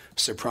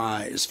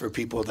surprise for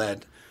people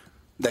that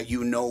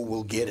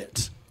will get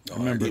it. I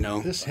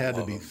remember this had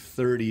to be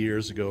 30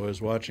 years ago. I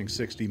was watching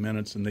 60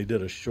 Minutes, and they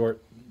did a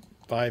short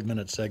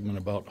 5-minute segment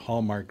about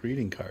Hallmark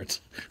greeting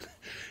cards,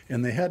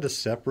 and they had to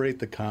separate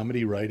the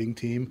comedy writing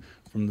team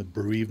from the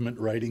bereavement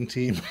writing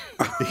team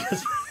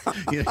because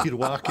you'd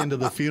walk into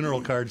the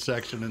funeral card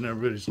section and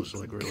everybody's just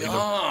really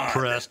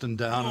depressed and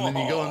down, and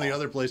then you go in the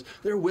other place,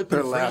 they're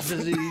whipping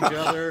phrases at each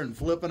other and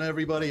flipping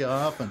everybody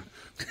off. And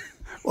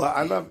well,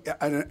 I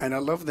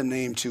love the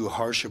name too,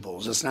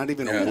 Harshables. It's not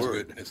even a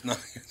word. Good. It's not.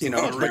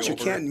 But you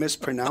can't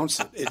mispronounce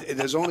it.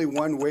 There's only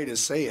one way to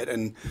say it,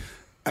 and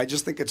I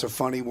just think it's a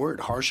funny word,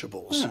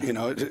 Harshables.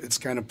 It's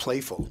kind of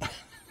playful.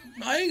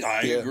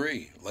 I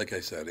agree. Like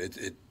I said,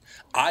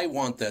 I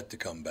want that to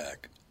come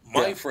back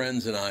My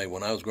friends and I,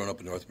 when I was growing up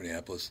in North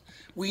Minneapolis,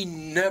 we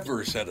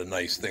never said a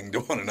nice thing to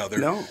one another.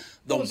 No.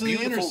 It was the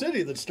inner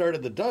city that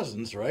started the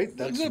dozens, right?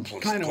 That's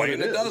kind of what it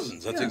is.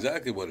 Dozens. That's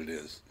exactly what it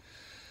is.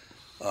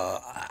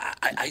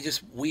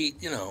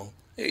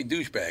 Hey,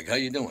 douchebag, how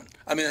you doing?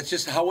 I mean, that's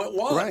just how it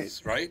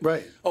was, right?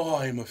 Right. Oh,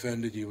 I'm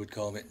offended you would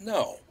call me.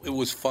 No, it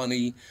was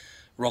funny.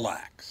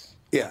 Relax.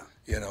 Yeah.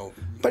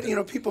 But,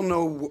 people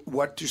know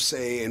what to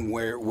say and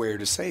where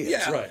to say it.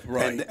 Yeah,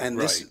 right. And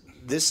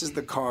this is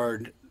the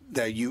card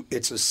that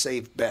it's a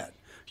safe bet.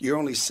 You're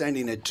only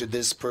sending it to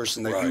this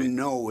person that you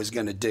know is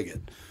going to dig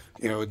it.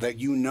 That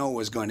you know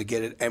is going to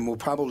get it, and will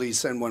probably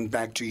send one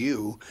back to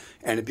you,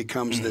 and it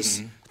becomes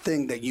this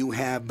thing that you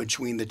have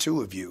between the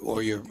two of you,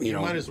 or you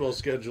might as well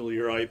schedule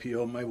your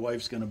IPO. My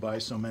wife's going to buy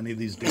so many of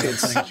these damn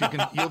things.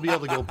 You'll be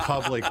able to go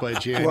public by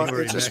January. Well,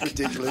 it's just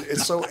ridiculous.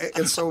 It's so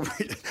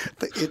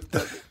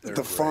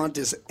the font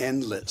is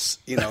endless.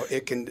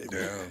 It can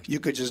you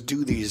could just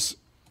do these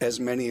as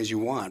many as you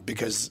want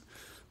because.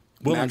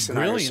 Well, Max it's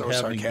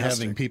brilliant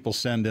having people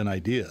send in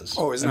ideas.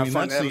 Oh, isn't that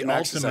fun? That's the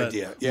Max's ultimate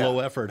idea. Yeah. low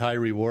effort, high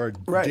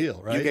reward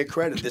deal, right? You get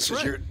credit. This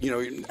is your,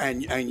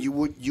 and you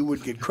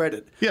would get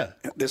credit. Yeah.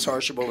 This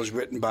article is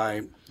written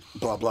by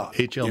blah blah.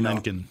 H.L.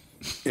 Mencken.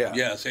 Yeah.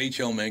 Yes,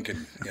 H.L.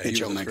 Mencken. Yeah, he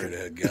was a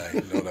straight-ahead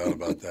guy, no doubt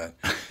about that.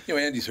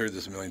 Andy's heard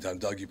this a million times.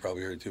 Doug, you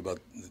probably heard it too about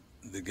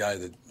the guy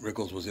that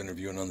Rickles was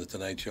interviewing on the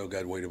Tonight Show.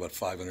 Guy weighed about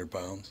 500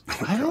 pounds.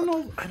 I don't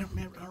know. I don't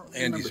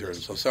Andy's heard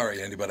it. So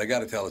sorry, Andy, but I got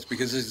to tell this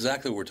because this is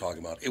exactly what we're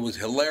talking about. It was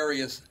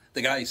hilarious.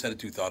 The guy he said it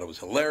to thought it was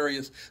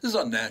hilarious. This is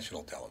on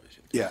national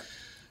television. Yeah.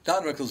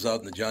 Don Rickles is out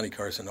in the Johnny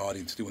Carson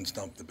audience doing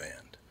Stump the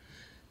Band.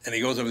 And he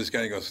goes over to this guy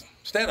and he goes,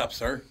 "Stand up,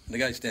 sir." And the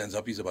guy stands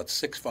up. He's about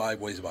 6'5",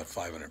 weighs about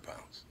 500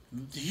 pounds.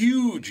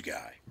 Huge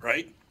guy,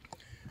 right?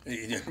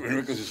 And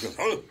Rickles just goes,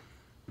 "Oh."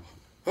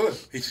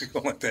 He's just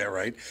going like that,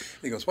 right?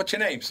 He goes, "What's your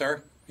name,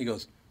 sir?" He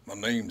goes, "My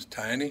name's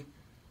Tiny."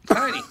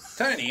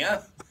 Tiny,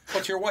 huh?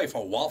 What's your wife,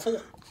 a waffle?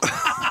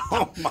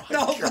 Oh, my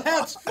God.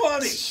 That's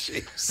funny.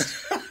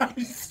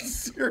 Jeez.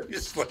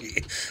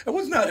 Seriously. It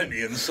was not an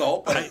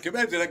insult, but can you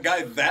imagine a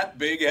guy that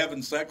big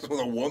having sex with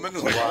a woman?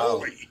 It's like,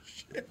 holy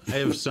shit. I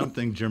have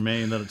something,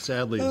 Jermaine, that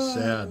sadly is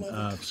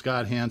sad.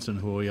 Scott Hansen,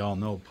 who we all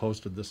know,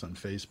 posted this on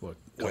Facebook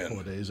a couple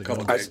of days ago.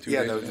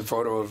 The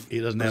photo of he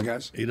doesn't those have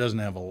guys? He doesn't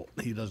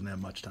have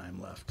much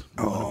time left.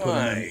 They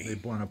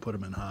want to put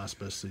him in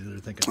hospice. They're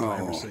thinking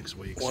 5 or 6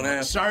 weeks. What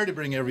happened? Sorry to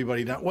bring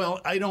everybody down. Well,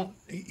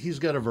 he's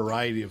got a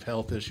variety of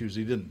health issues.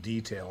 He didn't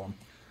detail them.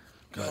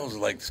 I always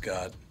liked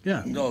Scott.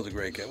 Yeah. Noel's a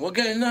great guy. Well,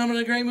 okay, no, I'm in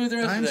a great mood the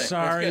rest of the day. I'm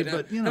sorry,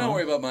 but, don't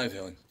worry about my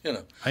feelings.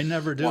 I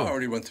never do. Well, I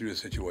already went through the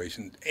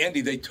situation.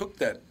 Andy, they took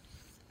that,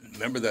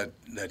 remember that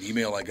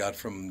email I got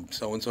from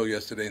so-and-so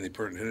yesterday, and they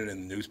put it in the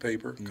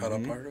newspaper, cut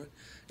up part of it?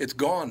 It's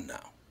gone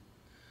now.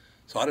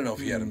 So I don't know if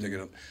he had him take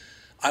it up.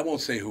 I won't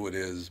say who it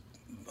is.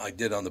 I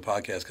did on the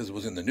podcast because it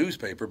was in the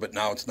newspaper, but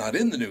now it's not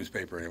in the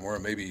newspaper anymore.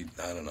 Maybe,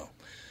 I don't know.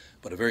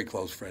 But a very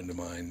close friend of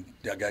mine,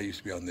 that guy used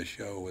to be on this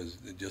show,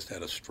 just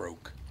had a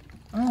stroke.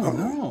 Oh,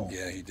 no.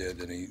 Yeah, he did.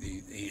 And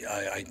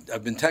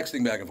I've been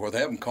texting back and forth. I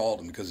haven't called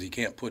him because he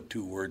can't put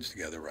two words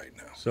together right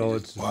now. So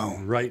it's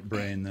right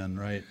brain then,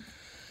 right?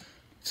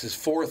 It's his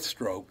fourth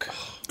stroke.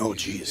 Oh,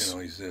 geez.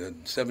 He's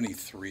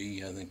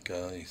 73, I think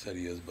he said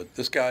he is. But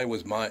this guy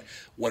was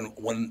when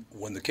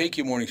the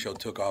KQ Morning Show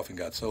took off and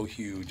got so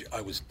huge,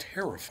 I was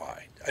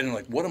terrified. I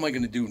didn't what am I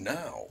going to do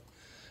now?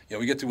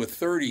 We get to a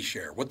 30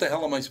 share. What the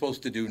hell am I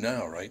supposed to do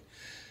now, right?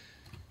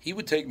 He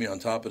would take me on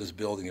top of this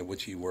building at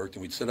which he worked,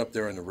 and we'd sit up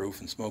there on the roof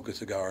and smoke a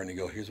cigar, and he'd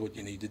go, "Here's what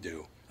you need to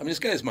do." I mean, this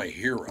guy's my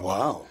hero.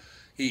 Wow.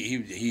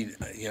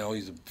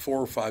 He's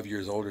 4 or 5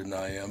 years older than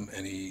I am,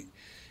 and he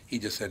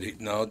just said,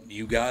 "No,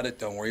 you got it.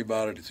 Don't worry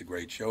about it. It's a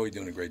great show. You're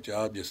doing a great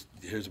job. Just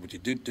here's what you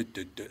do."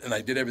 And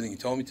I did everything he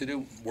told me to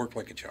do. Worked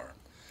like a charm.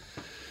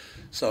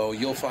 So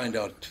you'll find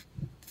out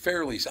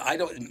fairly. I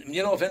don't.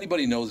 If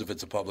anybody knows if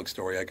it's a public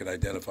story, I can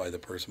identify the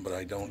person, but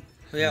I don't.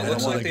 Yeah, it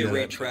looks like they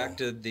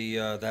retracted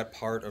that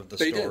part of the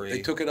story. They did.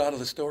 They took it out of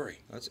the story.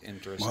 That's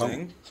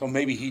interesting. Wow. So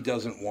maybe he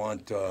doesn't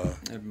want.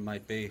 It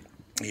might be.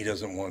 He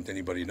doesn't want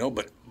anybody to know,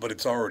 but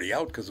it's already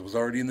out because it was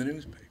already in the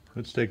newspaper.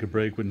 Let's take a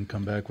break and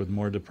come back with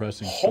more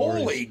depressing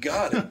stories. Holy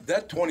God,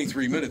 that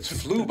 23 minutes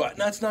flew by.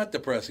 That's not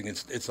depressing.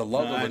 It's the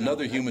love of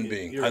another human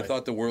being. Right. I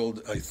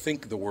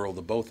think the world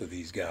of both of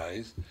these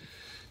guys,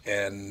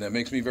 and that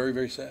makes me very,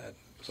 very sad.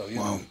 So,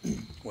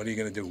 what are you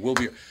going to do? We'll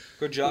be.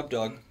 Good job,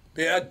 Doug.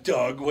 Yeah,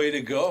 Doug, way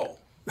to go,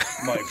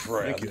 my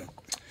friend. Thank you.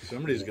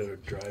 Somebody's going to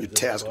drive. You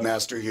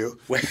taskmaster, you.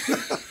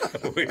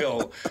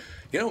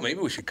 Maybe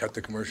we should cut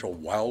the commercial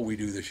while we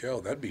do the show.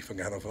 That'd be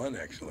kind of fun,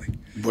 actually.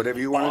 Whatever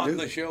you want to do.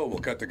 On the show, we'll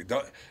cut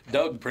the.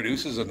 Doug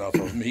produces enough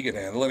of them; he can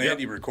handle it. Yep.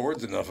 Andy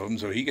records enough of them,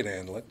 so he can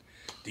handle it.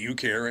 Do you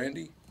care,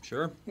 Andy?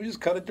 Sure. We just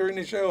cut it during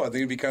the show. I think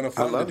it'd be kind of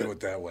fun to do it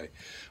that way.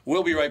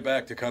 We'll be right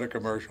back to cut a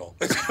commercial.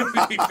 It's going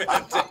to be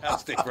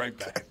fantastic. Right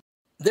back.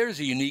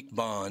 There's a unique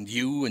bond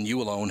you and you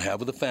alone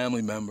have with a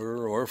family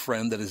member or a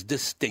friend that is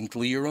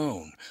distinctly your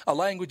own. A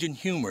language and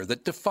humor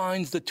that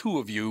defines the two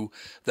of you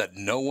that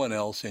no one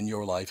else in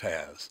your life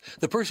has.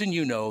 The person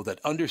you know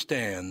that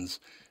understands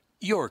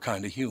your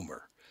kind of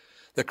humor.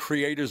 The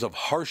creators of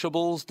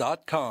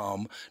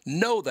Harshables.com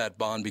know that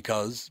bond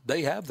because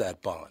they have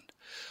that bond.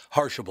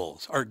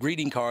 Harshables are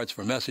greeting cards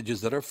for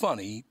messages that are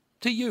funny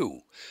to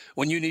you.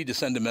 When you need to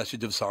send a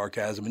message of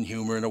sarcasm and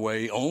humor in a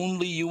way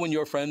only you and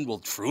your friend will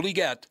truly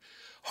get,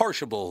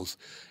 Harshables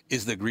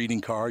is the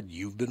greeting card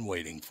you've been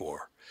waiting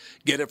for.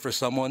 Get it for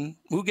someone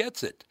who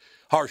gets it.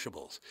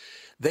 Harshables.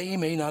 They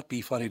may not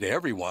be funny to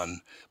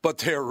everyone, but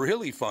they're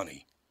really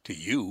funny to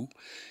you.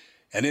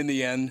 And in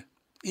the end,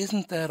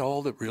 isn't that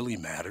all that really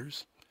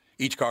matters?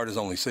 Each card is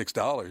only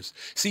 $6.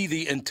 See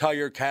the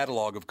entire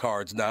catalog of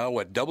cards now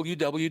at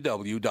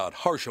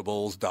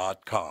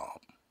www.harshables.com.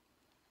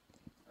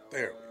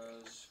 There.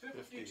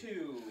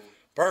 52.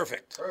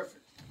 Perfect.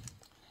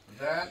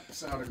 That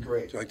sounded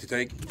great. Would you like to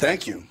take?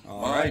 Thank you.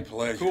 My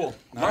pleasure. Cool.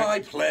 My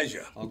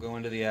pleasure. I'll go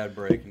into the ad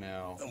break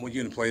now. And we're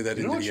going to play that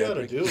You into know what the you ad ought to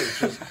break. do? Is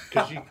just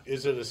because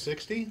is it a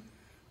 60?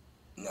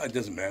 No, it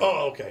doesn't matter.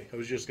 Oh, okay. I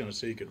was just going to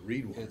say you could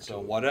read one. It's a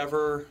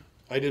whatever.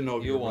 I didn't know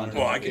you want.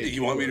 Well,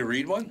 you want me to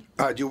read one?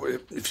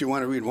 If you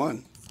want to read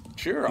one.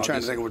 Sure. I'm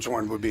trying to think of which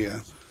one would be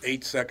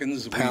 8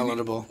 seconds.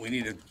 palatable. We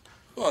need to.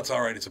 Well, it's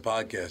all right. It's a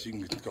podcast. You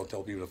can go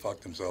tell people to fuck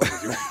themselves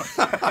if you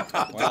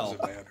want. Well,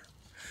 Doesn't matter.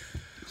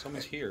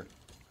 Someone's here.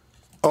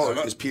 Oh,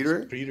 is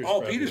Peter?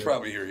 Peter's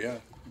probably here. Yeah,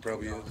 he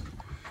probably is.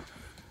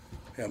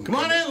 Come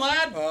on in,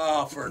 lad.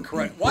 Oh, for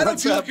Christ! Why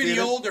don't you look any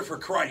older, for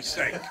Christ's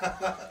sake?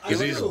 Because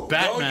he's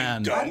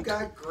Batman. No, I've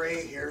got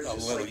gray hairs.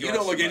 You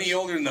don't look any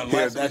older than the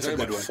last that's a like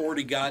good one.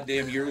 40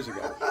 goddamn years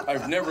ago.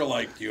 I've never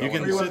liked you. You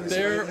can sit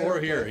there or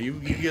here. You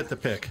get the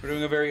pick. We're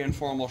doing a very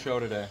informal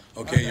show today.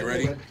 Okay, you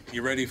ready?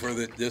 You ready for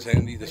this,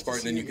 Andy? This part,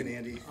 and then you can.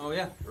 Andy. Oh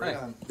yeah. Right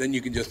Hi. on. Then you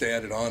can just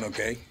add it on.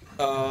 Okay.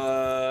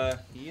 Yeah.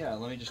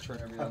 Let me just turn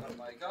everything on the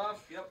mic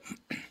off. Yep.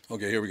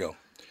 Okay, here we go.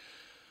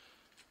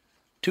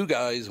 Two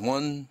guys,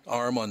 one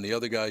arm on the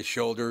other guy's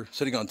shoulder,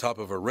 sitting on top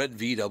of a red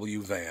VW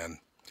van.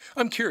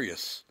 I'm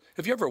curious,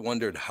 have you ever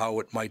wondered how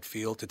it might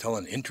feel to tell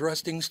an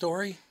interesting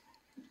story?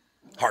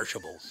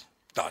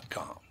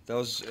 Harshables.com. That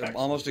was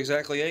almost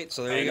exactly 8,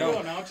 so there you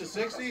go. Now it's a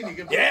 60 and you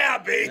can... Yeah,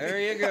 baby!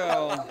 There you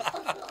go.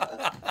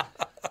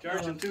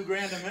 Charge them $2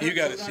 grand a minute. You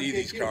got to see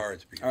these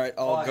cards. All right,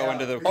 I'll go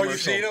into the commercial. Oh, you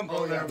seen them?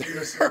 Oh, They're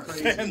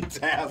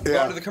fantastic.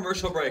 Go to the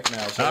commercial break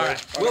now. So all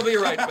right. We'll be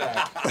right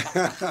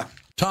back.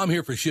 Tom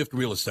here for Shift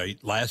Real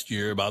Estate. Last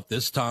year, about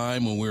this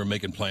time when we were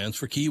making plans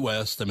for Key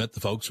West, I met the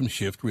folks from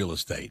Shift Real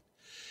Estate.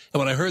 And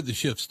when I heard the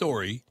Shift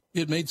story,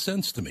 it made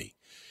sense to me.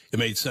 It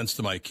made sense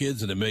to my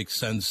kids, and it makes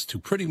sense to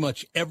pretty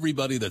much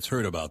everybody that's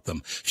heard about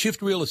them.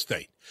 Shift Real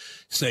Estate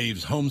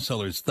saves home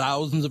sellers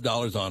thousands of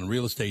dollars on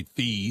real estate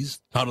fees.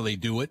 How do they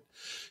do it?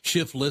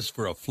 Shift lists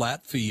for a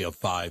flat fee of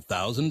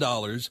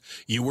 $5,000.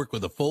 You work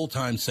with a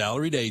full-time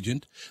salaried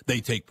agent. They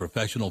take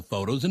professional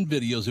photos and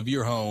videos of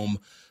your home,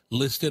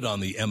 list it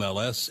on the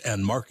MLS,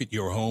 and market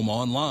your home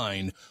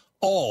online,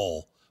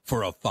 all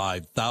for a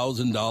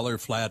 $5,000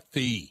 flat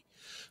fee.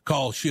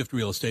 Call Shift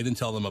Real Estate and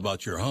tell them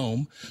about your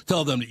home.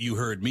 Tell them that you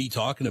heard me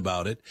talking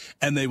about it,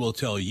 and they will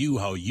tell you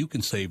how you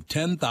can save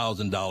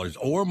 $10,000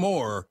 or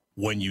more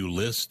when you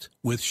list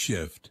with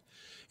Shift.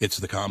 It's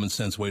the common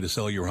sense way to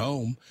sell your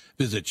home.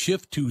 Visit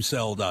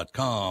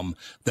shift2sell.com.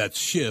 That's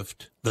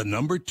shift, the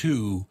number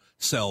 2,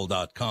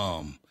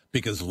 sell.com.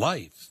 Because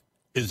life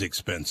is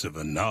expensive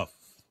enough.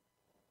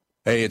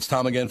 Hey, it's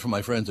Tom again from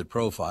my friends at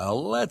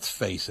Profile. Let's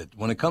face it,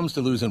 when it comes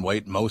to losing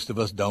weight, most of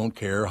us don't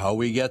care how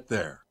we get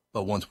there.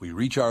 But once we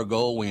reach our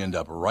goal, we end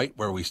up right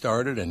where we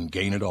started and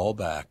gain it all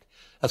back.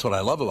 That's what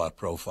I love about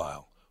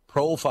Profile.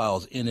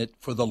 Profile's in it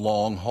for the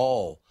long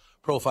haul.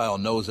 Profile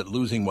knows that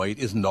losing weight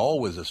isn't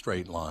always a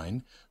straight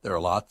line. There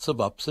are lots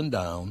of ups and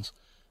downs.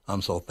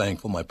 I'm so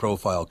thankful my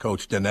Profile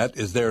coach, Danette,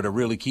 is there to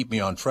really keep me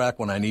on track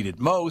when I need it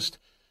most.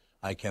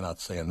 I cannot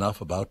say enough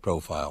about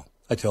Profile.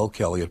 I tell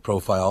Kelly at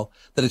Profile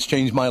that it's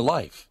changed my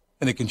life,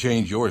 and it can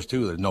change yours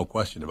too. There's no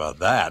question about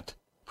that.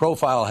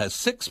 Profile has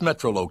 6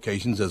 metro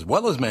locations as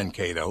well as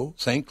Mankato,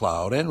 St.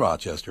 Cloud, and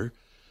Rochester.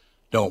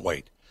 Don't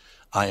wait.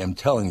 I am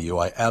telling you,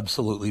 I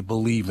absolutely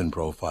believe in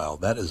Profile.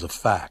 That is a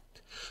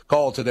fact.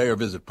 Call today or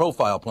visit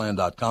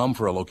profileplan.com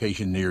for a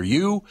location near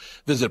you.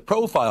 Visit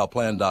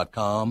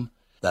profileplan.com.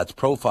 That's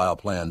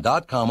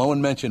profileplan.com. Oh,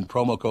 and mention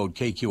promo code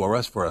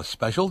KQRS for a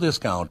special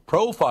discount.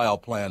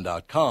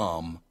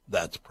 Profileplan.com.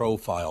 That's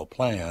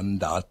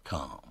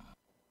profileplan.com.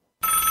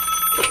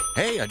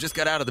 Hey, I just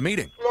got out of the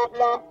meeting.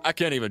 I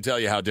can't even tell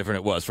you how different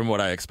it was from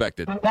what I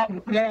expected.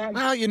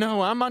 Well, you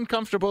know, I'm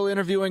uncomfortable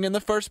interviewing in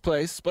the first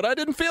place, but I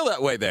didn't feel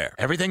that way there.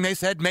 Everything they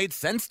said made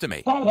sense to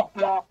me.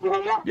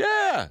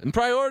 Yeah, and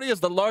Priority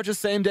is the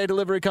largest same-day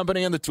delivery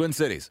company in the Twin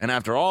Cities. And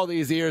after all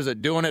these years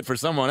of doing it for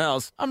someone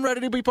else, I'm ready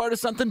to be part of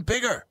something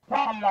bigger.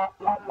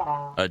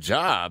 A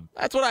job?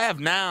 That's what I have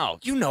now.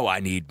 You know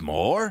I need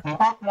more.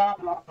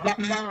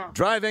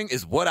 Driving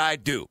is what I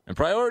do, and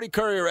Priority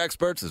Courier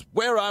Experts is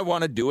where I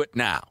want to do it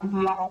now.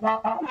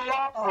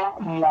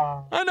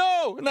 I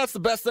know, and that's the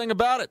best thing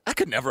about it. I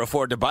could never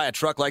afford to buy a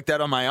truck like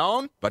that on my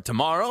own, but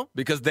tomorrow,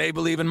 because they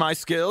believe in my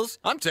skills,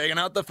 I'm taking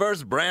out the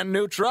first brand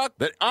new truck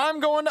that I'm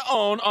going to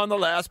own on the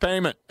last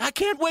payment. I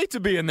can't wait to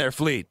be in their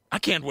fleet. I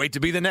can't wait to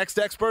be the next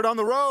expert on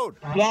the road.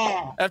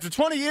 Yeah. After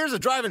 20 years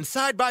of driving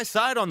side by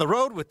side on the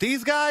road with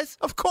these guys,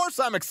 of course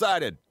I'm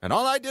excited. And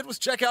all I did was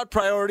check out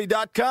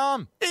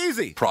Priority.com.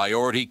 Easy.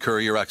 Priority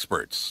Courier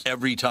Experts.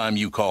 Every time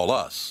you call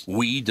us,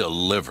 we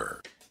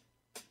deliver.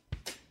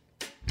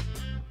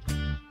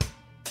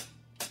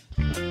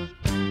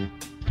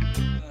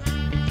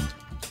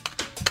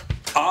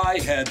 I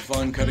had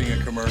fun cutting a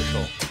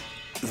commercial.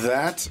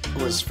 That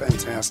was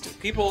fantastic.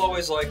 People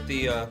always like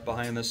the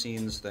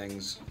behind-the-scenes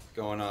things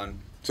going on.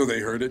 So they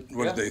heard it?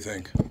 What did they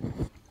think?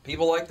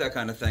 People like that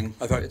kind of thing.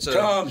 I thought,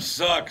 Tom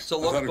sucks. It's a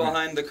look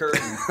behind the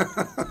curtain.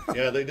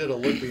 Yeah, they did a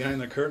look behind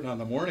the curtain on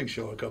the morning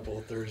show a couple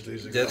of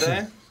Thursdays ago. Did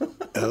they?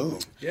 Oh.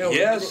 Yeah,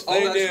 yes,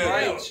 they that's did.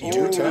 right. You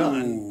do tell.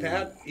 And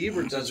Pat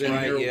Eberts is in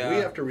here. Yeah. We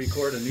have to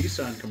record a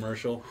Nissan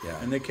commercial,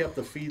 and they kept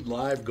the feed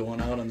live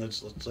going out, and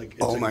it's a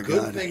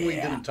good thing we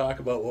didn't talk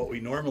about what we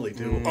normally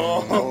do.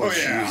 Oh,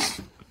 yeah.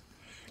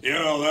 You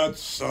know, that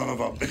son of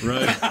a...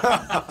 Right.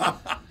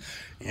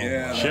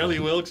 Yeah. Shelley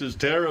Wilkes is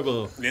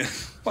terrible. Yeah,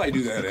 well, I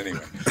do that anyway.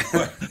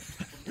 Yeah,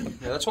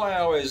 that's why I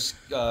always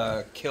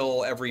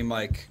kill every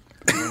mic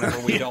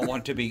whenever we don't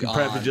want to be on.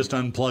 Probably just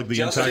unplug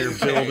the entire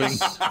building.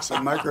 It's a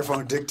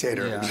microphone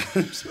dictator.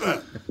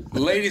 Yeah.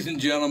 Ladies and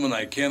gentlemen,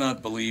 I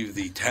cannot believe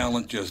the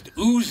talent just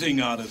oozing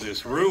out of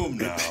this room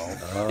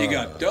now. You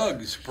got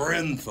Doug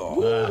Sprinthal.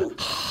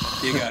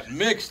 You got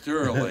Mick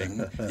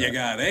Sterling. You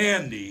got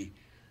Andy.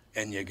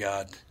 And you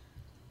got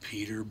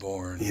Peter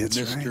Bourne,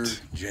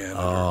 Mr. Janitor.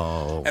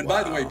 Oh, and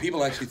by the way,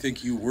 people actually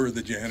think you were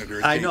the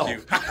janitor. I know.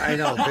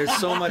 There's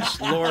so much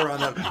lore on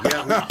that.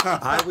 Yeah,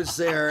 I was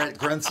there at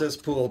Grunce's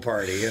pool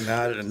party, and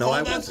I was.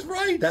 That's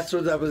right. That's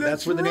where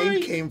the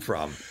name came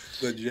from.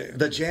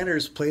 The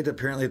janitors played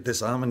apparently at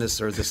this ominous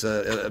or this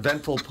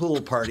eventful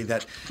pool party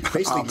that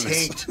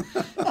basically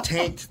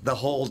tanked the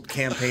whole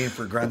campaign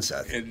for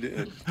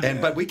Grunseth.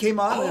 But we came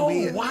on and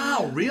we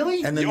wow,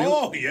 really? And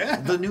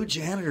the new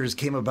janitors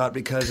came about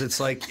because it's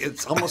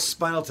almost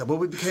Spinal Tap. Well,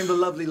 we became the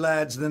Lovely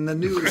Lads, then the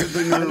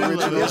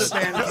other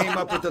band came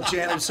up with the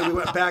janitors, so we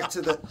went back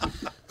to the.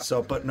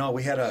 But no,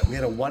 we had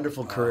a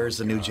wonderful career as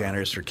the new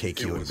janitors for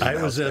KQ.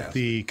 I was at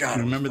you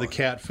remember the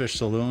Catfish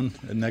Saloon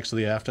next to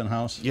the Afton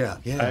House? Yeah.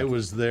 I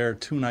was there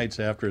 2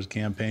 nights after his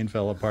campaign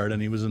fell apart, and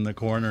he was in the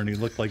corner, and he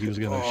looked like he was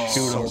going to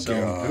shoot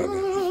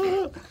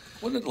himself.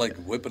 Wasn't it like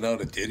whipping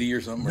out a ditty or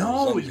something?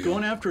 No, he's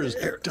going after his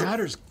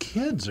daughter's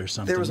kids or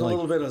something. There was a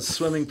little bit of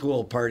swimming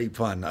pool party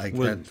fun.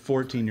 With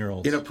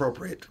 14-year-olds.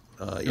 Inappropriate.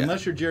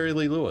 Unless you're Jerry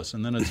Lee Lewis,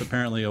 and then it's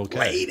apparently okay.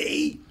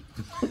 Lady!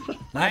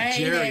 Not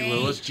Jerry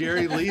Lewis,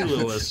 Jerry Lee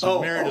Lewis.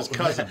 Married his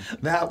cousin.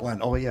 That one.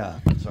 Oh, yeah.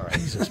 Sorry.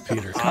 This is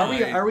Peter.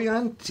 Are we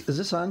on? Is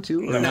this on,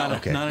 too? No,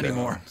 not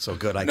anymore. So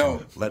good. I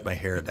can let my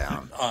hair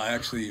down.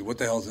 Actually, what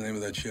the hell's the name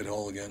of that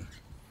shithole again?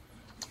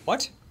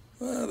 What?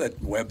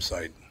 That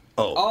website.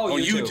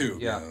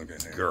 YouTube. Yeah. Okay.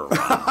 Girl.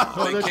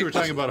 I thought you were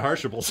talking about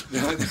Harshables.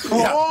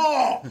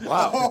 Oh,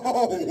 wow.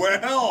 Oh,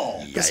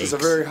 well. This is a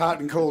very hot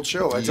and cold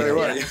show, I tell you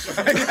what. Yeah,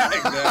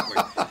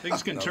 exactly.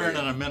 Things can turn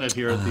in a minute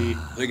here at the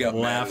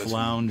Laugh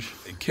Lounge.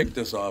 They kicked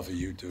us off of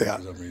YouTube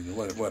for some reason.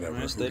 Whatever.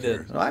 Yes, they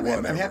did. Well,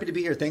 I'm happy to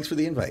be here. Thanks for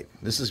the invite.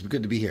 This is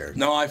good to be here.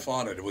 No, I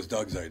fought it. It was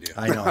Doug's idea.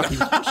 I know. He's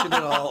pushing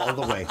it all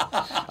the way.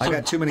 I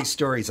got too many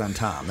stories on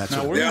Tom. That's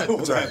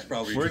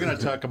we're going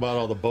to talk about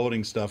all the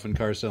boating stuff and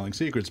car selling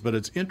secrets, but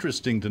it's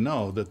interesting to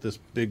know that this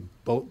big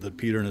boat that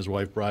Peter and his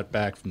wife brought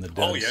back from the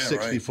dead,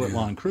 60-foot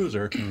long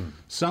cruiser,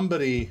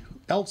 somebody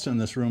else in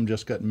this room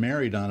just got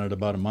married on it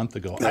about a month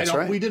ago. That's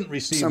right. We didn't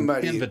receive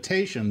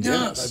invitations.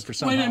 For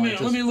some Wait a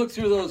minute. Let me look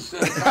through those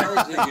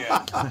cards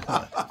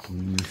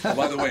again.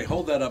 By the way,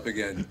 hold that up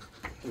again.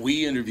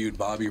 We interviewed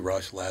Bobby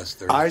Rush last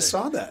Thursday. I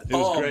saw that. It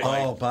was great.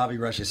 Oh, Bobby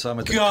Rush. I saw him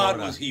at the God,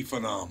 Dakota. was he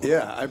phenomenal.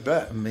 Yeah, I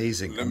bet.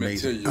 Amazing. Let me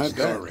tell you a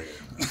story.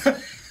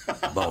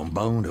 Boom,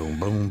 boom, boom,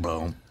 boom,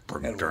 boom.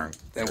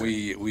 And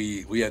we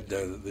had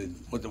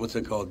what's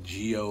it called?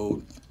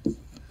 Geo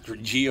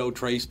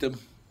traced him.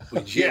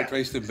 We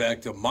traced him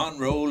back to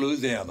Monroe,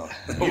 Louisiana.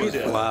 You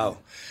did. Wow.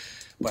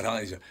 But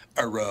I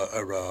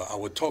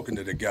was talking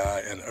to the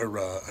guy, and I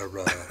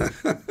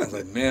was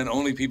like, man,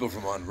 only people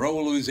from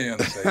Monroe,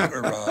 Louisiana say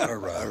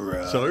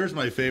So here's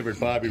my favorite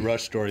Bobby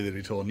Rush story that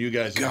he told, and you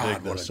guys will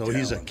dig this. So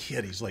he's a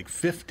kid. He's like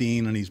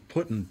 15, and he's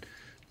putting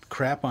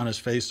crap on his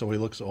face so he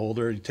looks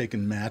older. He's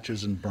taking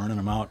matches and burning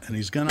them out, and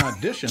he's going to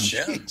audition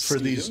for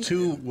these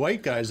 2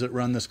 white guys that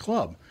run this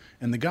club.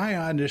 And the guy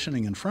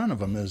auditioning in front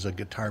of him is a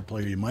guitar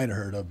player you might have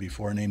heard of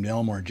before named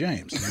Elmore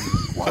James.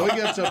 So he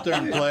gets up there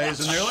and plays,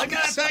 and they're like,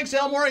 thanks,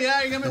 Elmore.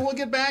 Yeah, we'll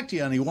get back to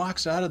you. And he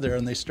walks out of there,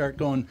 and they start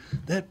going,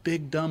 that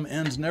big dumb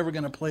N's never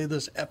going to play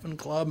this effing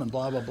club, and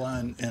blah, blah,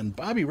 blah. And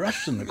Bobby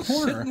Rush's in the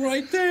corner. Sitting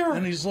right there.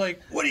 And he's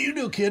like, what do you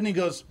do, kid? And he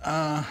goes,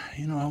 I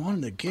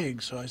wanted a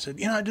gig. So I said,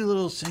 I do a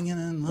little singing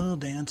and a little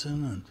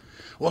dancing. And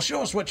Well,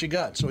 show us what you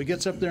got. So he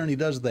gets up there and he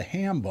does the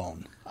ham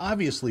bone,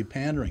 obviously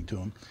pandering to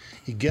him.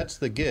 He gets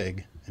the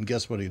gig, and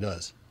guess what he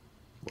does?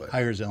 What?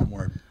 Hires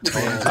Elmore.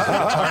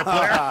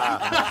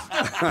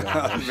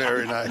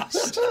 Very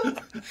nice.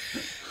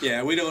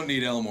 Yeah, we don't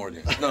need Elmore.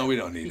 No, we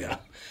don't need him.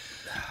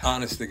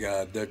 Honest to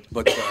God.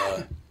 But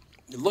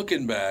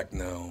looking back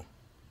now,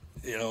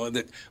 you know,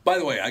 by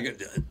the way,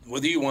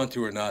 whether you want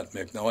to or not,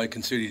 Mick, now I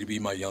consider you to be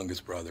my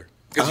youngest brother.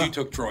 Because you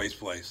took Troy's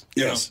place.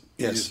 Yes,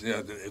 yes.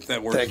 If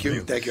that works thank for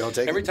you. Thank you. I'll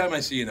take Every it. time I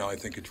see you now, I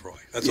think of Troy.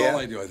 That's all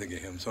I do. I think of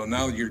him. So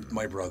now you're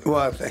my brother.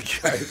 Well, thank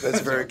you. That's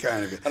very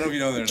kind of you. I don't know if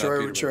you know that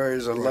or not, Troy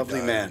is a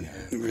lovely man.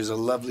 He was a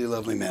lovely,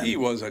 lovely man. He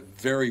was a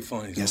very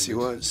funny. Yes, he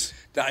was.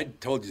 I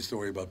told you a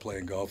story about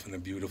playing golf and a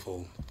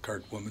beautiful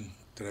cart woman.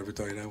 Did I ever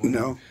tell you that one?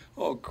 No.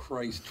 Oh,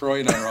 Christ.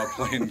 Troy and I are out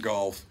playing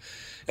golf.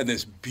 And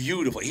this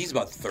beautiful, he's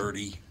about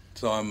 30.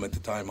 So at the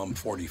time, I'm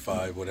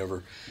 45,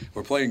 whatever.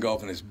 We're playing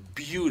golf, and this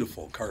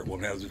beautiful cart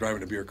woman, I was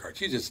driving a beer cart.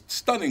 She's just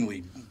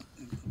stunningly,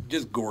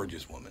 just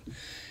gorgeous woman.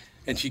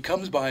 And she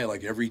comes by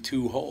like every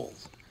 2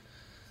 holes.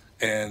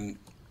 And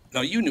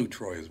now you knew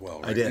Troy as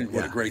well, right? I did.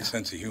 What a great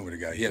sense of humor, the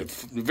guy. He had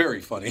a very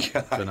funny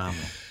guy.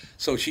 Phenomenal.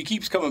 So she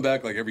keeps coming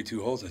back like every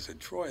 2 holes. And I said,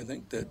 Troy, I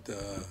think that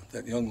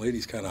that young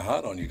lady's kind of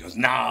hot on you. He goes,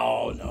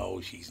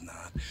 no, she's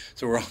not.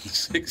 So we're on the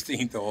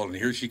 16th hole, and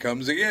here she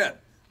comes again,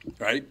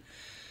 right?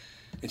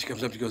 And she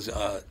comes up and goes,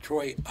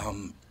 Troy, I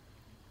don't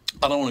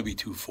want to be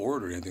too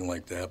forward or anything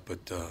like that, but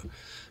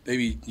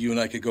maybe you and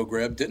I could go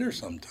grab dinner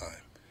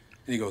sometime.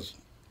 And he goes,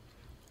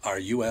 are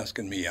you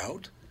asking me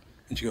out?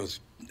 And she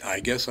goes,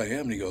 I guess I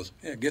am. And he goes,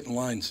 yeah, get in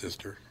line,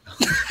 sister.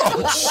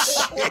 And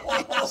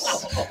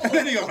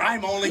then he goes,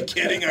 I'm only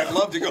kidding. I'd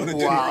love to go to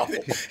dinner. Wow.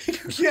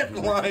 Get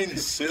in line,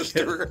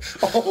 sister.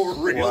 Oh,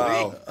 really?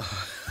 Wow.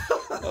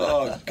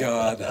 Oh,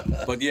 God.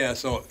 But, yeah,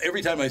 so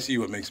every time I see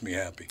you, it makes me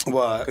happy.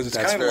 Well, because it's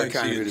that's kind of very like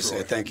kind of seeing you to Troy.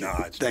 say. Thank you.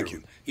 Nah, it's Thank true.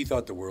 you. He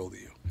thought the world of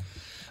you.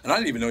 And I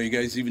didn't even know you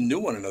guys even knew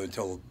one another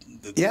until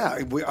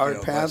our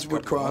paths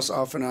would cross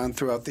off and on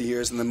throughout the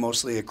years, and then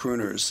mostly at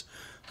Crooners.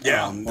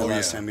 Yeah, the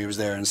last time he was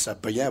there and stuff.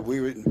 But yeah,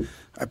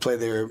 I played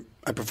there.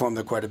 I performed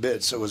there quite a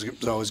bit, so it was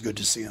always good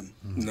to see him.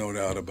 No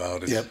doubt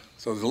about it. Yep.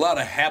 So there's a lot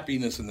of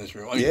happiness in this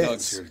room. I mean,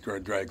 Doug's here to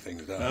drag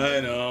things down.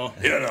 I know.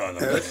 Yeah, no.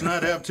 Let's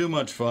not have too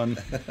much fun.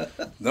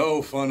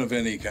 No fun of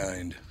any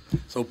kind.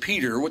 So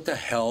Peter, what the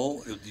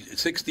hell?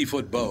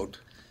 60-foot boat.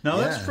 Now,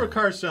 that's for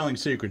car selling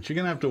secrets. You're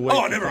going to have to wait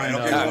to find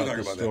out about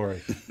the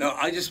story. No,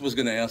 I just was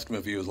going to ask him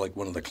if he was like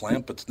one of the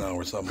Clampets now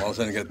or something. All of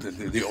a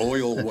sudden, the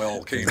oil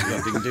well came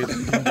down.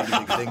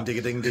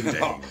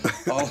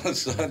 All of a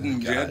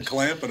sudden, Jed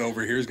Clampett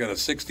over here's got a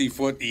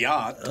 60-foot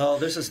yacht. Oh,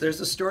 there's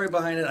a story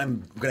behind it.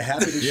 I'm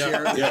happy to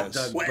share it. Yes.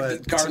 Doug,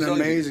 It's an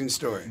amazing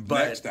story.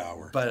 Next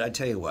hour. But I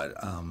tell you what,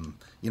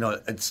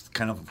 it's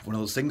kind of one of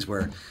those things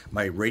where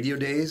my radio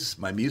days,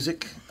 my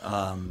music,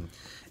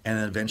 and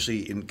then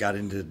eventually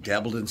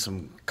dabbled in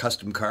some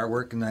custom car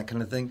work and that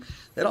kind of thing.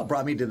 That all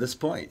brought me to this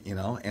point,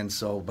 And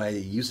so by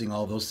using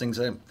all those things,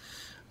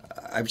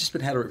 I've just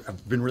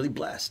been really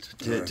blessed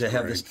to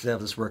have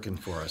this working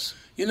for us.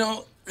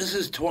 This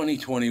is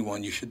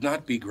 2021. You should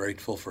not be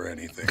grateful for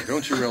anything.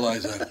 Don't you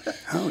realize that?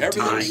 How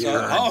dare you?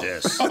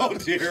 How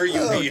dare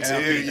you be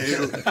happy?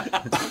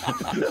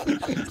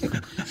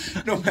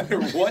 No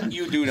matter what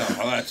you do now,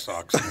 that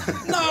sucks.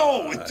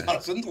 No, it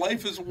doesn't.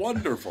 Life is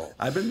wonderful.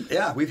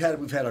 We've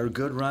had our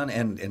good run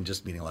and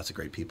just meeting lots of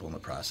great people in the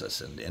process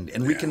and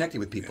reconnecting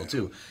with people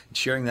too,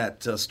 sharing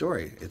that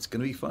story. It's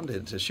going to be fun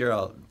to share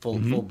out full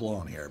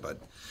blown here, but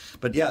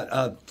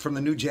from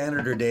the New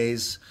Janitor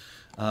days.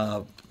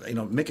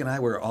 Mick and I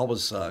were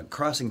always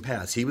crossing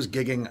paths. He was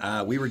gigging,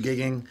 we were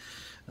gigging,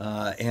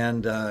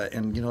 and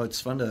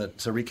it's fun to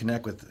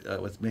reconnect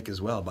with Mick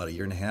as well. About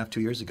 1.5 years,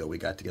 2 years ago, we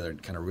got together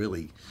and kind of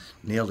really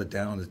nailed it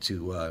down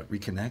to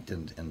reconnect,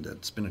 and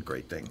it's been a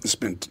great thing. It's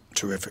been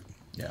terrific.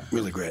 Yeah,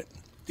 really great.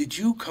 Did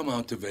you come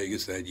out to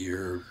Vegas that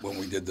year when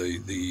we did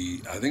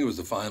the I think it was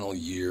the final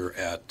year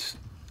at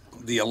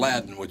the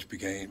Aladdin, which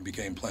became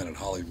Planet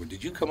Hollywood?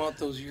 Did you come out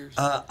those years?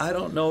 I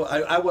don't know.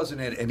 I wasn't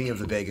at any of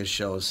the Vegas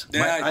shows.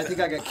 I think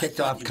I got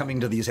kicked off coming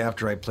to these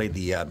after I played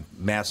the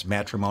mass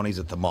matrimonies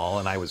at the mall,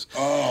 and I was.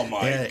 Oh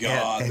my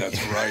God,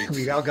 that's right.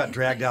 We all got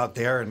dragged out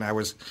there, and I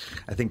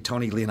think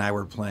Tony Lee and I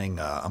were playing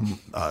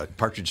a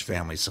Partridge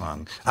Family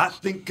song. I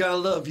think I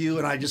love you,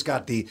 and I just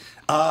got the.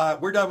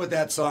 We're done with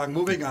that song.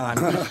 Moving on.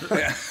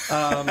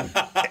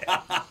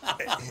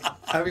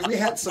 I mean, we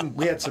had some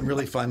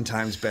really fun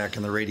times back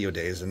in the radio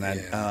days, and then,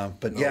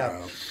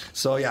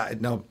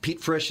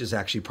 Pete Frisch is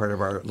actually part of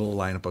our little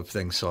lineup of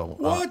things. So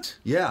what?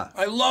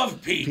 I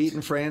love Pete. Pete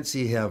and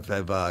Francie have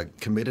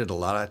committed a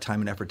lot of time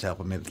and effort to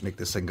help make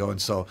this thing go,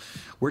 and so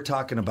we're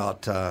talking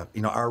about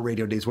our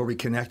radio days where we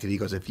connected. He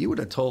goes, if you would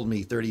have told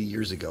me 30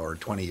 years ago or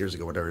 20 years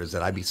ago, whatever it is,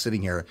 that I'd be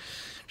sitting here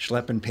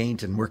schlepping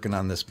paint and working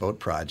on this boat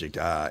project,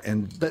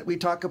 but we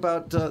talk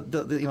about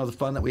the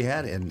fun that we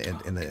had in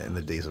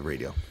the days of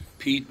radio.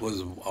 Pete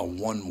was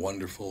one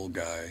wonderful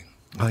guy.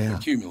 Oh, yeah.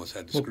 And Cumulus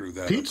had to screw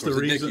that Pete's up. the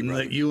reason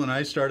that you and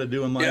I started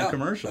doing live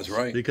commercials. That's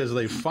right. Because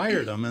they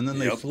fired him, and then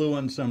they flew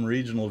in some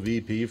regional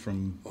VP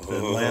from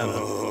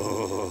Atlanta.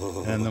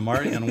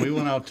 And we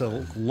went out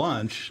to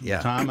lunch,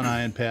 Tom and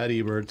I and Pat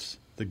Eberts,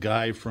 the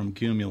guy from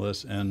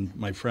Cumulus, and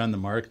my friend, the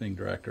marketing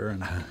director,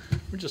 and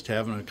we're just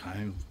having a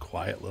kind of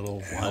quiet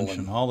little lunch,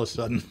 and all of a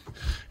sudden,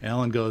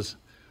 Alan goes,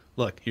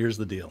 look, here's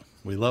the deal.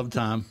 We love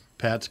Tom.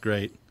 Pat's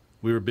great.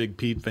 We were big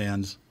Pete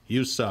fans.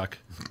 You suck.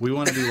 We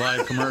want to do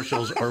live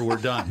commercials or we're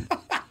done.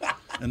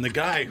 And the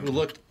guy who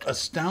looked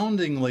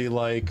astoundingly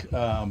like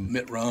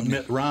Mitt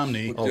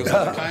Romney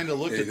kind of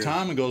looked at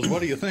Tom and goes,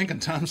 what do you think? And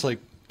Tom's like,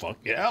 fuck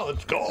yeah,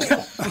 let's go.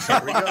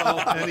 Here we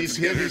go. And he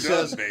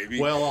says,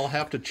 well, I'll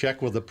have to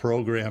check with the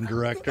program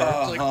director.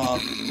 Here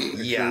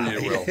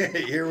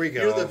we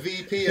go. You're the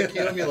VP of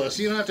Cumulus.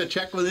 You don't have to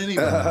check with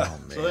anybody.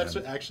 So that's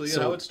actually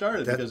how it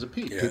started because of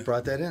Pete. Pete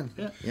brought that in.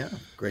 Yeah.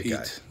 Great Pete,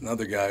 guy.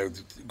 Another guy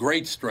with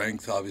great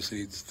strength.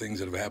 Obviously, it's things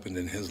that have happened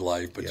in his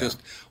life, but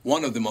just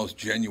one of the most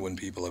genuine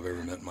people I've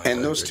ever met in my life.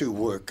 And those two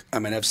work. I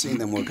mean, I've seen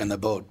them work on the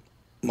boat.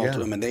 Most of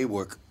them, and they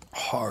work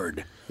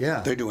hard.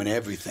 Yeah. They're doing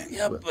everything.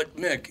 Yeah, but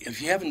Mick,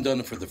 if you haven't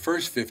done it for the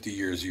first 50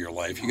 years of your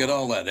life, you got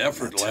all that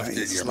effort left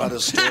in your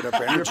life.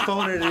 You're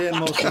phoning it in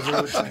most of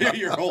the time.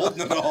 You're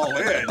holding it all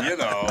in, you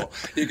know.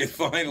 You can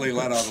finally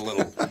let out a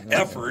little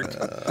effort.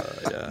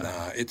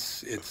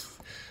 It's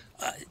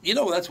you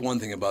know, that's one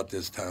thing about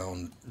this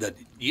town, that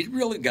you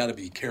really got to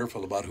be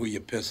careful about who you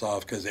piss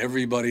off, because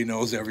everybody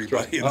knows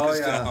everybody in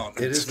this town.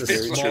 It is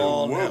a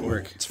small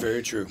network. It's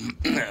very true.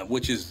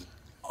 Which is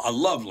a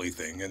lovely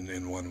thing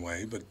in one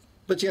way,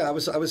 But yeah, I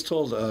was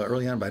told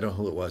early on, but I don't know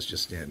who it was,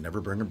 just never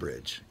burn a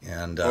bridge.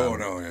 And oh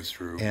no, that's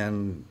true.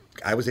 And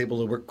I was able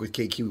to work with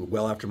KQ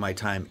well after my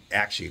time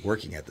actually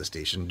working at the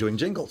station doing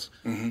jingles,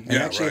 and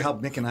actually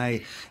helped Nick and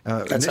I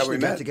that's how we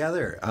met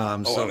together. So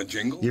on a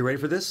jingle. You ready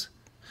for this?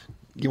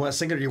 You want to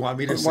sing it, or do you want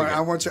me to sing it?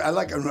 I want to. I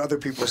like when other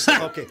people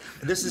sing. Okay,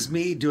 this is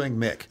me doing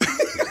Mick.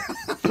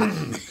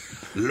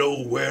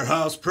 Low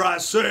warehouse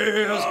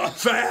prices,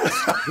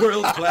 fast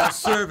world-class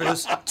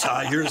service,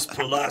 tires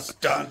plus,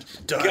 dun.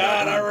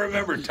 God, I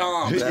remember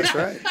Tom. That's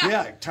right.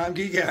 Yeah, Tom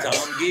Gigax. Tom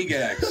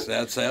Gigax,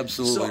 that's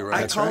absolutely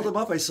right. I called him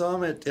up. I saw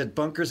him at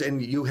Bunkers,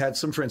 and you had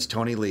some friends,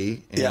 Tony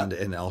Lee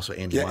and also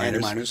Andy Miners. Andy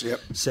Miners,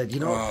 said,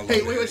 you know,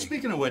 hey, wait,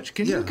 speaking of which,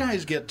 can you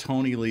guys get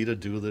Tony Lee to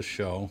do this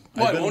show?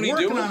 What, I've been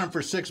working on him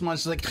for 6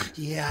 months. He's like,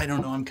 yeah, I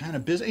don't know, I'm kind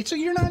of busy. So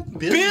you're not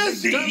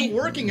busy? You're done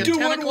working at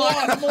 10 o'clock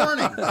in the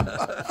morning.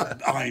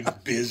 I'm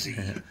busy.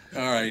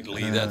 All right,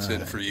 Lee, that's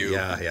it for you.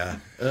 Yeah.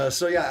 That's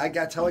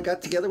how I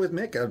got together with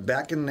Mick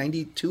back in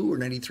 92 or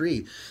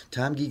 93.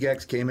 Tom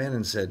Gigax came in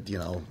and said, you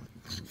know,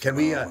 can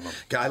we,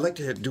 I'd like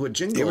to do a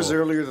jingle. It was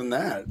earlier than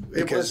that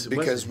because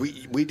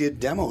we did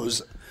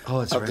demos. Oh,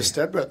 that's of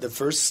right. the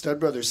first Stud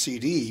Brothers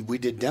CD, we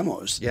did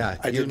demos. Yeah,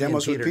 I did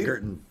demos with Peter.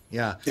 Girton.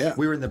 Yeah,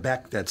 we were in the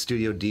back, that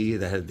Studio D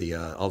that had the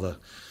all the.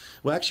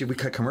 Well, actually, we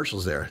cut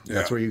commercials there.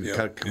 That's where you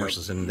cut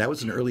commercials, and that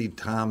was an early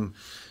Tom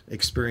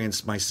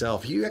experience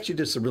myself. You actually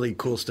did some really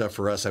cool stuff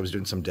for us. I was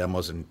doing some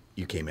demos, and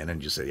you came in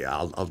and you said, "Yeah,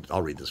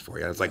 I'll read this for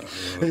you." I was like,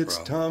 "It's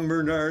Tom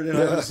Bernard," and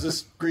I was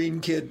this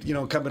green kid, you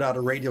know, coming out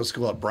of radio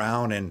school at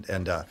Brown,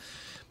 and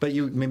but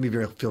you made me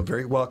feel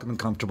very welcome and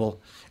comfortable.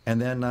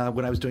 And then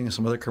when I was doing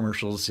some other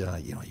commercials, you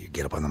know, you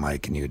get up on the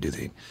mic and you do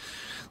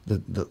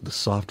the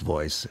soft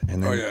voice,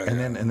 and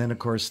then and then of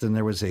course then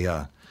there was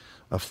a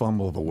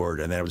fumble of a word,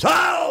 and then it was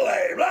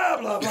holy blah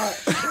blah blah,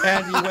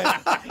 and you went.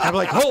 I'm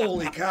like,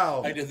 holy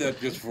cow! I did that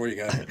just before you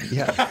got here.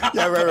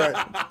 Yeah, right.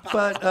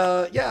 But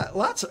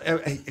lots.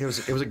 It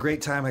was a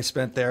great time I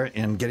spent there,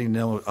 and getting to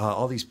know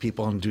all these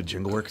people and do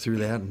jingle work through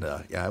that, and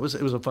it was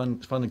a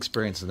fun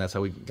experience, and that's how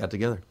we got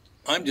together.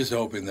 I'm just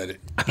hoping that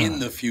in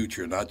the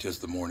future, not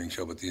just the morning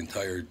show, but the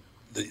entire.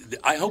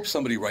 I hope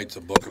somebody writes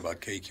a book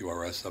about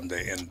KQRS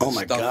someday, and the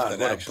stuff that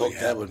what actually a book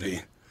that would be.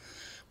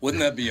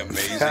 Wouldn't that be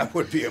amazing? That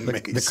would be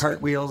amazing. The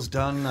cartwheels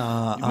done. You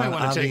might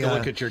want to take a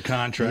look at your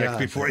contract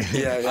before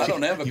you. I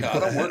don't have I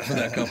don't work for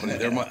that company.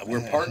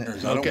 We're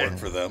partners. I don't work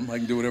for them. I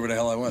can do whatever the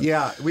hell I want.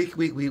 Yeah,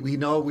 we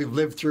know, we've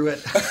lived through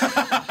it.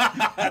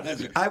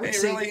 I would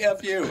say, really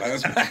F you.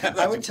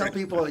 I would tell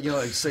people, you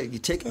know, say you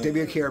take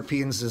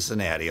WKRP in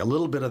Cincinnati, a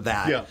little bit of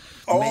that. Yeah.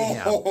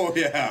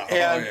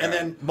 And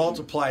then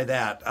multiply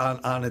that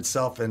on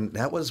itself, and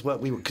that was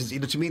what because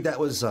to me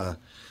that was.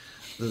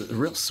 The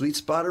real sweet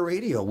spot of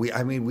radio. We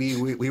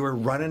were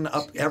running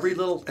up every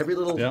little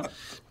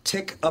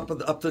tick up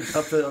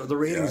the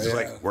ratings. It's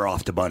like we're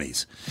off to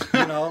Bunnies,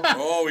 you know.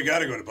 We got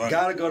to go to Bunnies.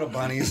 Got to go to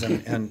Bunnies,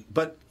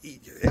 but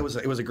it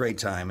was a great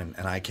time, and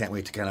I can't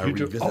wait to kind of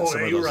revisit some of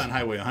those. You were on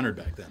Highway 100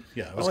 back then.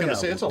 Yeah, I was going to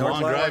say it's a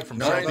long drive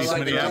from Southeast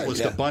Minneapolis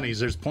to Bunnies.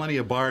 There's plenty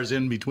of bars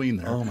in between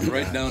there.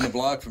 Right down the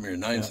block from here,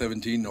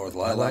 917 North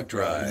Lilac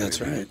Drive.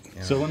 That's right.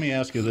 Yeah. So let me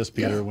ask you this,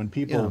 Peter. When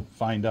people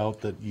find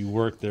out that you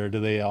work there, do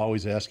they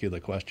always ask you the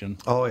question?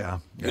 Oh yeah.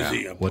 Is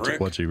he a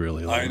prick? What's he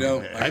really like? I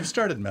know. I've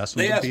started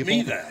messing with people.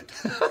 They ask me that.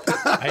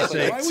 I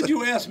say, why would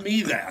you ask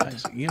me that? I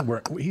say,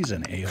 he's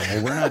an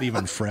a-hole. We're not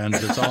even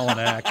friends. It's all an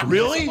act.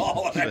 Really?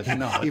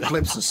 He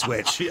flips the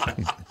switch.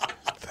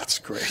 That's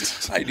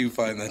great. I do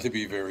find that to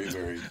be very,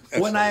 very.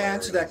 When I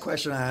answer that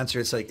question, I answer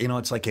it's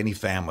like any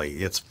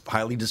family. It's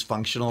highly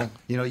dysfunctional.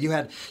 You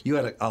had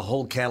a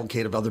whole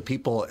cavalcade of other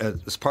people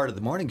as part of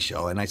the morning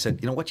show, and I said,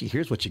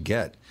 here's what you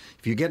get.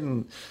 If you're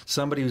getting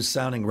somebody who's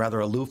sounding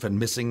rather aloof and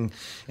missing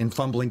and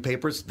fumbling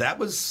papers, that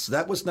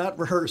was not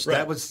rehearsed. Right.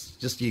 That was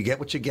just you get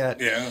what you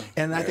get. Yeah.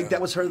 And I think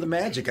that was part of the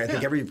magic. I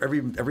think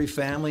every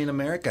family in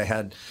America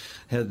had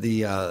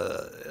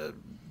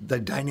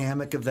the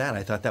dynamic of that.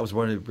 I thought that was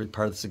part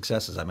of the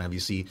successes. I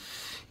mean,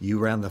 you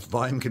ran the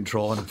volume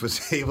control and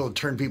was able to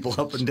turn people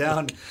up and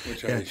down.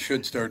 Which I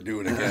should start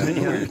doing again,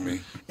 believe me.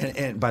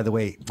 And by the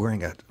way,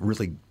 wearing a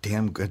really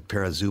damn good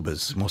pair of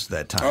Zubas most of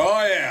that time.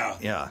 Oh,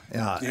 yeah.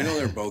 Yeah. You know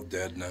they're both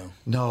dead now.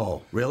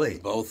 No, really?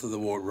 Both of the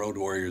Road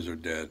Warriors are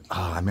dead.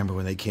 Oh, I remember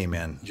when they came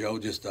in. Joe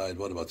just died,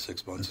 about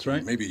 6 months? That's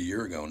right. Maybe a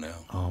year ago now.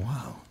 Oh,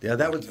 wow. Yeah,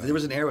 there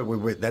was an era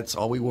where that's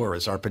all we wore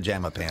is our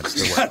pajama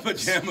pants.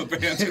 Pajama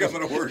pants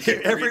coming to work.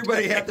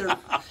 Everybody had their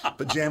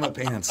pajama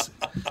pants.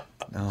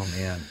 Oh,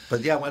 man.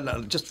 But yeah,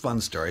 just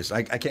fun stories.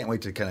 I can't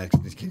wait to kind of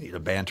continue to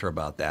banter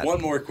about that. One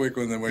more quick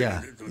one. Then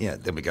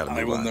then we got to move on.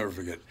 I will never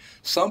forget.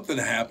 Something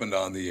happened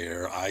on the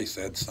air. I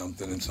said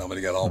something, and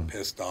somebody got all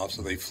pissed off.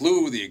 So they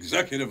flew the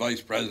executive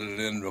vice president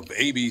in of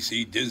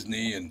ABC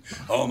Disney, and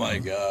oh, my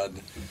God,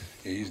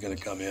 he's going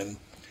to come in.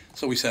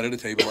 So we sat at a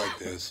table like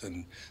this,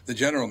 and the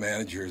general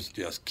manager is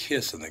just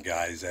kissing the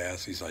guy's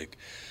ass. He's like,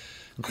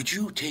 could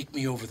you take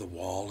me over the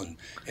wall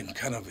and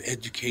kind of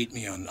educate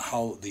me on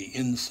how the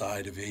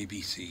inside of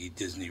ABC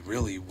Disney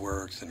really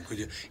works? And could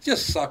you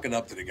just suck it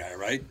up to the guy,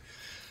 right?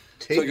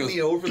 Take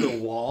me over the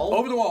wall?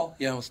 Over the wall.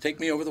 Yeah, let's take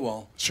me over the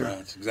wall. Sure.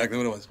 That's exactly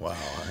what it was. Wow.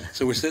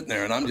 So we're sitting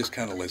there, and I'm just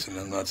kind of listening.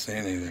 I'm not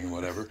saying anything or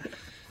whatever.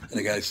 And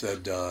the guy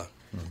said,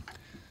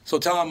 so,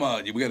 Tom,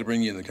 we got to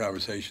bring you in the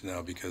conversation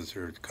now because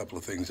there are a couple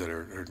of things that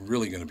are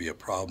really going to be a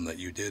problem that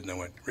you did. And I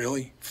went,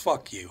 really?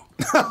 Fuck you.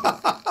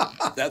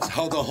 That's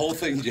how the whole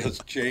thing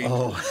just changed.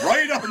 Oh.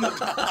 Right on the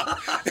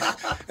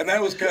top. And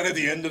that was kind of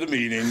the end of the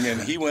meeting. And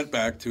he went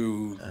back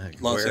to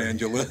Los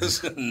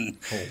Angeles. And,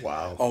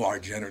 our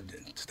general,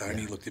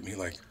 Steiny looked at me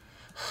like,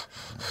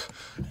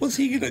 what's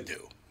he going to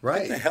do?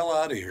 Right. Get the hell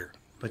out of here.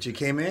 But you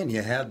came in,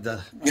 you had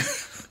the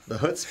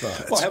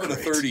chutzpah. Well, having a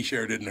 30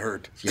 share didn't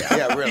hurt.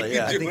 Yeah, really.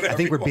 Yeah. I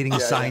think we're beating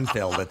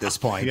Seinfeld at this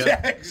point.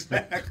 Yeah,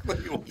 exactly.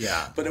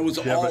 Yeah. But it was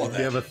all of that.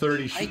 You have a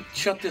 30 I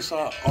shut this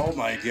off. Oh,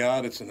 my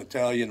God, it's an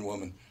Italian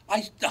woman.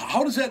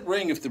 How does that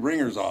ring if the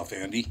ringer's off,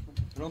 Andy?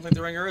 I don't think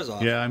the ringer is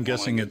off. Yeah, I'm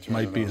guessing it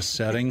might be a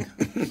setting.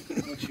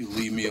 Why don't you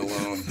leave me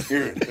alone?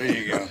 Here, there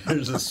you go.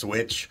 There's a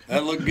switch.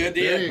 That looked good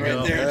to you?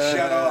 Right there.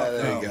 Shut off.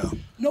 There you go.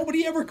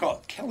 Nobody ever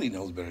called. Kelly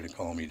knows better to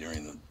call me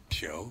during the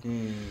show.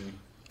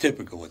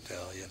 Typical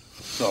Italian.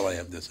 That's all I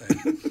have to say.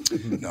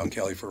 No,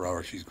 Kelly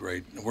Ferrara, she's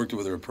great. I worked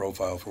with her at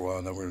Profile for a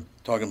while. Now we're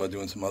talking about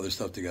doing some other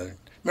stuff together.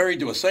 Married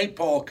to a St.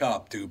 Paul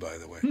cop, too, by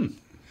the way.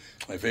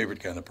 My favorite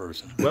kind of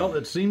person. Well,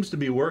 it seems to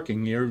be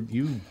working.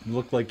 You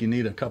look like you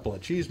need a couple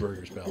of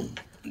cheeseburgers, Bill.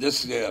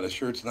 The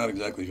shirt's not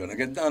exactly fun. I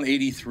got down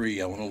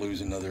 83. I want to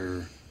lose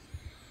another,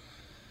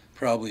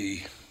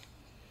 probably.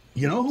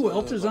 You know who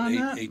else is on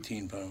that?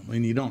 18 pounds. I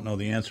mean, you don't know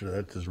the answer to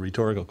that. It's a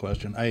rhetorical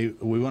question.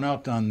 We went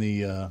out on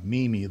the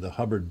Mimi, the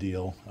Hubbard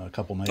deal, a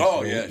couple nights ago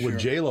with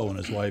J-Lo and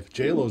his wife.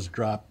 J-Lo's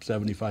dropped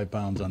 75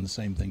 pounds on the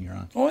same thing you're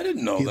on. Oh, I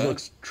didn't know that. He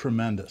looks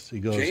tremendous. He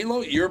goes,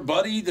 J-Lo, your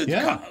buddy?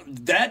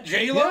 That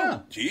J-Lo? Yeah.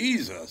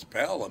 Jesus,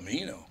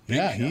 Palomino.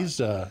 Yeah,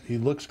 he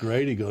looks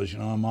great. He goes,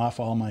 I'm off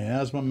all my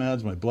asthma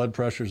meds. My blood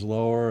pressure's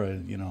lower.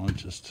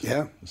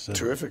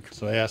 Terrific.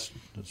 So I asked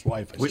his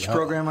wife. Which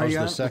program are you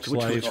on? How's the sex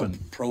life?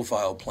 And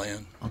Profile Plan.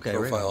 Okay,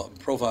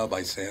 Profile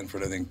by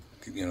Sanford. I think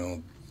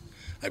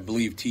I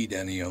believe T.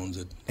 Denny owns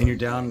it. And you're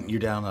down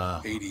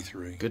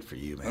 83. Good for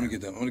you, man. I'm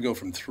gonna go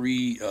from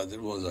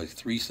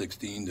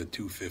 316 to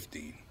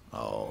 215.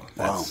 Oh,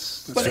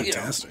 that's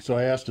fantastic. So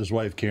I asked his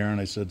wife, Karen,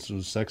 I said, so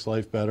is sex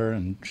life better?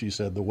 And she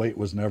said the weight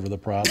was never the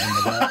problem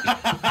with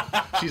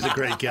that. She's a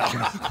great gal.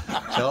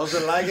 Tells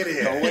it like it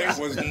is. The weight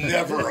was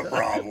never a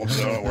problem,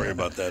 so don't worry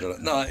about that.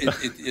 No,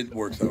 it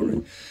works out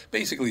right.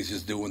 Basically, it's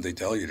just do what they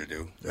tell you to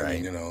do. Right.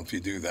 I mean, if you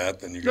do that,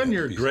 then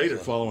you're great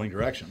at following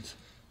directions.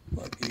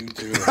 Fuck you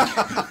too.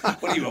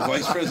 What are you, a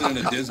vice president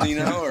of Disney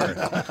now? Or?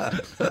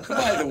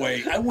 By the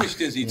way, I wish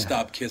Disney'd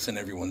stop kissing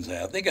everyone's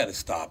ass. They got to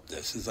stop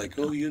this. It's like,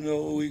 we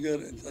got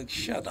to. Like,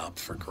 shut up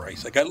for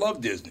Christ's sake. I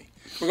love Disney.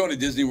 We're going to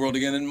Disney World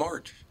again in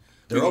March.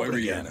 They're open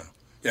every again year now.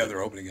 Yeah,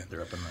 they're open again.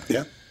 They're up and running.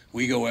 Yeah.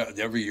 We go out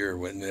every year.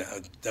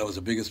 That was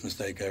the biggest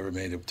mistake I ever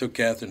made. I took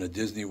Catherine to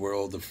Disney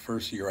World the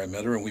first year I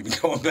met her, and we've been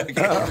going back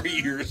every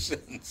year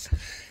since.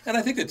 And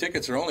I think the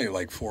tickets are only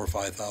like $4,000 or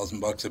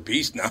 $5,000 a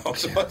piece now.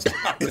 So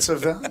it's a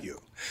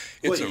value.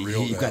 It's a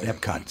real You've value. got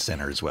Epcot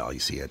Center as well. You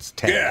see, it's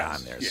tagged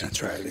on there. Yeah,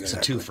 that's right. It's a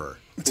twofer.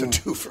 It's a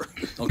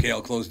twofer. Okay,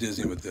 I'll close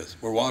Disney with this.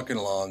 We're walking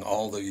along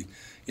all the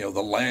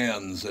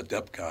lands at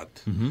Epcot.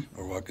 Mm-hmm.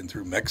 We're walking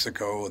through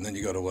Mexico, and then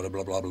you go to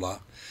blah, blah, blah.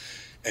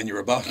 And you're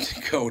about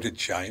to go to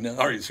Japan,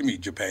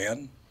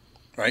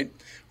 right?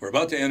 We're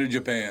about to enter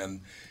Japan,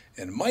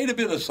 And it might have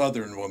been a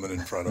Southern woman in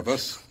front of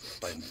us.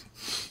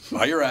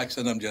 By your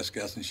accent, I'm just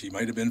guessing she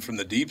might have been from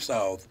the Deep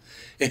South.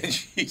 And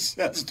she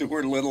says to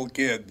her little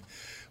kid,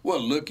 well,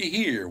 looky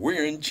here,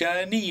 we're in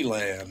Chinese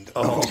land.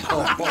 Oh.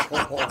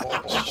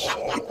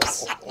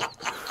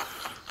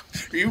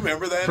 You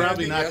remember that,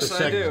 Probably Andy? not Yes, the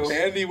I do.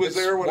 secretary. Andy was It's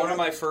there when one of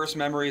my first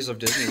memories of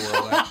Disney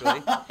World,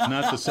 actually.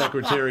 Not the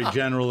Secretary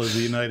General of the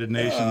United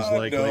Nations,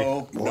 likely.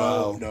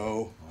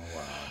 No.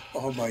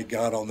 Oh, my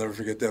God, I'll never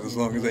forget that as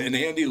long as... And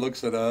Andy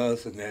looks at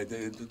us, and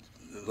they're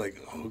like,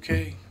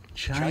 okay.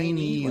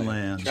 Chinese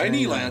land.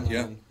 Chinese land,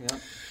 yeah.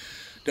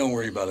 Don't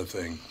worry about a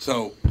thing.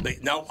 So,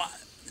 now,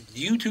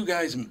 you two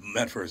guys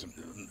met first.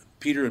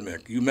 Peter and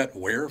Mick, you met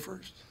where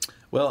first?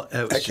 Well,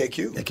 at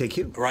KQ. At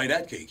KQ. Right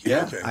at KQ.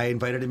 Yeah, okay. I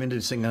invited him in to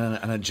sing on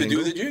a jingle.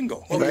 To do the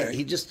jingle. Okay.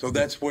 He just so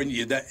that's when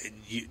you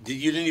didn't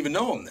even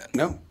know him then.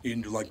 No, you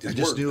didn't like his I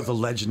just work. knew of the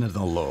legend of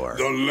the lore.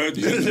 The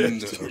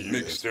legend of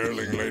Mick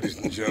Sterling, ladies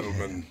and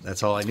gentlemen.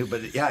 That's all I knew.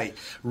 But yeah,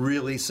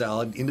 really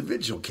solid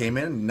individual. Came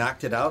in,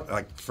 knocked it out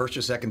like first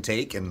or second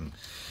take, and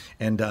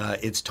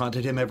it's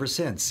taunted him ever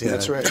since. Yeah,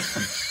 that's right.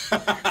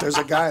 There's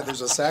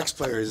a sax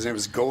player, his name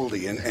is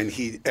Goldie, and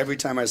he every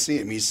time I see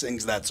him, he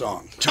sings that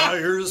song.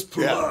 Tires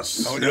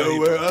Plus. Yeah. Oh, no,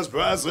 where else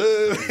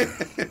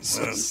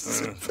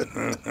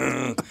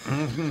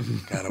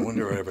God, I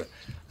wonder whatever.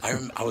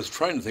 I was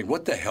trying to think,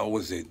 what the hell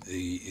was it?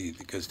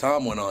 Because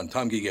Tom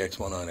Gigax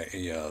went on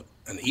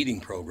an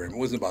eating program. It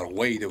wasn't about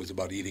weight, it was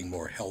about eating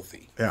more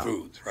healthy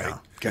foods, right? Yeah.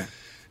 Okay.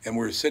 And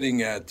we're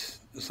sitting at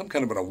some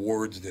kind of an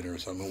awards dinner or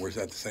something. We're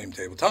at the same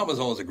table. Tom was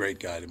always a great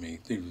guy to me.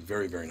 He was a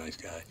very, very nice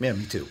guy. Yeah,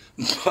 me too.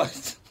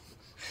 But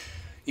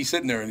he's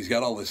sitting there and he's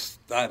got all this,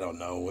 I don't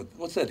know,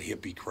 what's that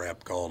hippie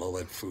crap called, all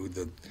that food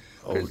that...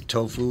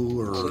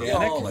 tofu or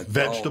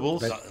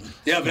vegetables?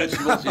 Yeah,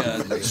 vegetables,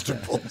 yeah.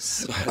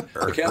 Vegetables.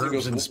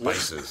 Herbs and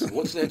spices.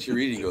 What's that you're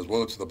eating? He goes,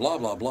 well, it's the blah,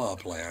 blah, blah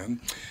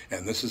plan,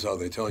 and this is how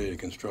they tell you to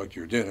construct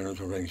your dinner. And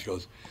everything. She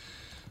goes,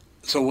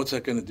 so what's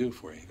that going to do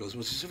for you? He goes,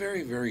 well, it's a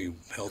very, very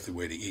healthy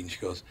way to eat. And she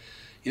goes,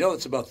 you know,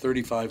 it's about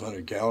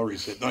 3,500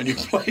 calories sitting on your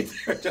plate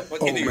there.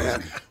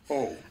 Man.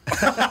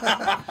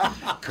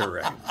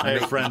 Correct. I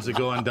have friends that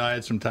go on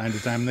diets from time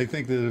to time, and they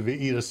think that if they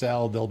eat a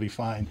salad, they'll be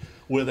fine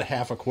with a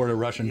half a quart of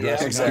Russian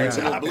dressing.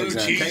 Exactly. On blue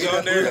cheese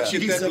on there.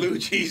 Keep that blue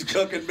cheese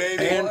cooking,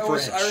 baby. And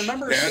I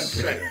remember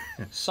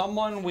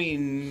someone we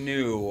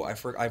knew, I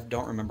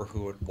don't remember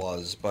who it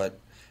was, but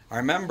I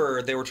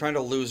remember they were trying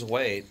to lose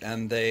weight,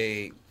 and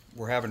they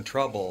were having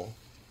trouble.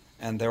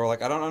 And they were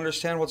like, I don't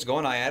understand what's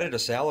going on. I added a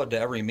salad to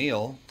every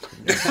meal.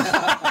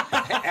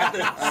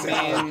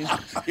 I mean,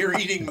 you're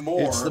eating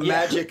more. It's the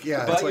magic,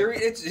 yeah. But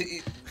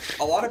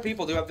a lot of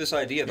people do have this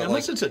idea that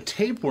unless it's a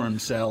tapeworm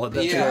salad,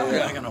 that's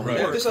not going to work.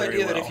 They have this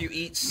idea well. that if you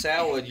eat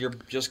salad, you're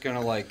just going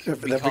to become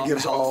that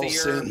forgives healthier. all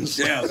sins.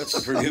 Yes,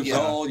 it forgives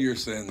all your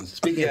sins.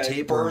 Speaking of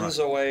tapeworm, it burns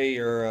away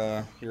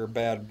your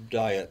bad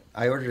diet.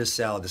 I ordered a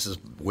salad. This is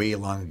way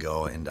long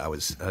ago, and I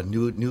was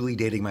newly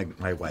dating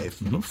my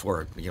wife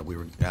before we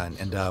were,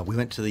 and we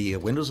went to the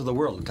Windows of the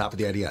World, on top of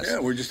the IDS. Yeah,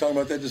 we were just talking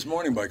about that this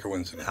morning by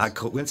coincidence.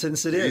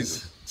 Coincidence it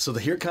is. So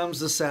here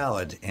comes the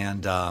salad,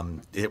 and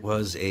it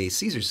was a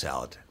Caesar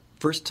salad.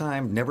 First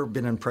time, never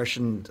been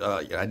impressioned.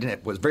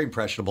 Was very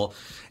impressionable,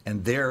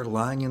 and there,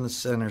 lying in the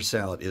center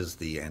salad, is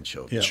the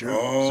anchovy. Yeah.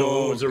 Oh,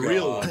 so it was a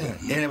real one,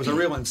 and it was a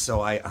real one.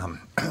 So I,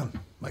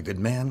 my good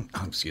man,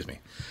 excuse me,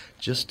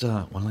 just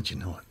want to let you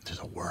know there's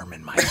a worm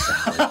in my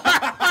salad.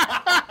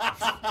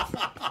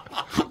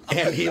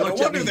 And he looked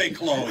at me. They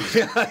closed.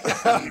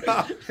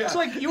 It's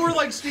like you were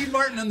like Steve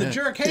Martin in The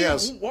Jerk. Hey,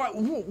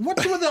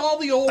 what's with all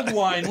the old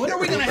wine? When are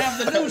we going to have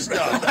the new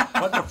stuff?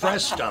 What the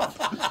fresh stuff?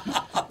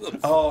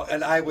 Oh,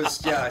 and I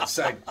was,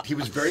 so he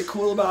was very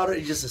cool about it.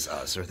 He just says,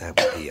 sir, that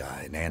would be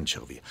an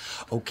anchovy.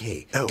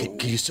 Okay.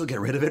 Can you still get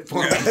rid of it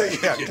for me?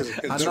 Yeah, because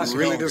it's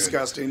really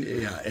disgusting.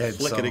 Yeah.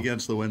 Flick it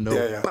against the window.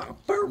 Yeah.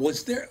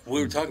 Was there,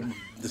 we were talking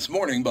this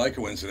morning by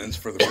coincidence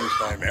for the first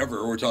time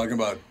ever, we're talking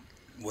about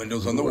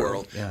Windows on the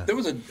World. Yeah. There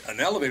was an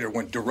elevator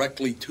went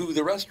directly to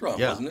the restaurant,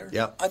 wasn't there?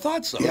 Yeah. I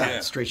thought so. Yeah,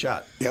 straight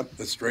shot. Yep.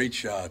 The straight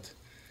shot.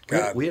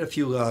 We had a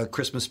few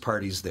Christmas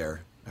parties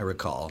there, I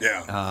recall.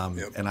 Yeah.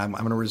 And I'm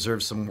going to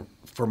reserve some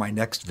for my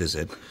next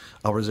visit.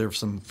 I'll reserve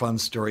some fun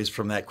stories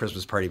from that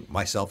Christmas party,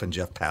 myself and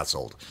Jeff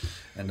Passold.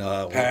 And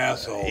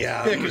Passold.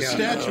 Yeah, because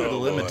statute of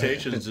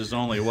limitations is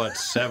only,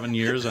 7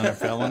 years on a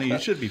felony? You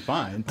should be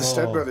fine. The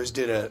Stead Brothers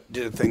did a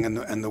thing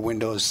in the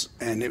Windows,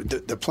 and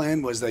the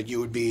plan was that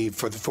you would be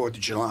for the 4th of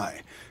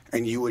July,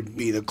 and you would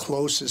be the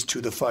closest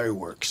to the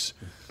fireworks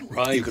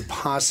you could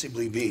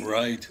possibly be.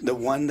 Right. The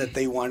one that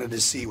they wanted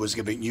to see was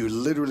you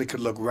literally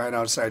could look right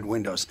outside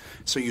windows.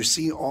 So you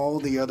see all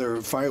the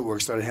other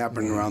fireworks that are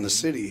happening around the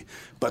city,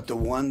 but the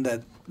one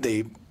that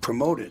they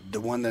promoted, the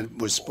one that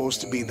was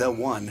supposed to be the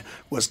one,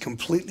 was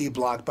completely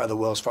blocked by the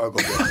Wells Fargo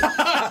building.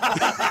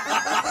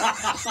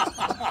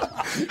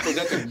 Was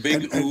that the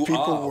big and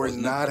people were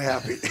not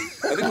happy.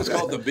 think it was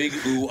called the Big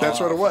Ooh. That's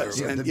what it was.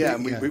 Yeah, And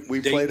the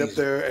we played up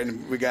there,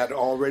 and we got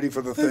all ready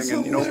for the thing,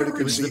 and nobody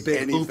could see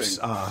anything. Oops,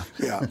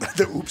 Yeah,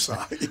 the oops.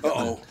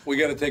 Uh-oh, we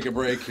got to take a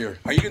break here.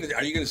 Are you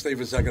gonna stay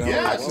for a second?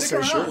 Yeah, stick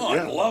around. sure. Oh,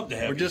 Yeah. I'd love to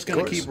have. We're just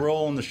going to keep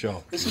rolling the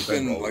show. This has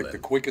been like the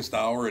quickest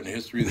hour in the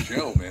history of the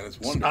show, man. It's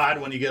wonderful.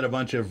 Odd when you get a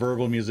bunch of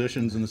verbal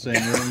musicians in the same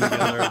room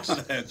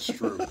together. That's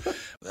true.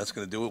 That's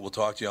going to do it. We'll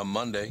talk to you on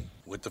Monday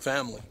with the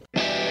family.